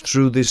passed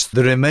through this,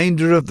 the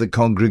remainder of the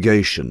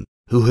congregation,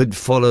 who had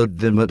followed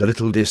them at a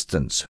little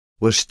distance,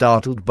 were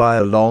startled by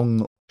a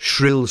long,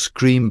 shrill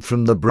scream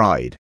from the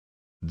bride.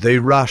 They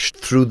rushed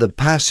through the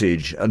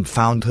passage and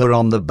found her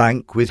on the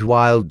bank with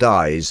wild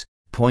eyes,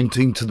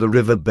 pointing to the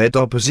riverbed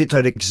opposite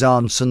Eric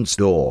Zanson's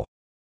door.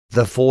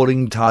 The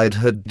falling tide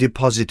had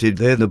deposited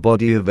there the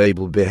body of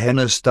Abel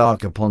Behenna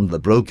Stark upon the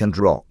broken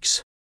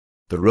rocks.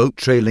 The rope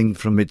trailing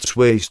from its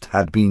waist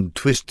had been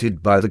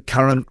twisted by the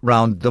current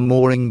round the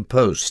mooring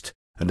post,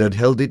 and had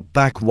held it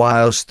back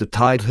whilst the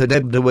tide had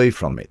ebbed away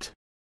from it.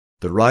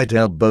 The right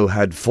elbow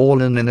had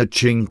fallen in a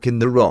chink in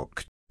the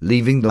rock,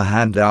 leaving the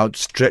hand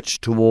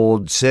outstretched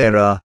toward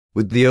Sarah,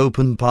 with the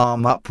open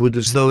palm upward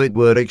as though it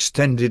were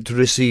extended to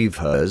receive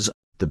hers,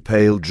 the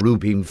pale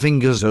drooping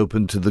fingers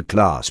open to the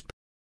clasp.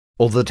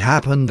 All that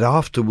happened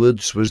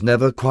afterwards was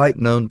never quite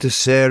known to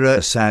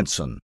Sarah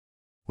Sanson.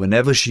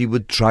 Whenever she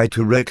would try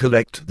to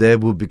recollect, there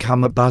would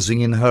become a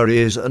buzzing in her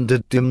ears and a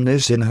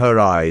dimness in her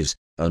eyes,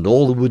 and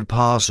all would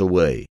pass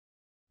away.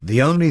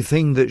 The only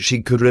thing that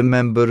she could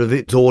remember of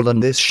it all,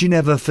 and this she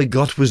never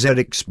forgot, was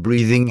Eric's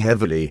breathing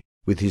heavily,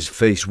 with his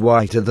face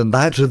whiter than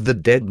that of the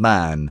dead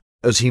man,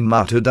 as he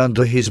muttered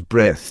under his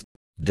breath,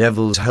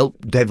 "Devil's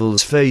help,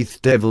 devil's faith,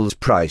 devil's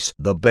price."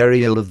 The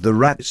burial of the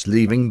rats,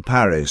 leaving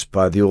Paris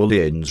by the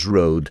Orleans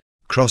road,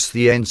 cross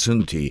the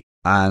Enceinte,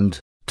 and,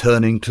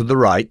 turning to the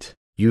right,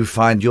 you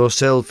find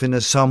yourself in a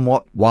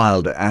somewhat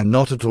wild and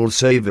not at all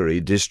savoury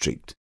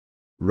district.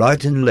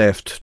 Right and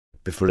left,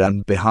 before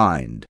and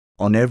behind,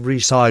 on every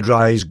side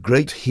rise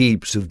great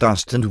heaps of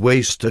dust and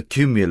waste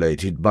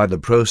accumulated by the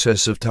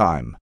process of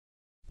time.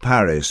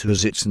 Paris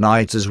has its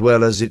night as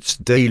well as its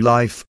day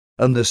life,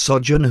 and the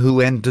sojourner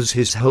who enters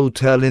his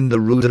hotel in the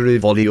Rue de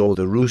Rivoli or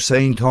the Rue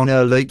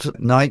Saint-Honore late at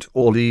night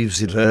or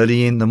leaves it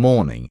early in the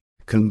morning,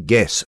 can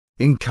guess,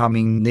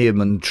 incoming near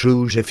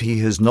Montrouge, if he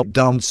has not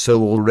done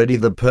so already,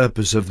 the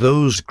purpose of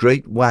those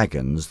great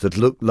wagons that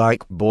look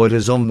like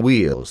boilers on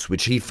wheels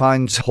which he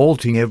finds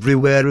halting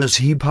everywhere as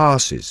he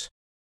passes.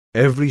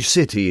 Every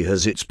city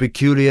has its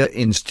peculiar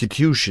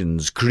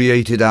institutions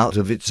created out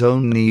of its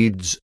own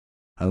needs,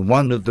 and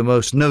one of the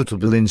most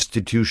notable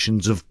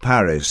institutions of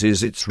Paris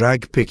is its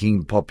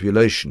rag-picking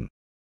population.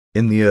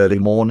 In the early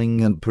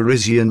morning, and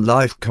Parisian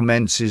life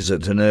commences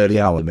at an early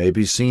hour, may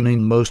be seen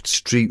in most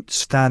streets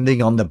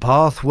standing on the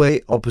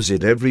pathway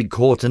opposite every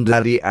court and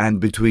alley and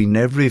between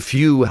every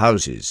few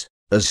houses,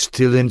 as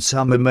still in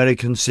some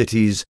American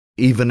cities,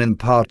 even in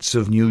parts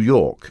of New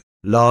York,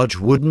 large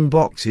wooden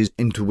boxes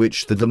into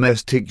which the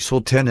domestics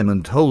or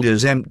tenement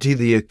holders empty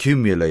the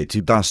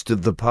accumulated dust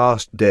of the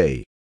past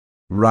day.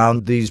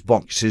 Round these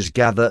boxes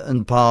gather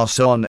and pass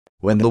on,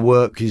 when the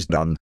work is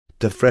done,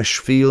 to fresh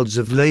fields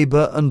of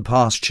labour and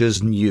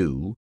pastures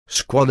new,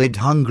 squalid,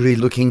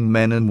 hungry-looking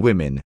men and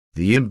women,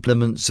 the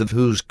implements of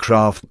whose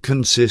craft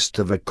consist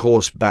of a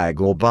coarse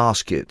bag or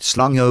basket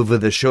slung over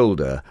the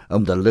shoulder,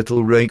 and a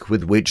little rake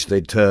with which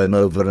they turn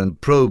over and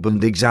probe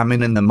and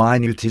examine in the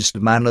minutest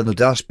manner the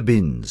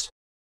dust-bins.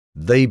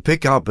 They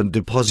pick up and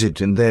deposit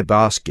in their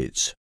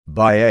baskets,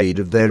 by aid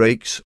of their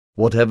rakes,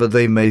 whatever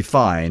they may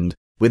find,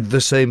 with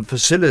the same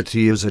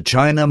facility as a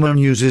Chinaman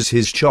uses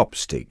his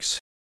chopsticks.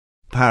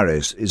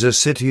 Paris is a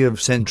city of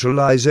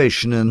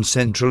centralization, and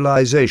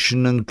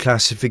centralization and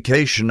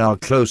classification are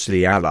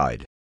closely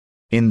allied.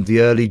 In the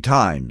early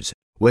times,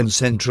 when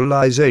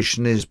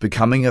centralization is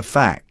becoming a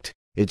fact,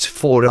 its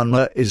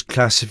forerunner is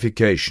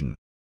classification.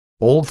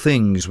 All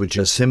things which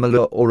are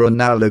similar or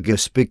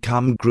analogous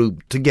become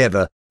grouped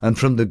together, and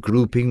from the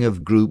grouping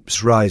of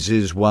groups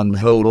rises one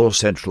whole or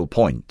central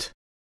point.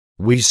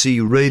 We see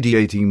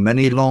radiating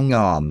many long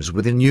arms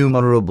with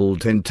innumerable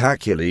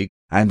tentaculae,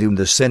 and in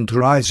the center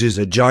rises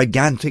a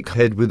gigantic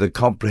head with a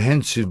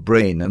comprehensive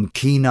brain and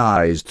keen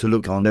eyes to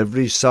look on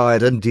every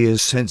side, and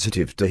ears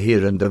sensitive to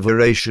hear, and a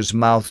voracious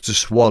mouth to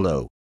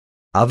swallow.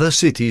 Other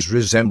cities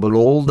resemble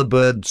all the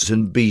birds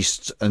and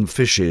beasts and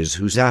fishes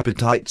whose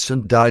appetites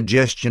and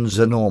digestions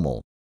are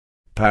normal.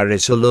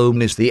 Paris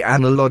alone is the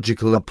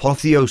analogical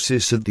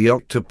apotheosis of the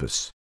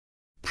octopus.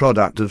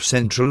 Product of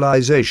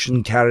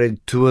centralization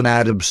carried to an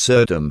ad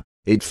absurdum,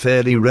 it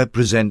fairly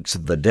represents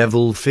the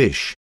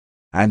devil-fish.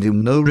 And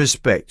in no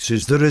respects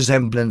is the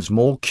resemblance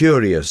more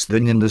curious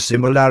than in the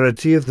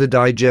similarity of the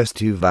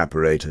digestive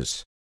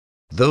apparatus.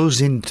 Those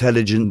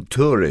intelligent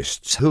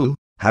tourists who,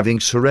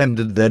 having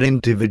surrendered their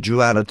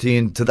individuality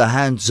into the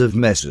hands of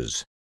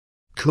Messrs.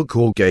 Cook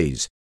or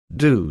Gaze,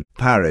 do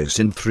Paris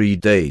in 3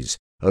 days,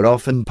 are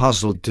often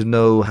puzzled to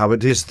know how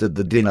it is that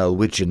the dinner,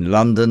 which in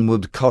London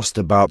would cost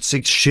about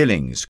 6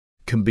 shillings,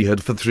 can be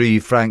had for 3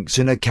 francs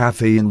in a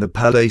café in the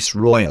Palais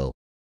Royal.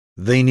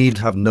 They need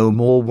have no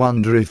more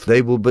wonder if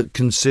they will but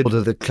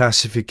consider the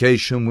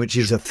classification which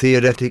is a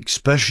theoretic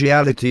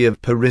speciality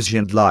of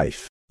Parisian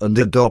life, and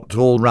adopt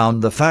all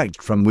round the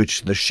fact from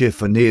which the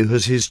chiffonier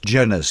has his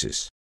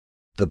genesis.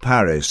 The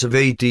Paris of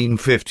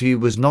 1850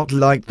 was not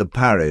like the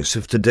Paris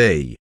of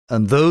today,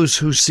 and those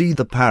who see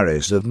the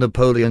Paris of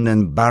Napoleon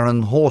and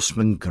Baron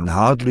Horseman can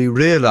hardly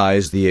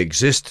realize the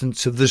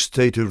existence of the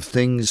state of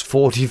things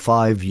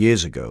 45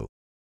 years ago.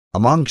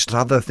 Amongst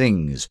other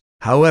things,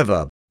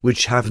 however,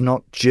 which have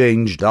not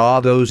changed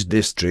are those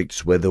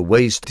districts where the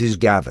waste is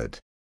gathered.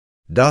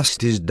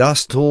 Dust is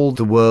dust all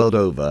the world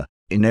over,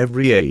 in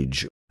every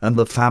age, and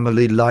the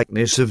family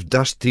likeness of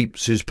dust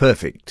heaps is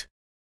perfect.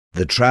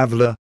 The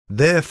traveller,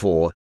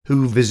 therefore,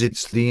 who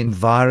visits the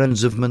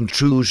environs of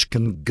Montrouge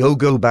can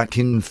go back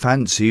in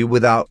fancy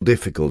without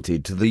difficulty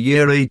to the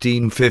year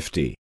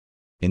 1850.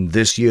 In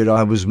this year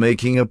I was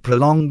making a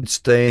prolonged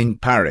stay in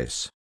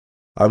Paris.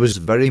 I was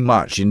very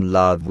much in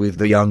love with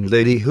the young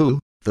lady who,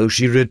 though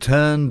she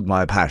returned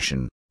my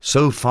passion,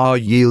 so far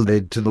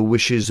yielded to the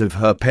wishes of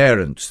her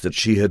parents that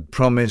she had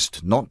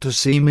promised not to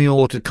see me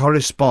or to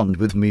correspond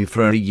with me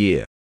for a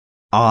year.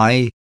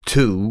 I,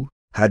 too,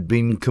 had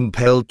been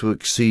compelled to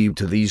accede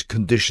to these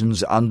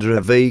conditions under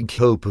a vague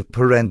hope of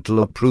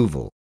parental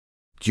approval.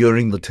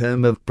 During the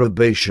term of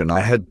probation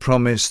I had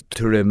promised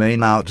to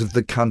remain out of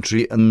the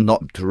country and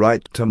not to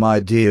write to my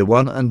dear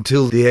one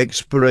until the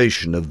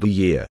expiration of the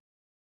year.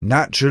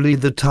 Naturally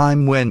the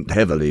time went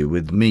heavily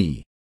with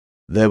me.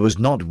 There was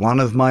not one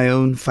of my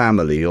own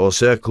family or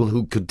circle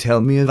who could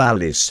tell me of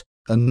Alice,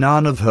 and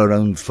none of her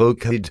own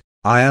folk had,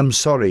 I am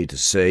sorry to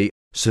say,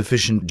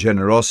 sufficient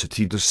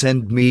generosity to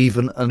send me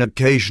even an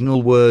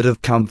occasional word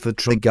of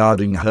comfort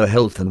regarding her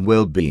health and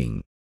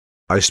well-being.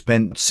 I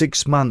spent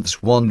 6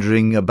 months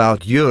wandering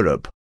about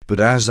Europe, but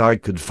as I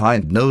could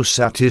find no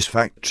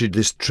satisfactory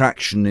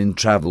distraction in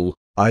travel,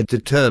 I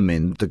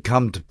determined to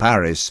come to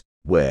Paris,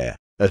 where,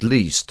 at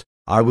least,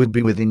 I would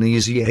be within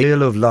easy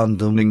hail of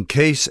London in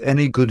case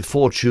any good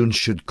fortune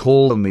should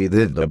call me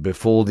thither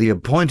before the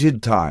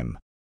appointed time.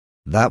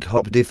 That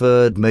hope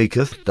deferred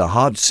maketh the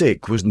heart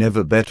sick was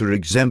never better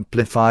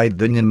exemplified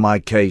than in my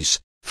case,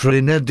 for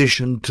in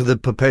addition to the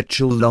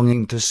perpetual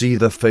longing to see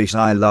the face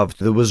I loved,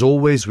 there was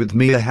always with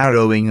me a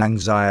harrowing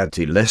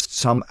anxiety lest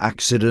some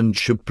accident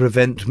should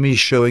prevent me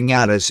showing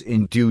Alice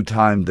in due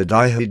time that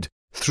I had,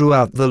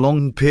 throughout the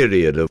long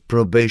period of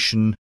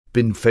probation,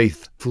 been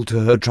faithful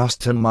to her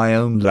trust and my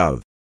own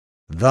love.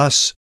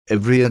 Thus,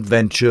 every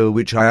adventure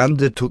which I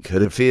undertook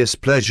had a fierce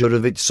pleasure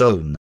of its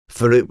own,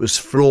 for it was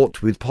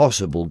fraught with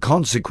possible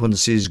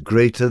consequences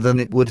greater than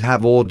it would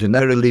have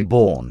ordinarily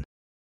borne.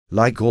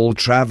 Like all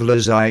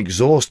travellers, I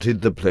exhausted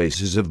the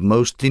places of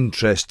most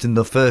interest in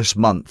the first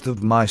month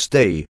of my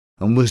stay,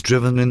 and was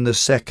driven in the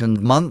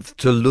second month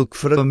to look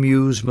for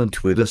amusement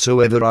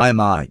whithersoever I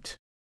might.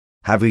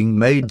 Having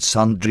made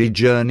sundry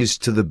journeys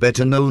to the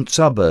better-known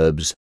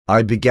suburbs,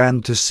 I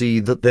began to see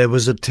that there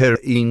was a terra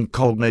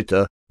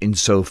incognita, in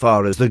so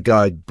far as the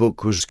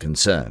guide-book was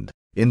concerned,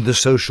 in the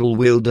social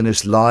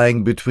wilderness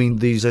lying between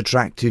these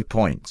attractive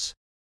points.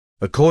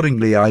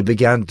 Accordingly I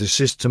began to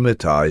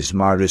systematize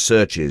my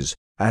researches,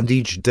 and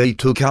each day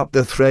took up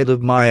the thread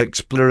of my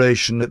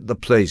exploration at the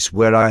place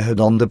where I had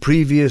on the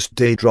previous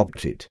day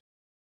dropped it.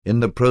 In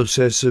the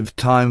process of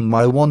time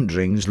my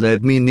wanderings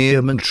led me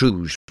near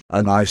Montrouge,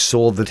 and I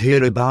saw that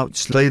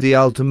hereabouts lay the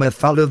ultimate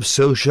thought of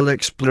social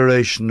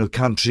exploration, a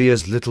country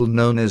as little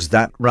known as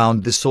that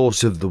round the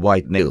source of the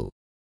White Nile.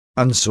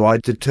 And so I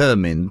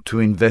determined to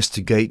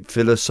investigate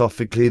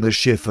philosophically the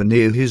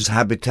chiffonier, his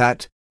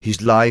habitat,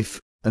 his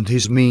life, and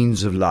his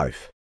means of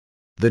life.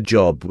 The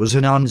job was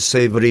an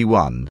unsavory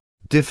one,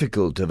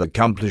 difficult of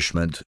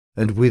accomplishment,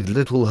 and with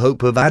little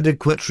hope of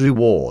adequate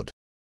reward.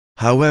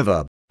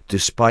 However,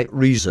 despite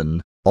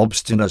reason,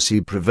 obstinacy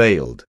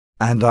prevailed,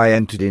 and I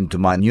entered into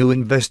my new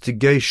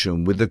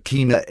investigation with a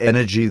keener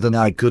energy than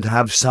I could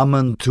have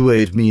summoned to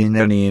aid me in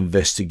any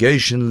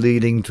investigation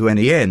leading to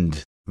any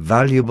end,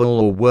 valuable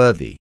or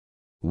worthy.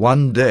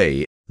 One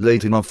day,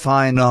 late in a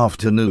fine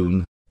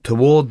afternoon,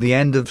 toward the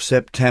end of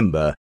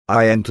September,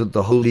 I entered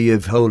the Holy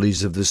of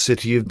Holies of the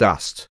City of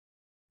Dust.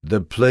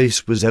 The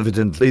place was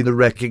evidently the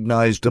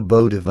recognized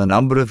abode of a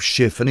number of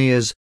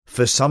chiffoniers,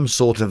 for some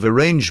sort of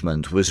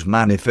arrangement was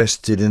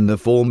manifested in the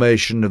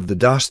formation of the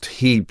dust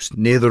heaps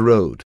near the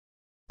road.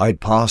 I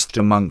passed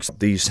amongst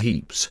these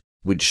heaps,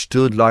 which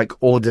stood like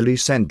orderly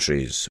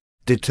sentries,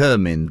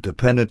 determined to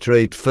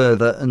penetrate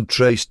further and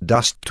trace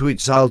dust to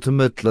its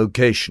ultimate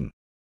location.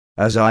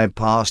 As I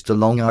passed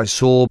along I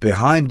saw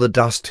behind the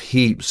dust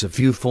heaps a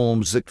few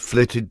forms that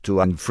flitted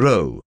to and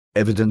fro,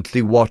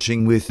 evidently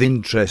watching with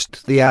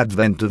interest the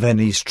advent of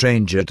any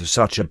stranger to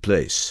such a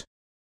place.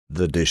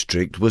 The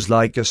district was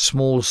like a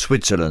small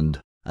Switzerland,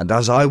 and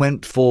as I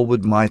went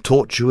forward my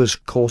tortuous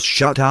course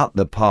shut out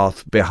the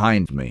path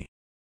behind me.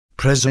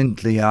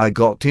 Presently I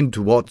got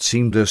into what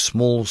seemed a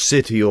small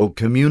city or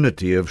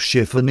community of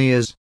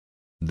chiffoniers.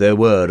 There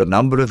were a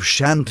number of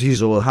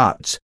shanties or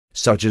huts,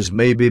 such as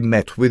may be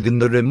met with in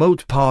the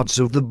remote parts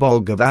of the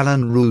bog of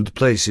Allen, rude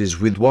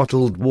places with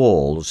wattled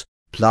walls,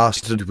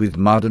 plastered with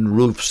mud, and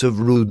roofs of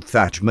rude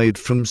thatch made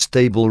from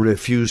stable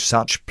refuse,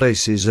 such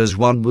places as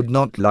one would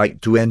not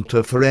like to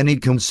enter for any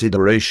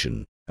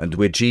consideration, and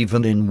which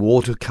even in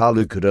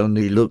watercolour could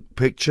only look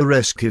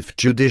picturesque if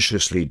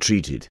judiciously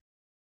treated.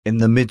 In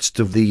the midst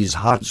of these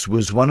huts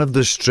was one of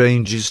the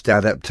strangest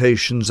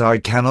adaptations, I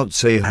cannot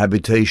say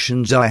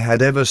habitations, I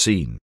had ever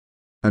seen.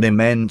 An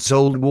immense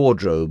old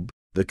wardrobe,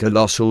 the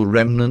colossal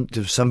remnant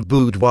of some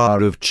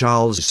boudoir of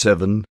Charles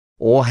VII,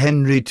 or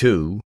Henry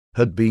II,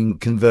 had been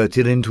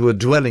converted into a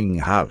dwelling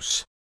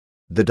house.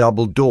 The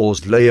double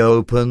doors lay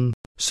open,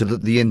 so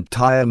that the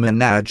entire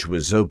menage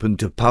was open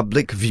to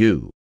public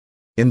view.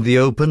 In the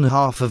open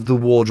half of the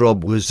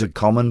wardrobe was a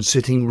common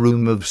sitting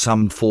room of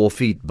some 4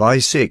 feet by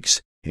 6,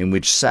 in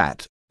which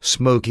sat,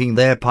 smoking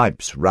their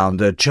pipes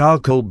round a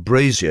charcoal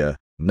brazier,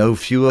 no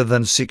fewer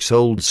than 6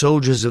 old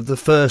soldiers of the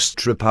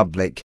First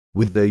Republic,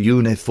 with their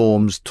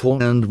uniforms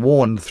torn and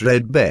worn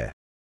threadbare.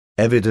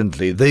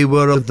 Evidently they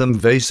were of the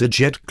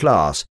vicegerent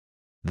class.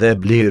 Their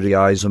bleary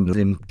eyes and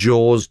limp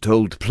jaws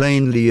told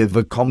plainly of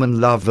a common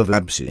love of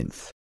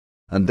absinthe,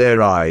 and their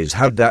eyes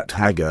had that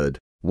haggard,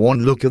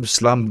 worn look of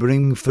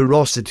slumbering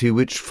ferocity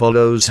which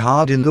follows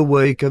hard in the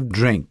wake of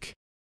drink.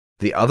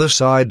 The other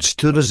side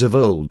stood as of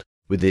old,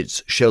 with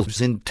its shelves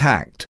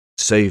intact,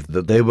 save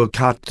that they were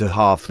cut to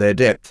half their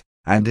depth,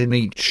 and in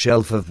each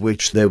shelf, of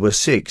which there were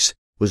 6,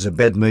 was a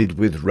bed made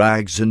with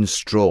rags and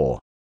straw.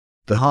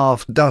 The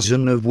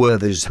half-dozen of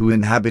worthies who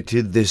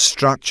inhabited this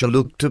structure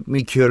looked at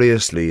me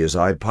curiously as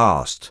I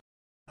passed,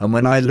 and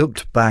when I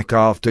looked back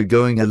after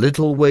going a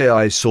little way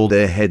I saw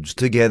their heads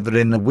together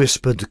in a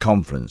whispered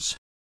conference.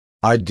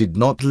 I did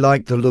not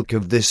like the look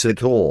of this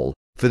at all,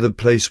 for the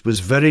place was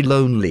very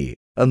lonely,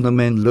 and the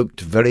men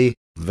looked very,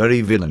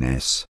 very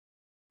villainous.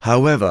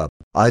 However,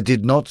 I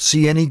did not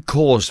see any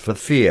cause for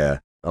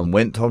fear, and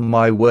went on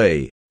my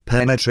way,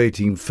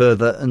 penetrating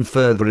further and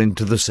further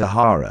into the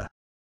Sahara.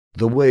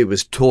 The way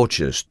was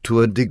tortuous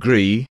to a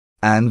degree,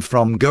 and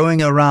from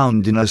going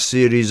around in a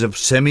series of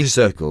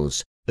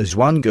semicircles, as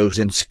one goes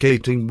in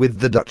skating with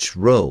the Dutch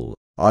roll,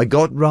 I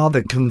got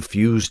rather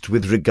confused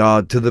with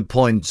regard to the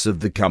points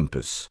of the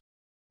compass.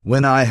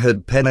 When I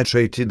had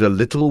penetrated a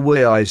little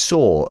way I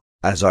saw,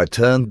 as I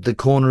turned the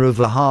corner of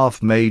a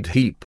half-made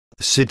heap,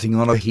 sitting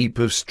on a heap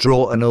of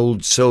straw, an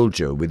old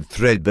soldier with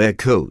threadbare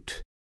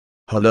coat.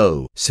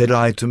 "Hello," said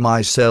I to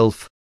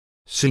myself.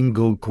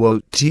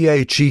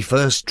 "The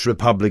First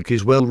Republic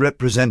is well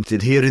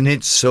represented here in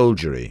its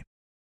soldiery."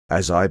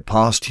 As I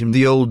passed him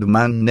the old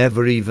man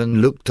never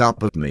even looked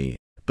up at me,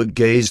 but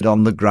gazed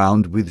on the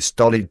ground with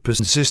stolid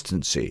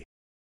persistency.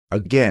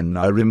 Again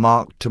I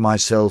remarked to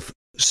myself,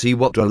 "See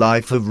what a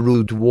life of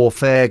rude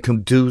warfare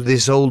can do.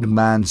 This old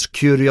man's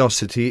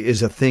curiosity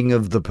is a thing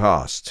of the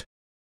past."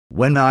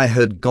 When I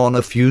had gone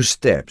a few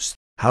steps,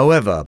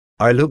 however,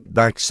 I looked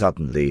back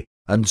suddenly,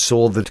 and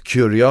saw that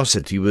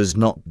curiosity was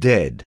not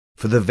dead,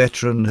 for the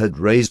veteran had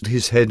raised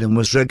his head and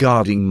was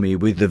regarding me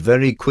with a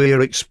very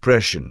queer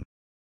expression.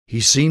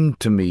 He seemed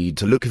to me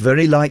to look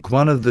very like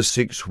one of the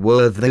 6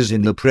 worthies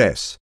in the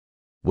press.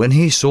 When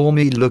he saw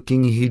me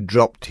looking he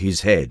dropped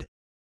his head,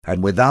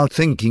 and without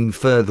thinking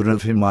further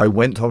of him I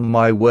went on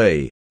my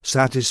way,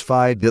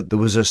 satisfied that there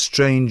was a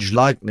strange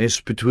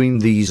likeness between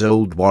these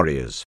old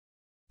warriors.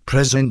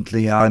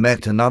 Presently I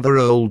met another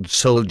old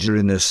soldier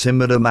in a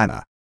similar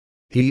manner.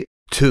 He,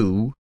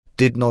 too,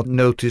 did not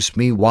notice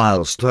me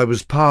whilst I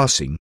was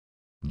passing.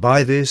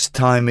 By this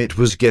time it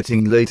was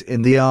getting late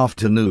in the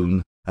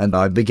afternoon, and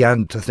I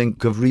began to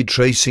think of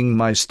retracing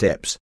my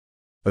steps.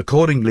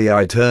 Accordingly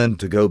I turned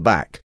to go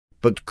back,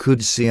 but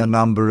could see a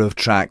number of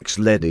tracks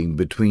leading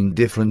between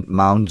different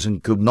mounds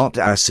and could not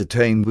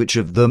ascertain which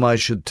of them I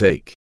should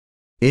take.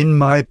 In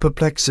my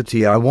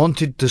perplexity I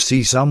wanted to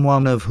see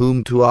someone of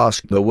whom to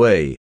ask the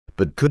way,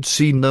 but could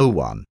see no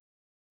one.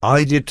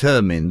 I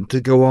determined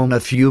to go on a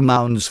few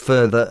mounds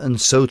further and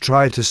so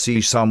try to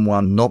see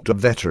someone not a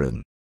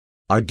veteran.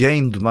 I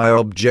gained my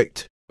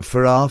object,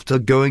 for after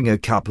going a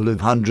couple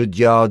of 100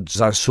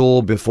 yards I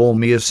saw before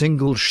me a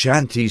single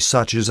shanty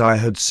such as I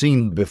had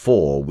seen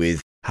before,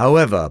 with,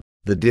 however,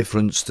 the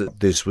difference that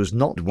this was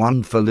not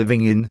one for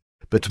living in,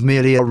 but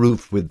merely a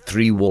roof with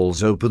 3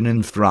 walls open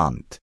in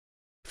front.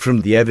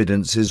 From the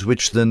evidences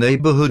which the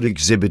neighbourhood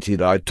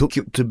exhibited I took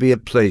it to be a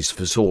place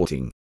for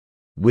sorting.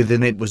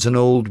 Within it was an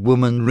old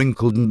woman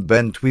wrinkled and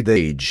bent with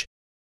age.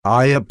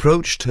 I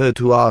approached her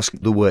to ask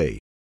the way.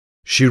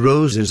 She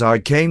rose as I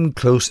came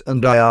close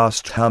and I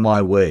asked her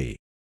my way.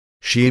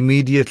 She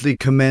immediately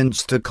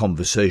commenced a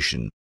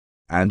conversation,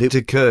 and it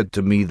occurred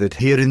to me that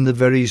here in the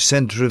very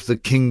centre of the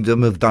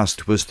kingdom of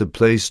dust was the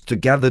place to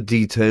gather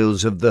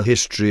details of the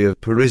history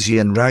of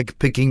Parisian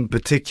rag-picking,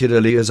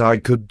 particularly as I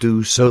could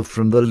do so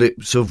from the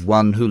lips of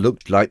one who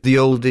looked like the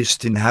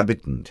oldest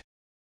inhabitant.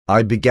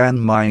 I began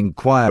my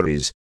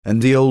inquiries, and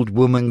the old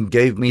woman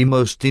gave me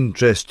most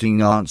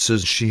interesting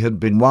answers. She had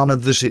been one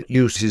of the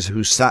citoyennes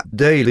who sat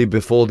daily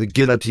before the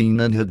guillotine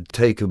and had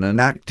taken an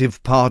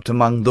active part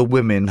among the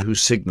women who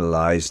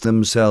signalized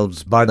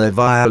themselves by their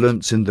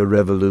violence in the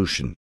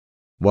Revolution.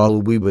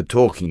 While we were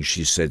talking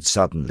she said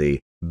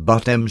suddenly,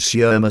 "But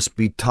monsieur must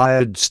be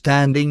tired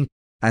standing,"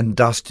 and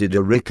dusted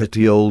a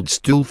rickety old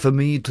stool for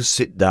me to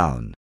sit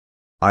down.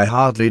 I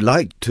hardly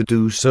liked to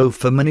do so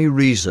for many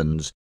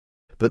reasons,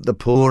 but the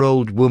poor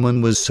old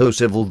woman was so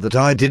civil that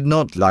I did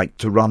not like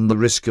to run the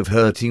risk of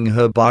hurting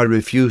her by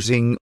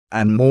refusing,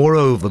 and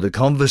moreover the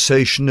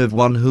conversation of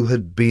one who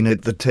had been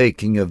at the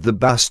taking of the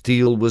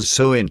Bastille was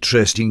so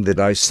interesting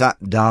that I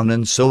sat down,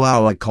 and so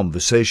our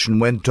conversation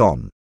went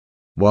on.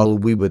 While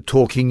we were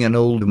talking an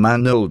old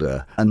man,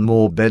 older and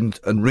more bent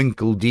and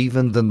wrinkled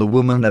even than the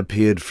woman,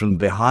 appeared from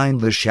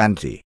behind the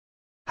shanty.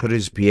 "Here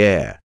is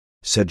Pierre,"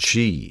 said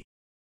she.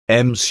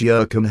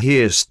 "Monsieur can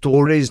hear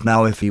stories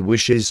now if he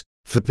wishes,"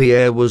 for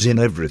Pierre was in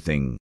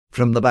everything,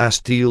 from the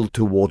Bastille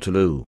to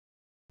Waterloo.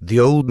 The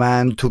old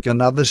man took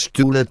another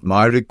stool at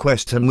my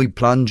request, and we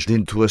plunged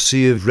into a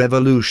sea of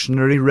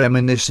revolutionary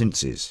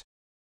reminiscences.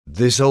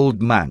 This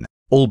old man,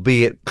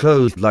 albeit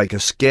clothed like a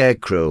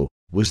scarecrow,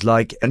 was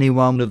like any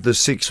one of the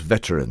 6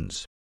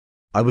 veterans.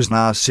 I was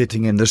now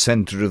sitting in the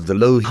centre of the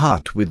low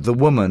hut with the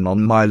woman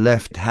on my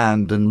left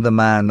hand and the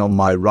man on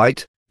my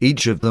right,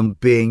 each of them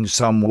being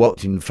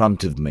somewhat in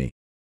front of me.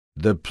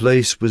 The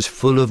place was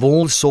full of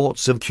all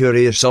sorts of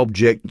curious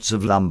objects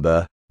of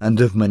lumber, and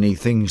of many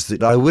things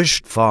that I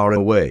wished far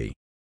away.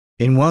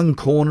 In one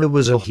corner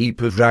was a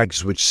heap of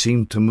rags which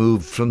seemed to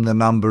move from the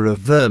number of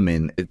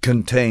vermin it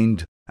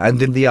contained,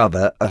 and in the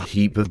other a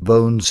heap of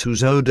bones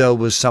whose odour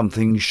was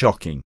something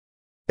shocking.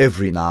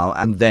 Every now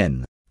and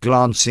then,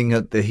 glancing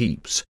at the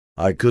heaps,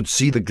 I could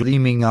see the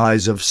gleaming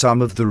eyes of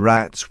some of the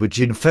rats which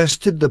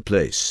infested the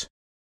place.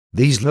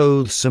 These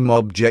loathsome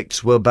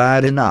objects were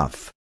bad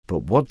enough,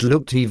 but what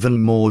looked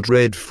even more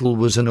dreadful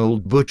was an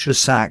old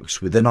butcher's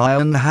axe with an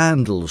iron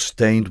handle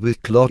stained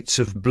with clots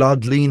of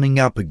blood leaning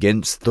up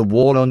against the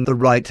wall on the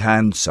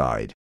right-hand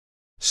side.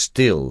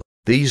 Still,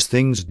 these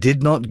things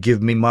did not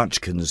give me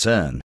much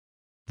concern.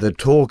 The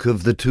talk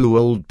of the 2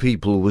 old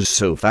people was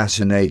so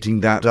fascinating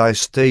that I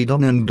stayed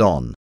on and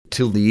on,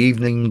 till the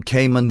evening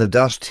came and the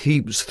dust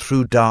heaps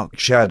threw dark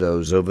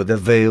shadows over the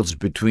vales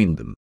between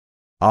them.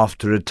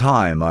 After a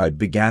time I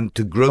began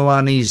to grow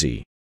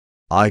uneasy.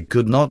 I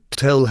could not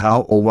tell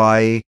how or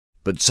why,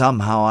 but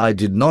somehow I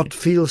did not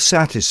feel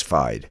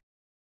satisfied.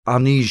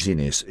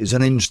 Uneasiness is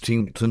an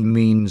instinct and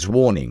means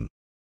warning.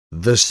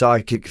 The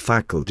psychic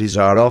faculties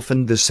are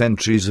often the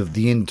sentries of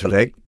the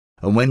intellect,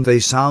 and when they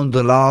sound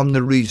alarm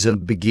the reason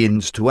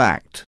begins to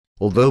act,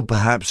 although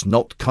perhaps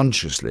not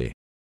consciously.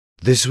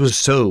 This was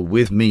so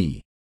with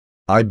me.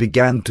 I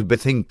began to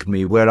bethink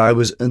me where I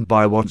was and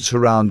by what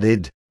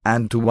surrounded,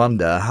 and to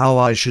wonder how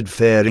I should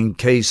fare in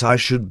case I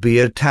should be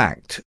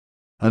attacked.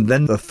 And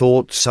then the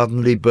thought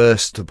suddenly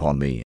burst upon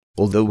me,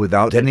 although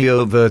without any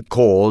overt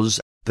cause,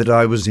 that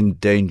I was in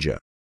danger.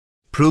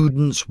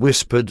 Prudence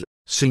whispered,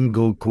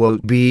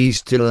 "Be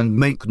still and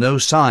make no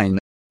sign,"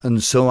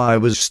 and so I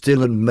was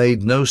still and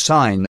made no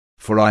sign,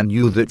 for I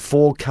knew that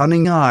 4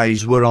 cunning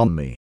eyes were on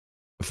me.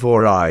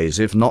 4 eyes,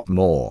 if not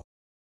more.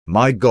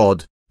 My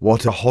God,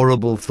 what a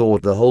horrible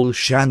thought! The whole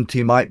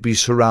shanty might be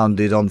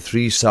surrounded on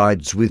 3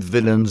 sides with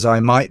villains. I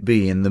might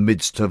be in the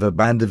midst of a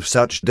band of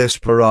such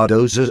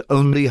desperadoes as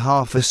only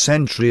half a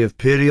century of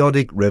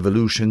periodic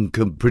revolution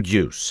could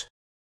produce.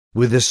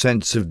 With a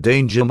sense of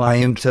danger my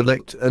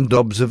intellect and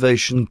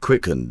observation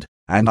quickened,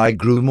 and I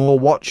grew more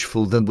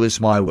watchful than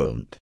was my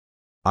wont.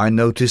 I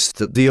noticed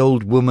that the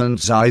old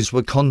woman's eyes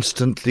were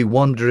constantly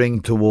wandering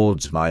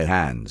towards my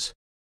hands.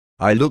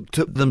 I looked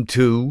at them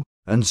too,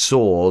 and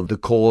saw the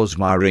cause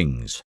my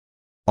rings.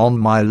 On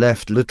my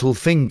left little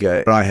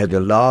finger I had a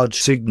large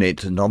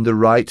signet, and on the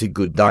right a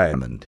good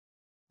diamond.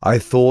 I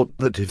thought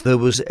that if there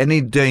was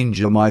any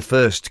danger, my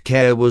first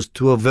care was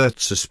to avert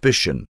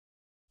suspicion.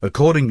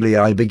 Accordingly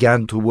I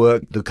began to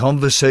work the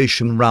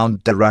conversation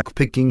round Dirac,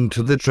 picking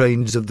to the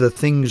trains of the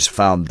things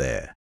found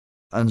there,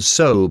 and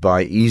so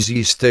by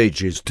easy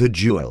stages to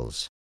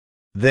jewels.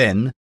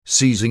 Then,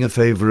 seizing a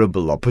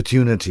favourable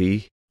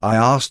opportunity, I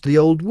asked the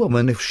old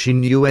woman if she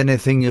knew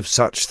anything of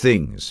such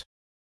things.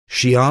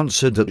 She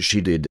answered that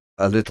she did,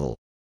 a little.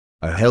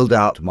 I held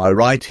out my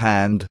right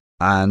hand,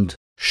 and,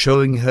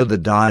 showing her the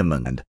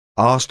diamond,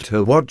 asked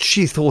her what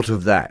she thought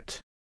of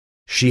that.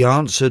 She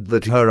answered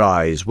that her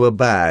eyes were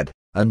bad,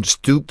 and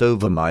stooped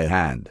over my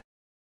hand.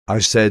 I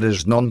said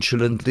as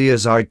nonchalantly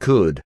as I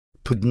could,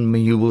 "Pardon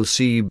me, you will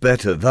see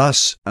better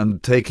thus,"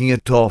 and taking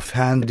it off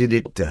handed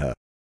it to her.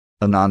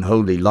 An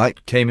unholy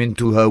light came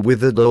into her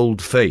withered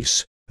old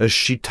face as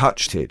she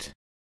touched it.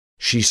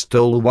 She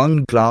stole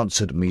one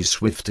glance at me,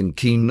 swift and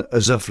keen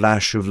as a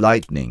flash of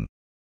lightning.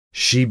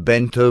 She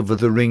bent over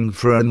the ring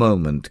for a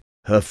moment,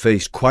 her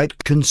face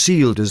quite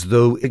concealed as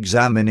though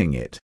examining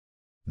it.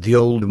 The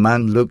old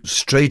man looked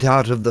straight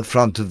out of the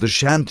front of the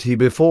shanty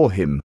before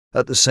him,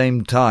 at the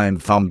same time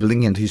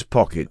fumbling in his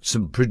pockets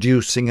and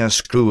producing a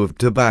screw of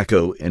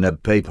tobacco in a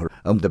paper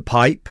and a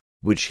pipe,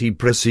 which he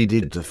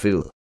proceeded to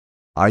fill.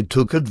 I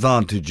took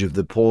advantage of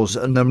the pause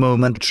and the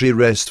momentary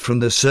rest from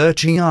the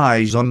searching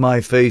eyes on my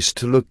face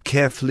to look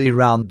carefully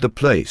round the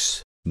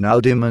place,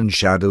 now dim and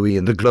shadowy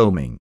in the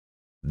gloaming.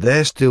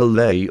 There still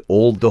lay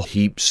all the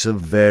heaps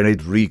of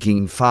varied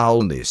reeking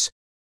foulness.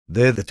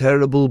 There the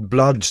terrible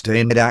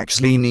blood-stained axe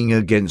leaning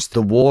against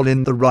the wall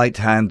in the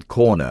right-hand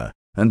corner,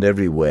 and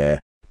everywhere,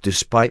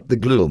 despite the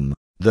gloom,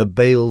 the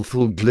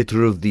baleful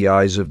glitter of the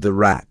eyes of the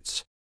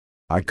rats.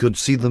 I could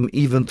see them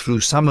even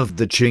through some of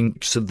the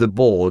chinks of the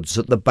boards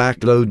at the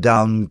back, low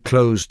down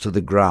close to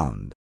the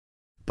ground.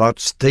 But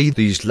stay,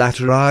 these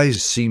latter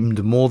eyes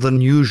seemed more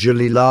than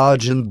usually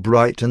large and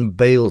bright and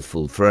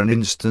baleful. For an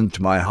instant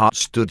my heart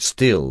stood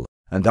still,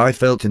 and I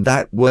felt in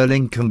that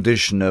whirling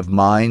condition of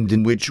mind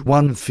in which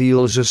one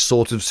feels a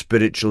sort of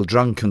spiritual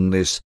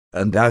drunkenness,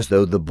 and as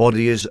though the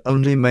body is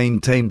only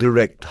maintained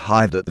erect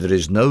high, that there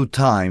is no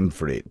time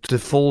for it to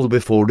fall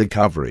before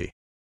recovery.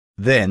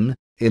 Then,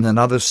 in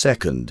another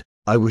second,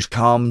 I was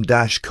calm,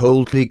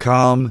 coldly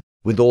calm,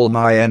 with all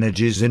my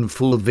energies in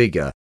full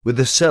vigour, with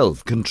a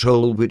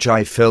self-control which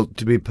I felt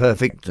to be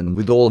perfect, and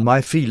with all my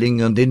feeling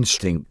and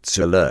instincts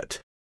alert.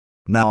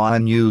 Now I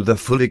knew the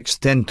full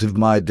extent of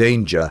my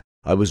danger.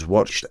 I was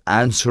watched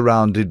and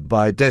surrounded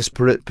by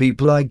desperate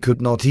people. I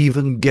could not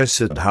even guess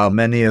at how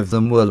many of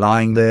them were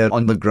lying there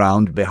on the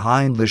ground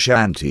behind the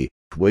shanty,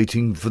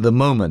 waiting for the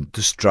moment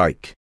to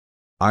strike.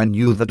 I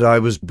knew that I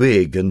was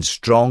big and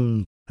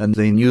strong, and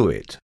they knew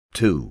it,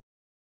 too.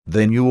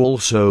 They knew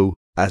also,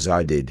 as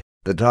I did,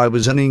 that I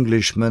was an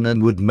Englishman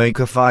and would make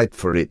a fight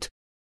for it.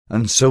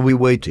 And so we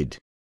waited.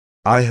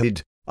 I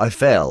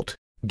felt,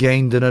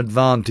 gained an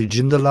advantage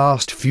in the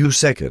last few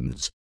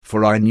seconds,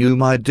 for I knew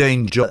my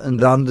danger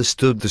and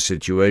understood the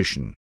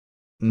situation.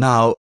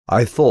 Now,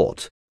 I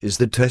thought, is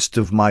the test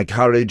of my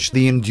courage,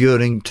 the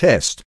enduring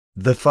test.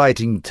 The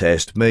fighting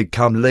test may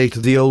come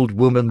later. The old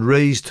woman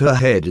raised her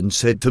head and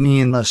said to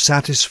me in a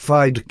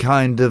satisfied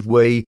kind of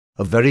way,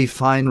 "A very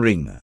fine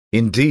ring.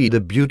 Indeed, a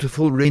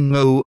beautiful ring.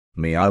 Oh,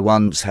 me, I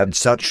once had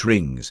such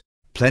rings,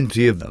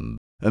 plenty of them,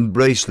 and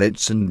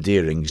bracelets and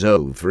earrings.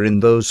 Oh, for in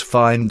those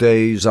fine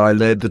days I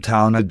led the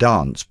town a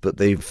dance, but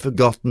they've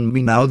forgotten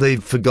me now.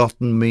 They've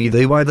forgotten me.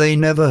 Why, they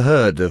never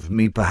heard of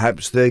me.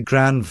 Perhaps their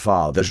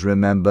grandfathers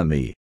remember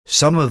me,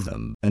 some of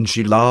them." And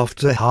she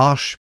laughed a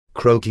harsh,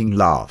 croaking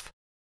laugh.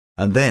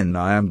 And then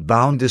I am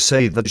bound to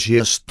say that she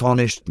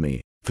astonished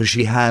me, for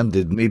she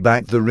handed me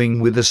back the ring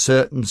with a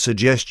certain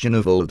suggestion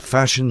of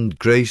old-fashioned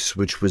grace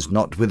which was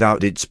not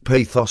without its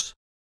pathos.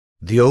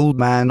 The old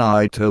man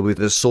eyed her with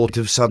a sort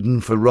of sudden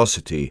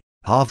ferocity,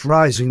 half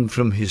rising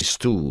from his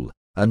stool,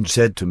 and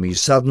said to me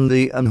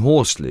suddenly and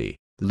hoarsely,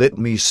 "Let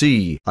me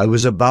see." I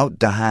was about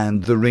to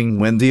hand the ring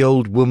when the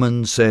old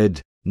woman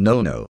said,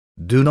 No,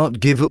 do not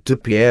give it to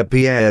Pierre.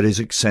 Pierre is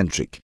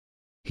eccentric.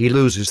 He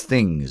loses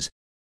things.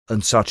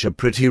 And such a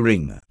pretty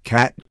ring."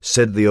 "Cat,"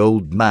 said the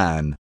old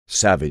man,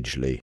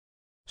 savagely.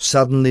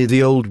 Suddenly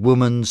the old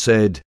woman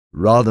said,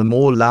 rather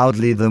more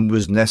loudly than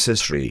was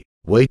necessary,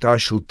 "Wait, I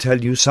shall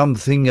tell you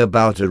something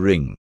about a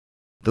ring."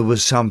 There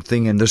was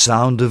something in the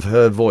sound of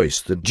her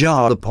voice that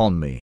jarred upon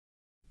me.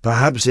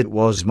 Perhaps it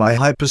was my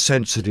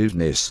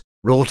hypersensitiveness,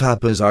 wrought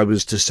up as I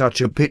was to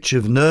such a pitch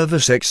of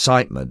nervous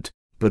excitement,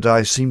 but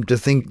I seemed to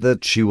think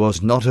that she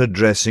was not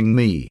addressing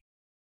me.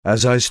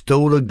 As I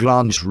stole a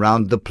glance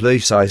round the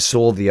place, I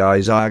saw the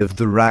eyes of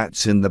the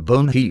rats in the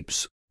bone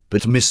heaps,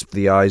 but missed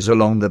the eyes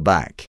along the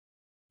back.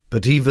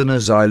 But even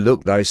as I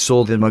looked, I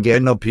saw them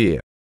again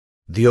appear.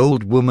 The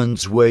old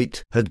woman's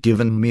weight had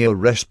given me a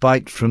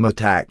respite from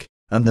attack,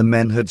 and the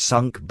men had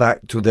sunk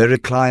back to their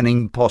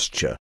reclining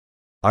posture.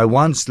 I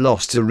once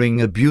lost a ring,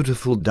 a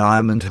beautiful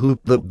diamond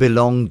hoop that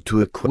belonged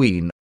to a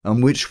queen,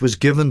 and which was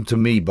given to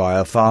me by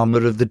a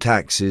farmer of the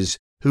taxes,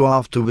 who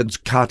afterwards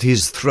cut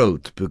his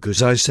throat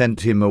because I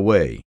sent him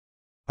away.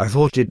 I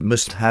thought it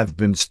must have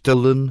been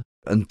stolen,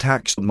 and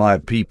taxed my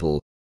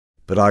people,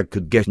 but I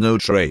could get no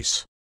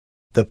trace.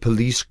 The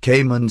police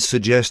came and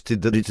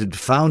suggested that it had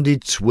found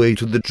its way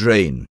to the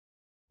drain.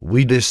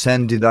 We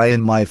descended, I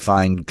in my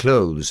fine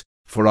clothes,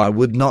 for I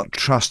would not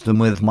trust them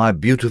with my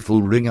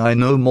beautiful ring. I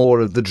know more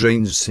of the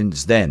drains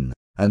since then,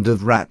 and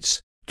of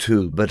rats,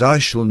 too, but I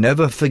shall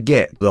never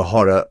forget the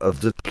horror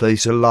of the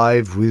place,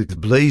 alive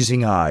with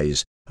blazing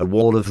eyes, a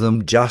wall of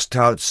them just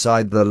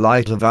outside the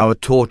light of our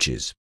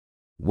torches.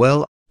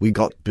 Well, we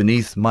got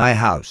beneath my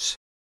house.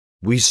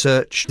 We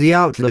searched the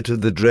outlet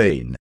of the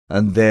drain,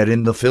 and there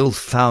in the filth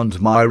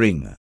found my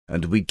ring,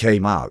 and we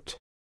came out.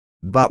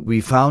 But we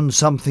found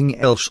something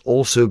else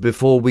also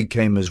before we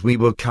came. As we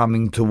were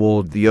coming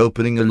toward the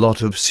opening, a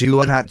lot of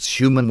sewer rats,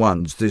 human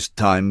ones this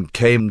time,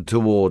 came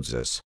towards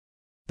us.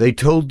 They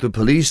told the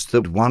police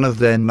that one of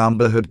their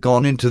number had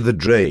gone into the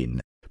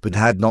drain, but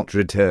had not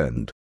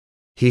returned.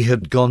 He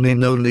had gone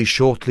in only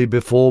shortly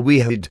before we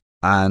had,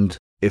 and,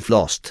 if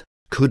lost,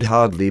 could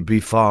hardly be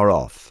far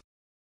off.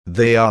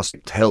 They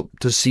asked help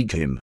to seek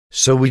him,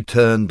 so we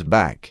turned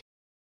back.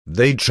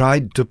 They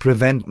tried to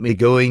prevent me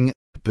going,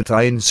 but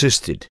I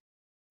insisted.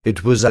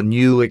 It was a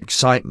new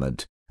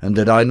excitement, and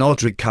had I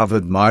not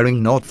recovered my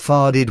ring, not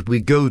far did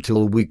we go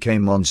till we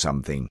came on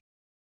something.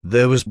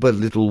 There was but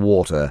little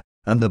water,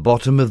 and the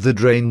bottom of the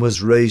drain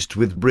was raised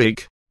with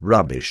brick,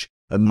 rubbish,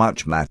 and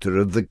much matter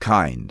of the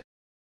kind.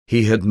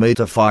 He had made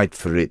a fight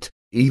for it,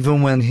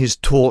 even when his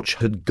torch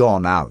had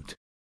gone out.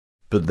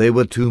 But they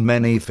were too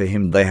many for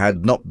him. They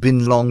had not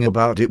been long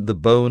about it. The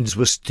bones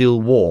were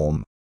still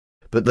warm,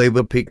 but they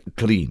were picked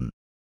clean.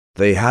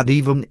 They had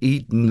even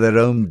eaten their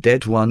own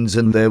dead ones,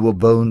 and there were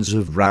bones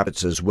of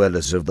rabbits as well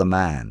as of the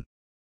man.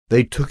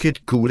 They took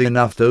it cool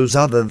enough,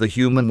 the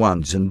human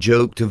ones, and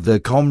joked of their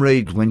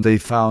comrade when they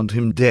found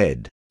him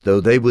dead, though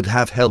they would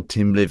have helped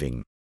him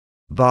living.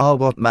 Bah,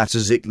 what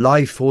matters it,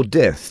 life or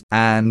death?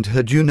 And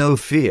had you no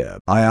fear?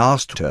 I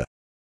asked her.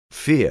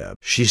 Fear,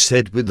 she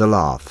said with a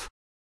laugh.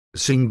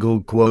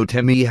 Single quote,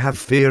 me have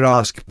fear,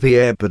 asked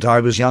Pierre, but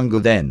I was younger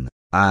then,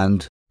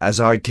 and,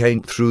 as I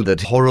came through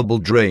that horrible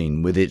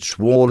drain with its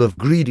wall of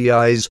greedy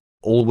eyes,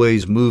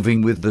 always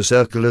moving with the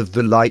circle of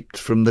the light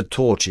from the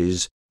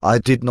torches, I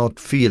did not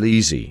feel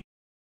easy.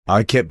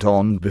 I kept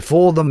on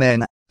before the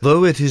men,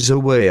 though it is a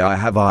way I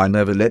have. I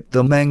never let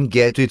the men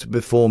get it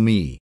before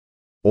me.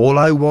 All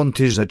I want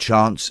is a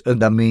chance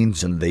and a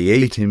means, and they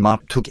ate him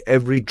up, took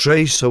every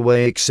trace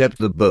away except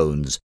the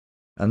bones,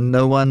 and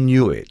no one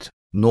knew it,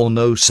 nor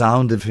no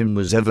sound of him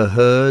was ever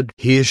heard.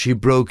 Here she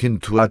broke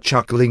into a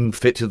chuckling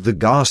fit of the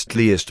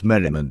ghastliest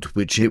merriment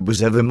which it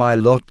was ever my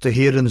lot to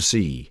hear and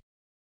see.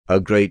 A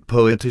great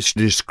poetess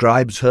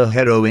describes her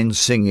heroine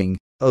singing,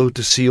 oh,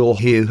 to see or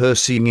hear her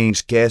singing,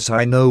 scarce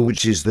I know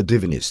which is the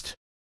divinest.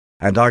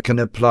 And I can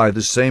apply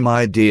the same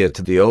idea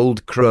to the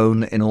old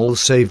crone in all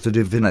save the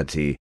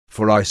divinity,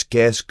 for I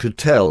scarce could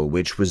tell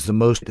which was the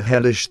most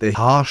hellish, the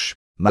harsh,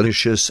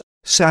 malicious,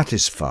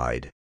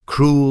 satisfied,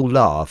 cruel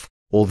laugh,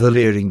 or the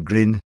leering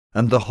grin,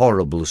 and the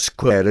horrible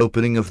square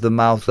opening of the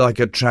mouth like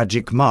a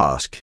tragic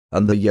mask,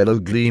 and the yellow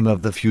gleam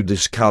of the few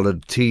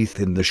discoloured teeth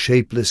in the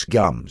shapeless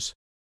gums.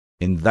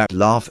 In that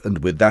laugh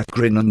and with that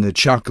grin and the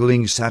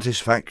chuckling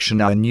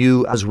satisfaction, I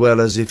knew as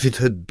well as if it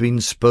had been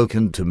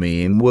spoken to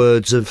me in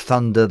words of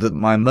thunder that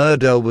my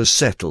murder was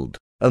settled,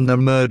 and the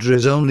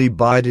murderers only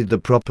bided the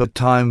proper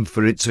time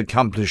for its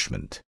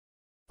accomplishment.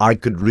 I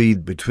could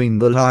read between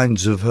the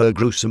lines of her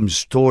gruesome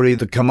story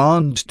the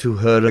command to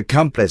her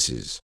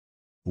accomplices.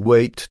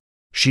 Wait,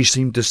 she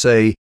seemed to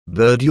say,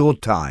 bide your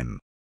time.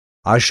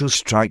 I shall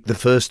strike the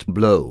first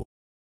blow.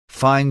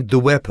 Find the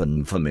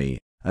weapon for me,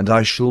 and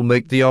I shall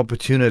make the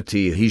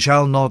opportunity. He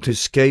shall not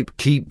escape.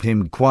 Keep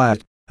him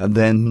quiet, and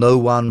then no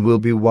one will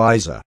be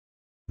wiser.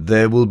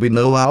 There will be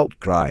no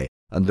outcry,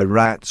 and the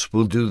rats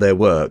will do their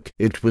work.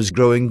 It was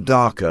growing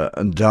darker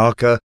and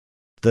darker.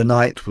 The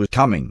night was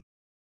coming.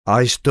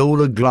 I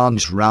stole a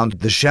glance round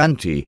the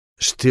shanty,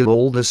 still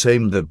all the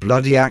same the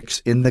bloody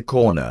axe in the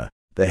corner,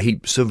 the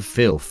heaps of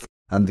filth,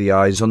 and the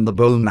eyes on the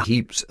bone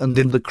heaps and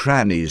in the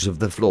crannies of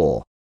the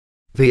floor.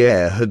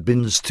 Pierre had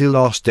been still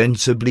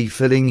ostensibly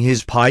filling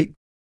his pipe.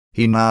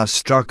 He now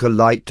struck a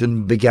light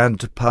and began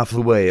to puff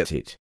away at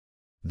it.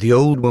 The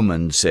old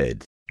woman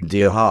said,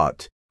 "Dear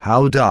heart,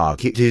 how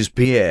dark it is,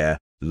 Pierre,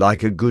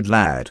 like a good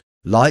lad.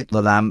 Light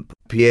the lamp."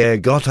 Pierre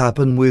got up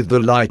and with the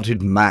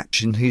lighted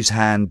match in his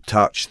hand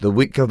touched the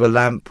wick of a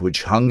lamp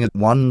which hung at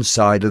one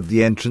side of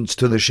the entrance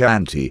to the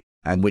shanty,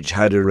 and which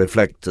had a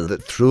reflector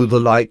that threw the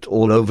light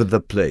all over the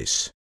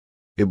place.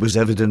 It was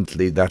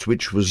evidently that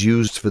which was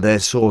used for their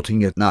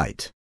sorting at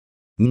night.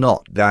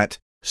 "Not that,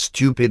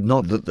 stupid,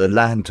 not that the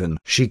lantern,"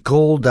 she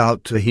called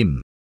out to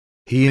him.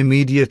 He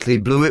immediately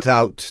blew it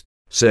out,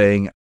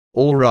 saying,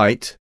 "All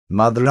right,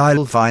 "Mother,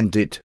 I'll find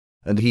it."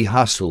 And he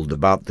hustled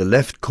about the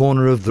left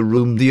corner of the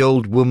room, the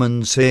old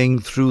woman saying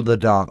through the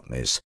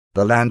darkness,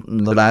 the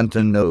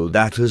lantern, no,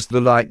 that is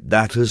the light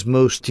that is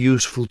most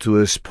useful to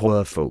us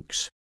poor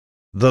folks.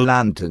 The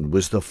lantern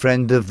was the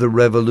friend of the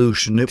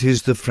revolution, it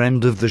is the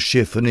friend of the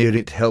chiffonier,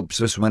 it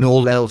helps us when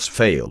all else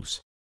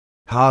fails."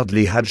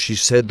 Hardly had she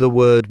said the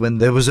word when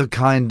there was a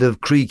kind of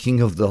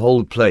creaking of the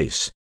whole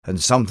place, and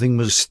something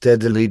was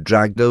steadily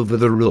dragged over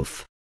the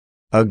roof.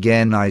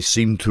 Again I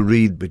seemed to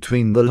read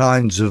between the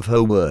lines of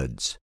her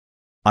words.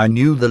 I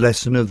knew the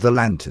lesson of the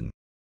lantern.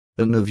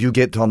 "And of you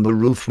get on the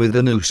roof with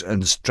a noose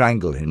and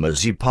strangle him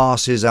as he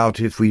passes out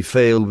if we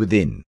fail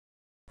within."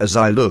 As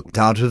I looked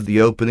out of the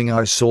opening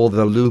I saw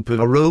the loop of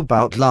a rope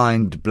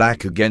outlined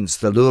black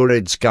against the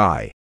lurid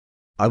sky.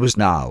 I was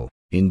now,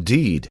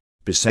 indeed,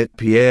 beset.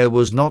 Pierre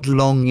was not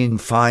long in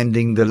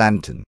finding the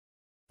lantern.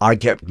 I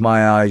kept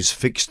my eyes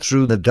fixed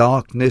through the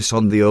darkness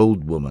on the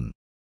old woman.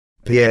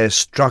 Pierre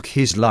struck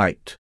his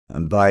light,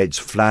 and by its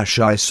flash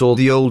I saw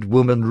the old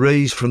woman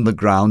raise from the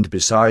ground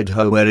beside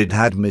her where it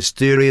had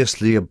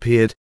mysteriously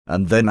appeared,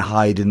 and then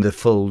hide in the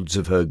folds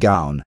of her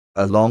gown,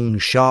 a long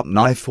sharp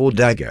knife or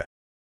dagger.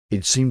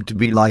 It seemed to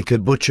be like a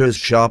butcher's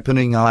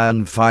sharpening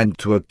iron fine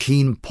to a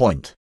keen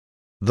point.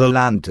 The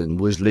lantern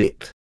was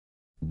lit.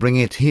 "Bring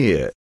it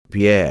here,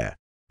 Pierre,"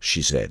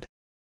 she said.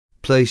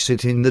 "Place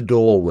it in the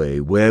doorway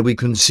where we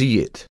can see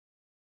it.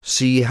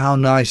 See how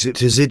nice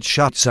it is, it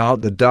shuts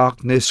out the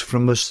darkness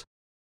from us.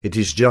 It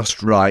is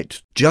just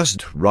right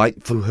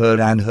for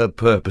her and her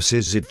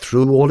purposes." It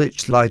threw all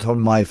its light on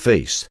my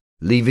face,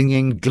 leaving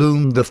in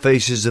gloom the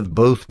faces of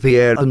both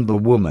Pierre and the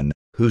woman,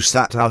 who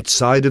sat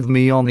outside of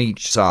me on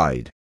each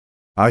side.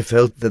 I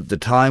felt that the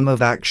time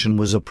of action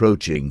was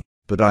approaching,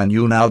 but I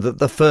knew now that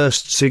the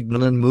first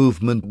signal and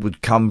movement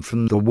would come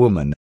from the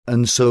woman,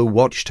 and so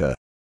watched her.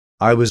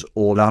 I was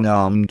all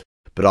unarmed,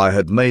 but I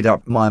had made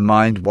up my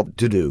mind what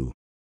to do.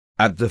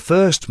 At the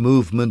first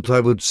movement I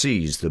would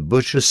seize the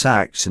butcher's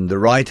axe in the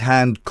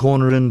right-hand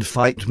corner and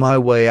fight my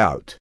way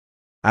out.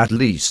 At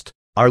least,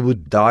 I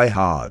would die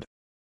hard.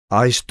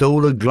 I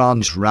stole a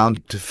glance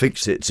round to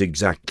fix its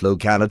exact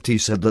locality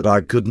so that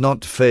I could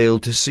not fail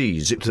to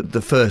seize it at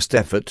the first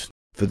effort,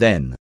 for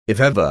then,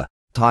 if ever,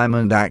 time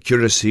and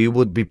accuracy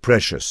would be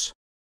precious.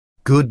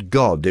 Good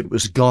God, it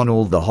was gone!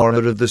 All the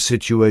horror of the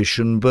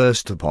situation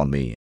burst upon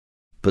me.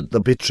 But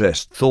the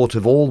bitterest thought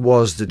of all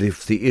was that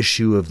if the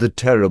issue of the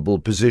terrible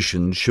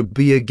position should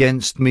be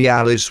against me,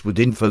 Alice would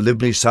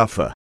infallibly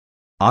suffer.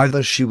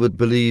 Either she would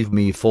believe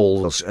me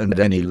false, and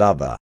any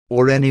lover,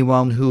 or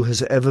anyone who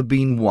has ever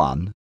been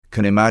one,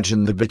 can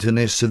imagine the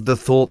bitterness of the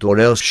thought, or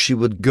else she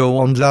would go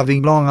on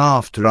loving long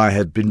after I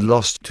had been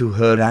lost to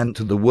her and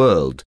to the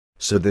world,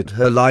 so that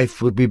her life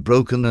would be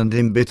broken and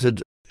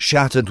embittered,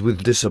 shattered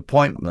with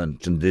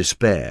disappointment and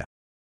despair.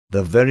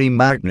 The very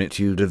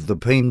magnitude of the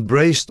pain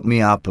braced me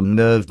up and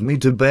nerved me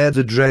to bear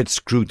the dread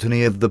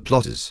scrutiny of the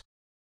plotters.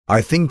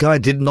 I think I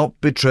did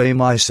not betray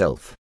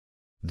myself.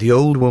 The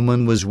old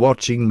woman was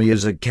watching me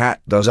as a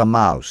cat does a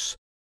mouse.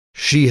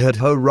 She had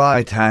her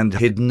right hand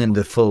hidden in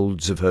the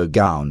folds of her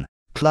gown,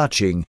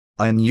 clutching,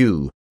 I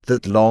knew,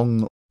 that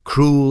long,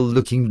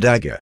 cruel-looking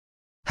dagger.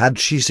 Had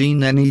she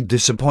seen any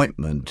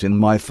disappointment in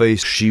my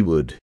face, she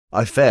would,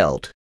 I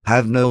felt,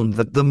 have known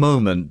that the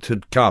moment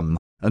had come,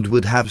 and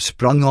would have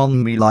sprung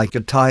on me like a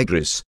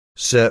tigress,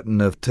 certain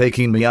of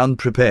taking me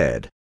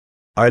unprepared.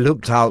 I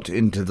looked out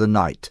into the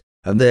night,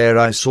 and there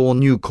I saw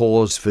new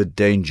cause for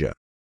danger.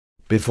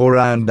 Before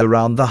and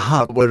around the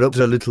hut were at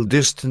a little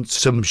distance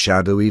some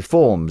shadowy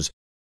forms.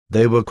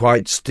 They were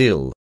quite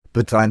still,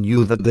 but I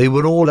knew that they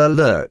were all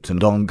alert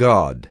and on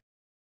guard.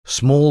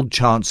 Small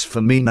chance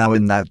for me now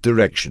in that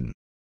direction.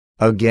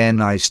 Again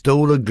I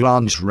stole a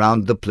glance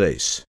round the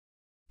place.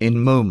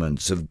 In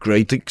moments of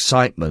great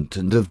excitement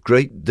and of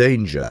great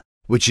danger,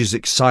 which is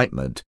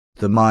excitement,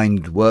 the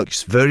mind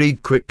works very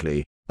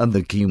quickly, and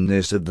the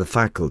keenness of the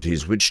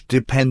faculties which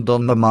depend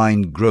on the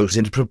mind grows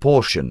in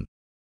proportion.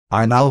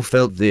 I now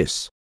felt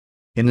this.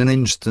 In an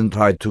instant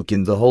I took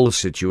in the whole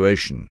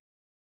situation.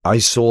 I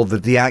saw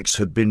that the axe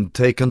had been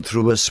taken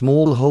through a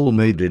small hole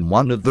made in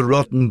one of the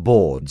rotten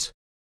boards.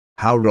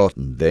 How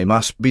rotten they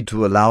must be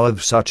to allow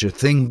of such a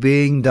thing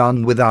being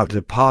done without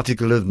a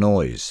particle of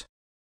noise.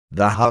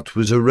 The hut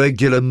was a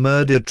regular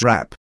murder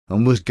trap,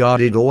 and was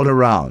guarded all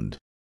around.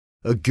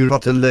 A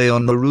garroter lay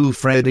on the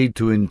roof ready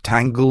to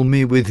entangle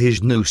me with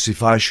his noose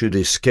if I should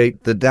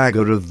escape the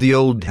dagger of the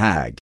old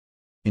hag.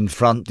 In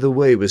front the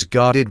way was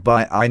guarded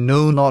by I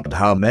know not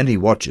how many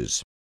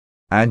watchers.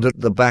 And at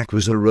the back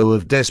was a row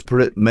of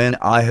desperate men.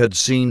 I had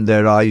seen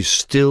their eyes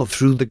still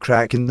through the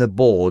crack in the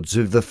boards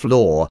of the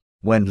floor,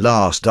 when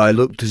last I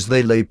looked, as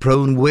they lay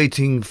prone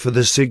waiting for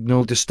the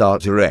signal to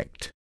start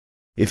erect.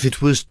 If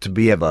it was to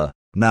be ever,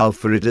 now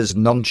for it as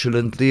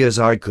nonchalantly as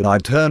I could, I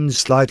turned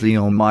slightly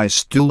on my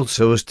stool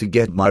so as to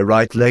get my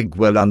right leg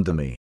well under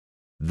me.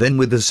 Then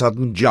with a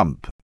sudden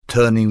jump,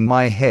 turning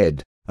my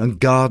head, and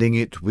guarding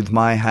it with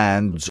my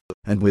hands,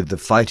 and with the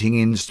fighting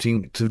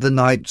instinct of the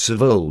knights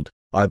of old,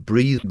 I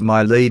breathed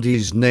my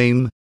lady's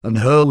name, and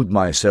hurled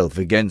myself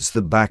against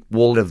the back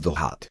wall of the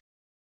hut.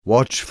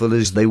 Watchful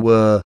as they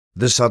were,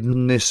 the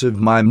suddenness of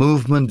my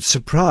movement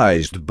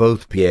surprised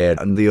both Pierre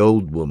and the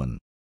old woman.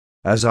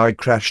 As I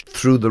crashed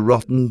through the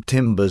rotten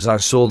timbers, I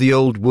saw the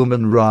old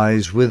woman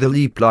rise with a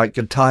leap like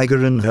a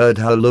tiger and heard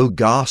her low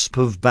gasp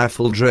of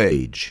baffled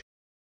rage.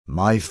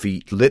 My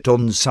feet lit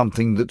on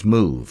something that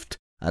moved,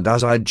 and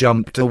as I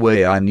jumped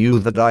away I knew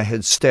that I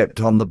had stepped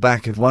on the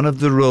back of one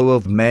of the row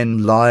of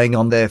men lying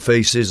on their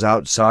faces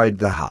outside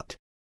the hut.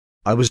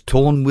 I was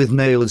torn with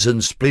nails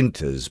and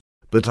splinters,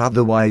 but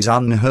otherwise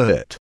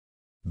unhurt.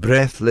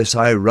 Breathless,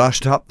 I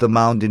rushed up the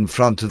mound in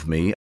front of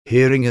me,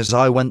 hearing as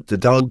I went the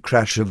dull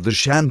crash of the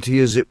shanty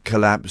as it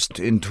collapsed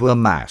into a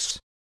mass.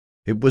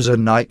 It was a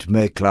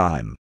nightmare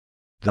climb.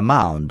 The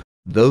mound,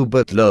 though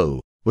but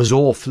low, was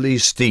awfully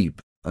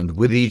steep, and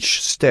with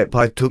each step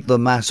I took the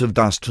mass of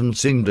dust and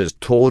cinders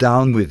tore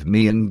down with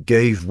me and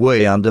gave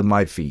way under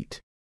my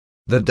feet.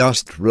 The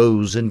dust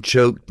rose and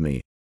choked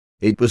me.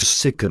 It was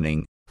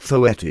sickening,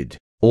 foetid,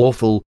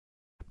 awful.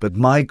 But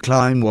my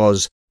climb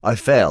was, I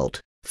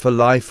felt, for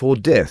life or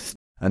death,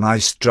 and I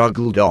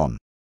struggled on.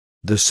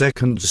 The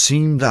seconds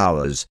seemed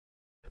hours,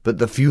 but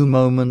the few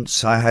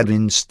moments I had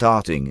in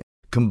starting,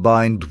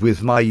 combined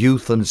with my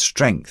youth and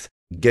strength,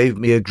 gave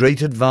me a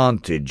great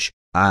advantage,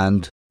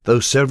 and, though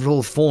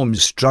several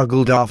forms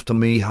struggled after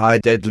me, high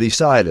deadly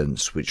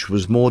silence which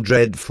was more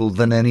dreadful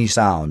than any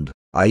sound,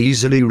 I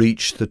easily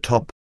reached the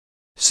top.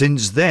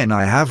 Since then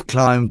I have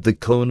climbed the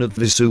cone of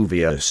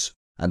Vesuvius,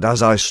 and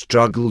as I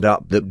struggled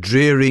up that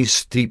dreary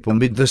steep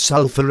amid the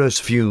sulphurous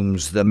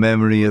fumes, the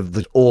memory of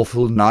that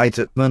awful night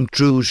at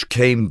Montrouge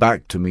came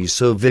back to me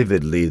so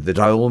vividly that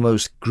I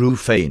almost grew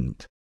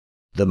faint.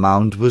 The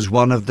mound was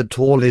one of the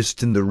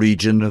tallest in the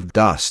region of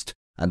dust,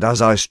 and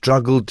as I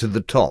struggled to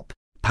the top,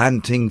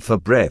 panting for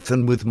breath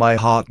and with my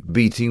heart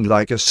beating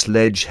like a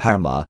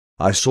sledge-hammer,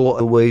 I saw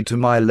away to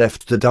my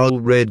left the dull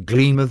red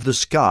gleam of the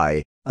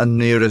sky, and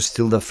nearer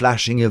still the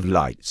flashing of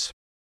lights.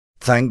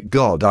 Thank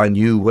God I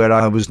knew where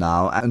I was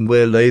now and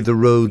where lay the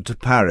road to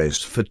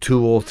Paris. For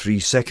 2 or 3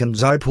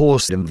 seconds I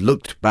paused and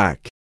looked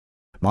back.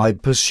 My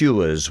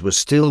pursuers were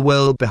still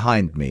well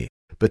behind me,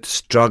 but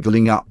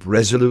struggling up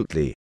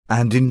resolutely,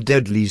 and in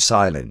deadly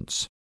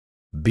silence.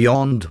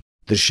 Beyond,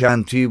 the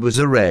shanty was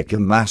a wreck, a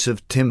mass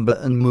of timber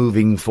and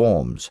moving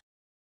forms.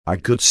 I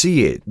could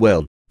see it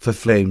well, for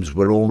flames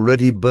were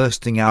already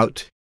bursting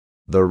out.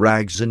 The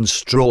rags and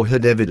straw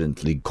had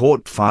evidently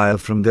caught fire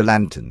from the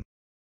lantern.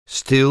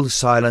 Still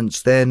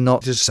silence there,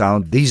 not a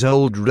sound. These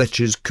old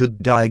wretches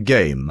could die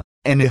game,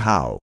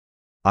 anyhow.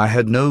 I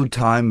had no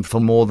time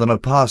for more than a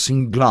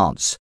passing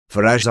glance,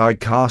 for as I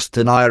cast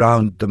an eye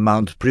round the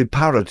mount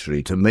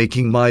preparatory to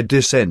making my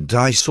descent,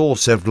 I saw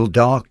several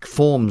dark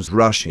forms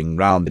rushing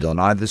round on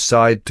either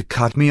side to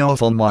cut me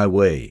off on my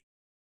way.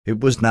 It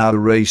was now a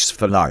race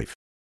for life.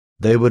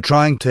 They were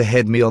trying to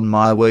head me on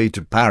my way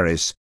to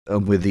Paris,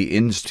 and with the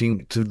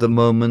instinct of the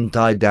moment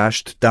I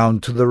dashed down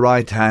to the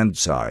right-hand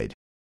side.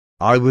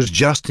 I was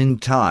just in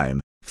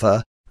time,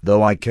 for,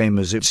 though I came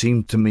as it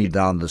seemed to me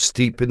down the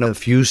steep in a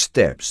few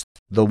steps,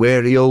 the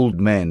wary old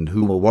men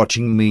who were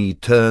watching me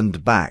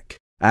turned back,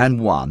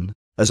 and one,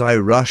 as I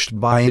rushed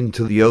by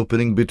into the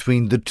opening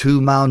between the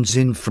 2 mounds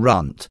in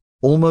front,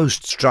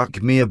 almost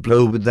struck me a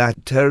blow with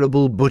that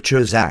terrible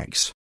butcher's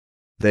axe.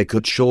 There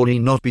could surely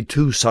not be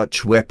 2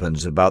 such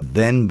weapons about.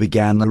 Then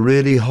began a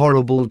really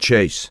horrible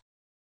chase.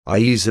 I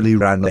easily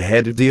ran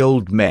ahead of the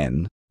old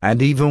men, and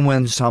even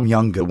when some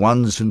younger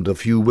ones and a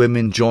few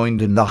women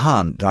joined in the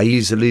hunt, I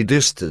easily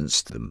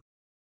distanced them.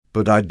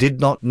 But I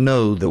did not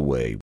know the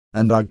way,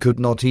 and I could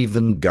not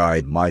even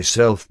guide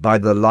myself by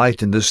the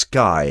light in the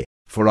sky,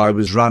 for I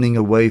was running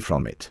away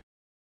from it.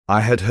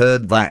 I had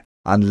heard that,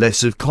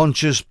 unless of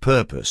conscious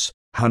purpose,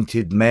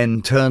 hunted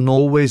men turn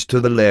always to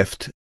the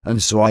left,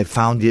 and so I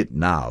found it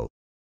now.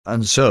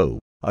 And so,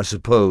 I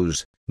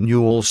suppose,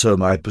 knew also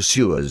my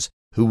pursuers,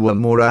 who were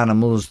more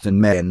animals than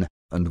men,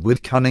 and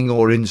with cunning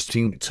or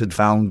instinct had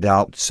found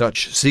out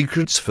such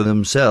secrets for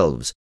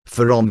themselves,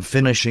 for on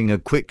finishing a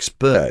quick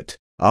spurt,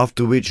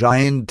 after which I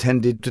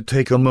intended to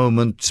take a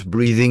moment's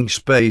breathing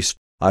space,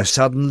 I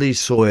suddenly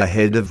saw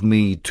ahead of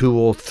me 2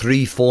 or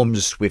 3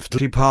 forms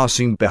swiftly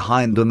passing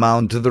behind a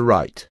mound to the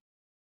right.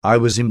 I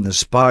was in the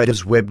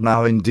spider's web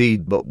now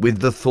indeed, but with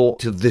the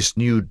thought of this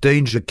new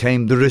danger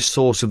came the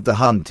resource of the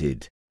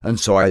hunted, and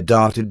so I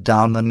darted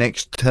down the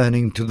next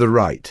turning to the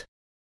right.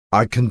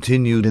 I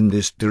continued in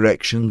this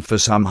direction for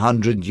some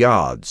 100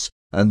 yards,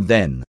 and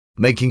then,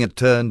 making a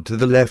turn to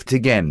the left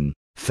again,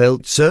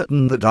 felt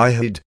certain that I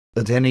had,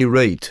 at any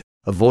rate,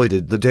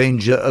 avoided the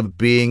danger of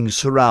being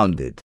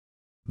surrounded.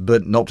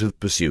 But not of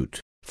pursuit,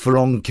 for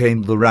on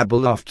came the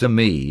rabble after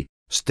me,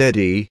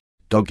 steady,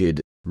 dogged,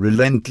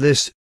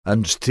 relentless,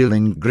 and still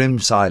in grim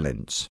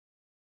silence.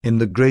 In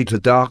the greater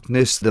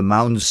darkness the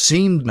mounds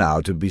seemed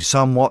now to be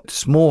somewhat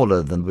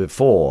smaller than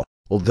before,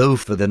 although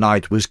for the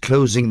night was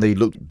closing they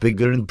looked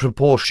bigger in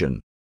proportion.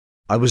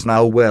 I was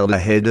now well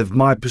ahead of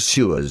my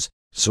pursuers,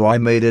 so I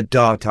made a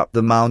dart up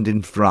the mound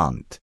in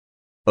front.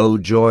 Oh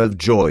joy of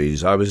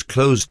joys, I was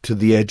close to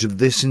the edge of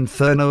this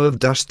inferno of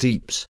dust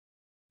heaps.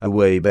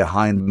 Away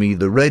behind me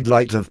the red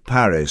light of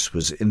Paris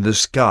was in the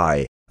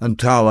sky, and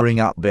towering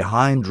up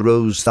behind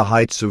rose the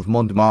heights of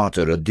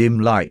Montmartre, a dim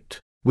light,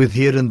 with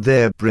here and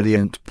there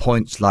brilliant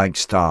points like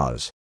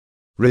stars.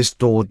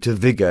 Restored to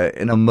vigor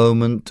in a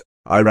moment,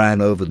 I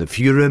ran over the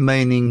few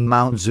remaining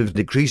mounds of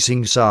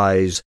decreasing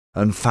size,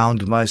 and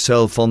found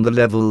myself on the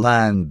level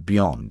land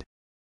beyond.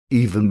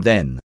 Even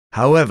then,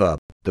 however,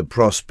 the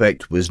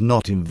prospect was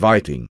not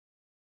inviting.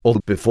 All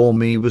before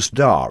me was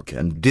dark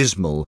and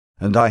dismal,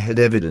 and I had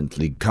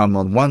evidently come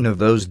on one of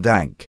those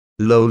dank,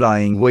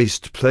 low-lying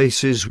waste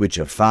places which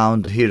are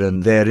found here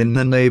and there in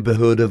the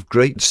neighborhood of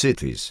great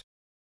cities.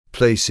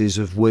 Places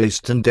of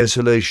waste and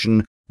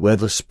desolation, where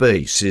the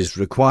space is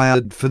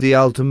required for the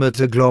ultimate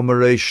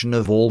agglomeration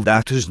of all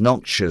that is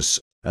noxious,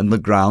 and the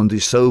ground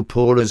is so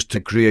poor as to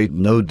create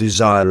no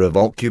desire of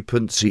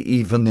occupancy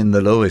even in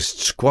the lowest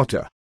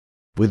squatter.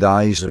 With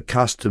eyes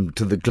accustomed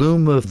to the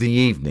gloom of the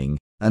evening,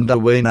 and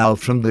away now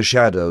from the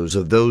shadows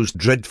of those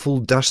dreadful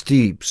dust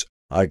heaps,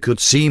 I could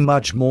see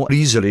much more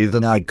easily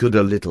than I could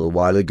a little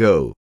while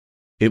ago.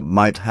 It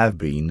might have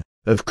been,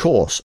 of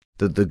course,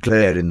 that the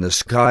glare in the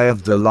sky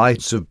of the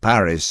lights of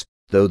Paris,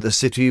 though the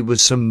city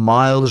was some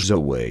miles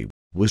away,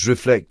 was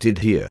reflected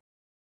here.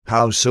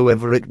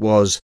 Howsoever it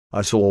was,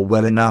 I saw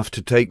well enough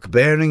to take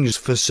bearings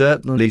for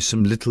certainly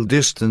some little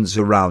distance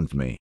around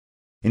me.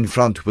 In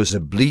front was a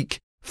bleak,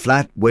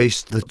 flat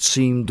waste that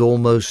seemed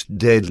almost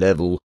dead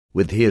level,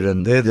 with here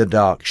and there the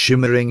dark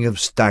shimmering of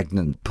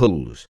stagnant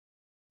pools.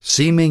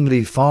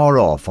 Seemingly far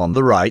off on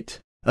the right,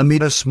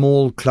 amid a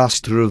small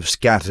cluster of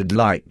scattered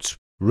lights,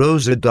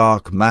 rose a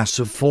dark mass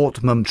of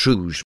Fort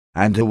Montrouge,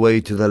 and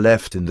away to the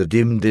left in the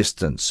dim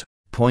distance,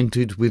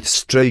 pointed with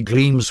stray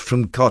gleams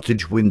from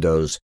cottage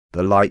windows,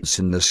 the lights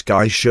in the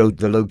sky showed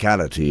the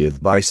locality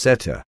of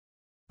Bicêtre.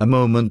 A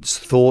moment's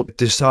thought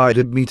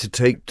decided me to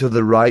take to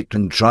the right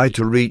and try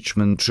to reach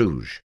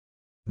Montrouge.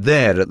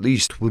 There at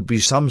least would be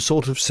some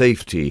sort of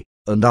safety,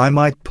 and I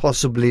might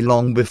possibly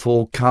long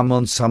before come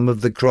on some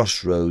of the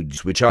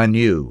crossroads which I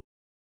knew.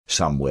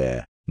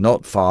 Somewhere,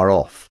 not far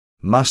off,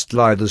 must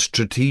lie the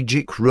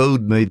strategic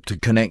road made to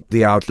connect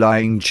the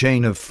outlying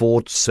chain of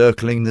forts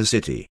circling the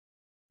city.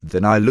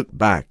 Then I looked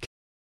back.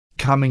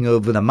 Coming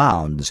over the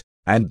mounds,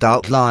 and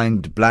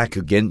outlined black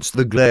against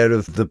the glare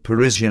of the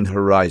Parisian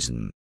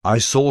horizon, I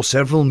saw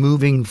several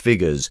moving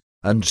figures,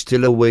 and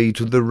still away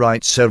to the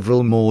right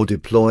several more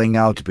deploying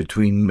out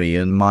between me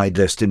and my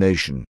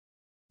destination.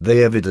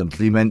 They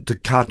evidently meant to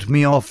cut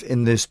me off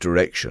in this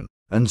direction,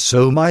 and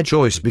so my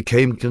choice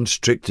became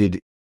constricted.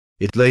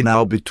 It lay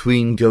now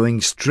between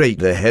going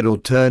straight ahead or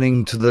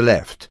turning to the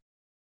left.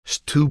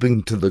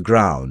 Stooping to the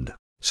ground,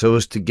 so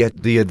as to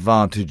get the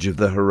advantage of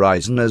the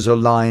horizon as a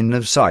line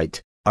of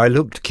sight, I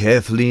looked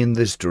carefully in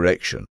this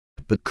direction,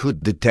 but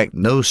could detect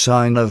no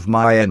sign of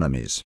my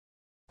enemies.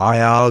 I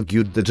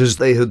argued that as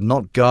they had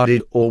not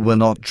guarded or were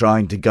not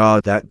trying to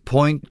guard that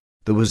point,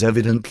 there was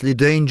evidently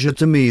danger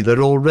to me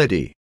there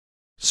already.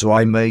 So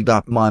I made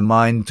up my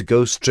mind to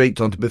go straight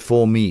on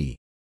before me.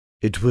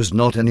 It was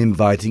not an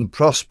inviting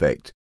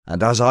prospect,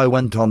 and as I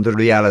went on the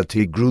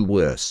reality grew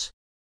worse.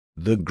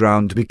 The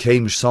ground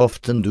became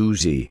soft and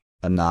oozy,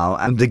 and now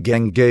and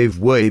again gave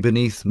way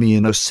beneath me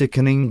in a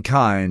sickening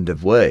kind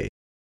of way.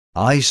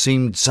 I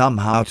seemed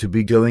somehow to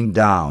be going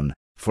down,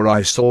 for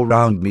I saw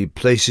round me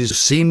places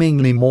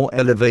seemingly more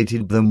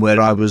elevated than where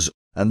I was,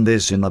 and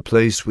this in a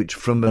place which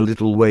from a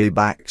little way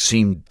back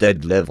seemed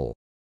dead level.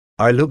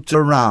 I looked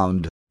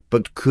around,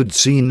 but could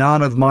see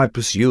none of my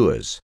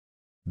pursuers.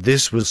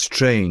 This was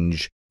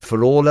strange,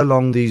 for all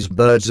along these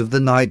birds of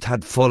the night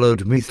had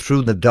followed me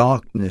through the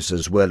darkness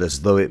as well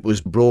as though it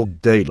was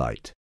broad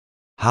daylight.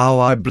 How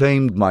I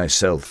blamed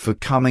myself for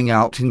coming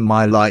out in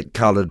my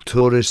light-coloured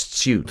tourist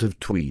suit of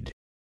tweed.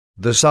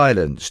 The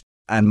silence,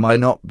 and my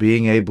not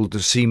being able to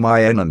see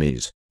my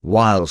enemies,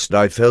 whilst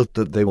I felt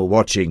that they were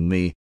watching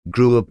me,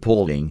 grew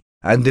appalling,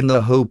 and in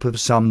the hope of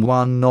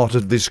someone not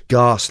of this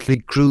ghastly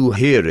crew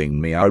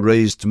hearing me, I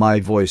raised my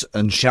voice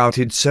and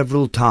shouted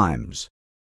several times,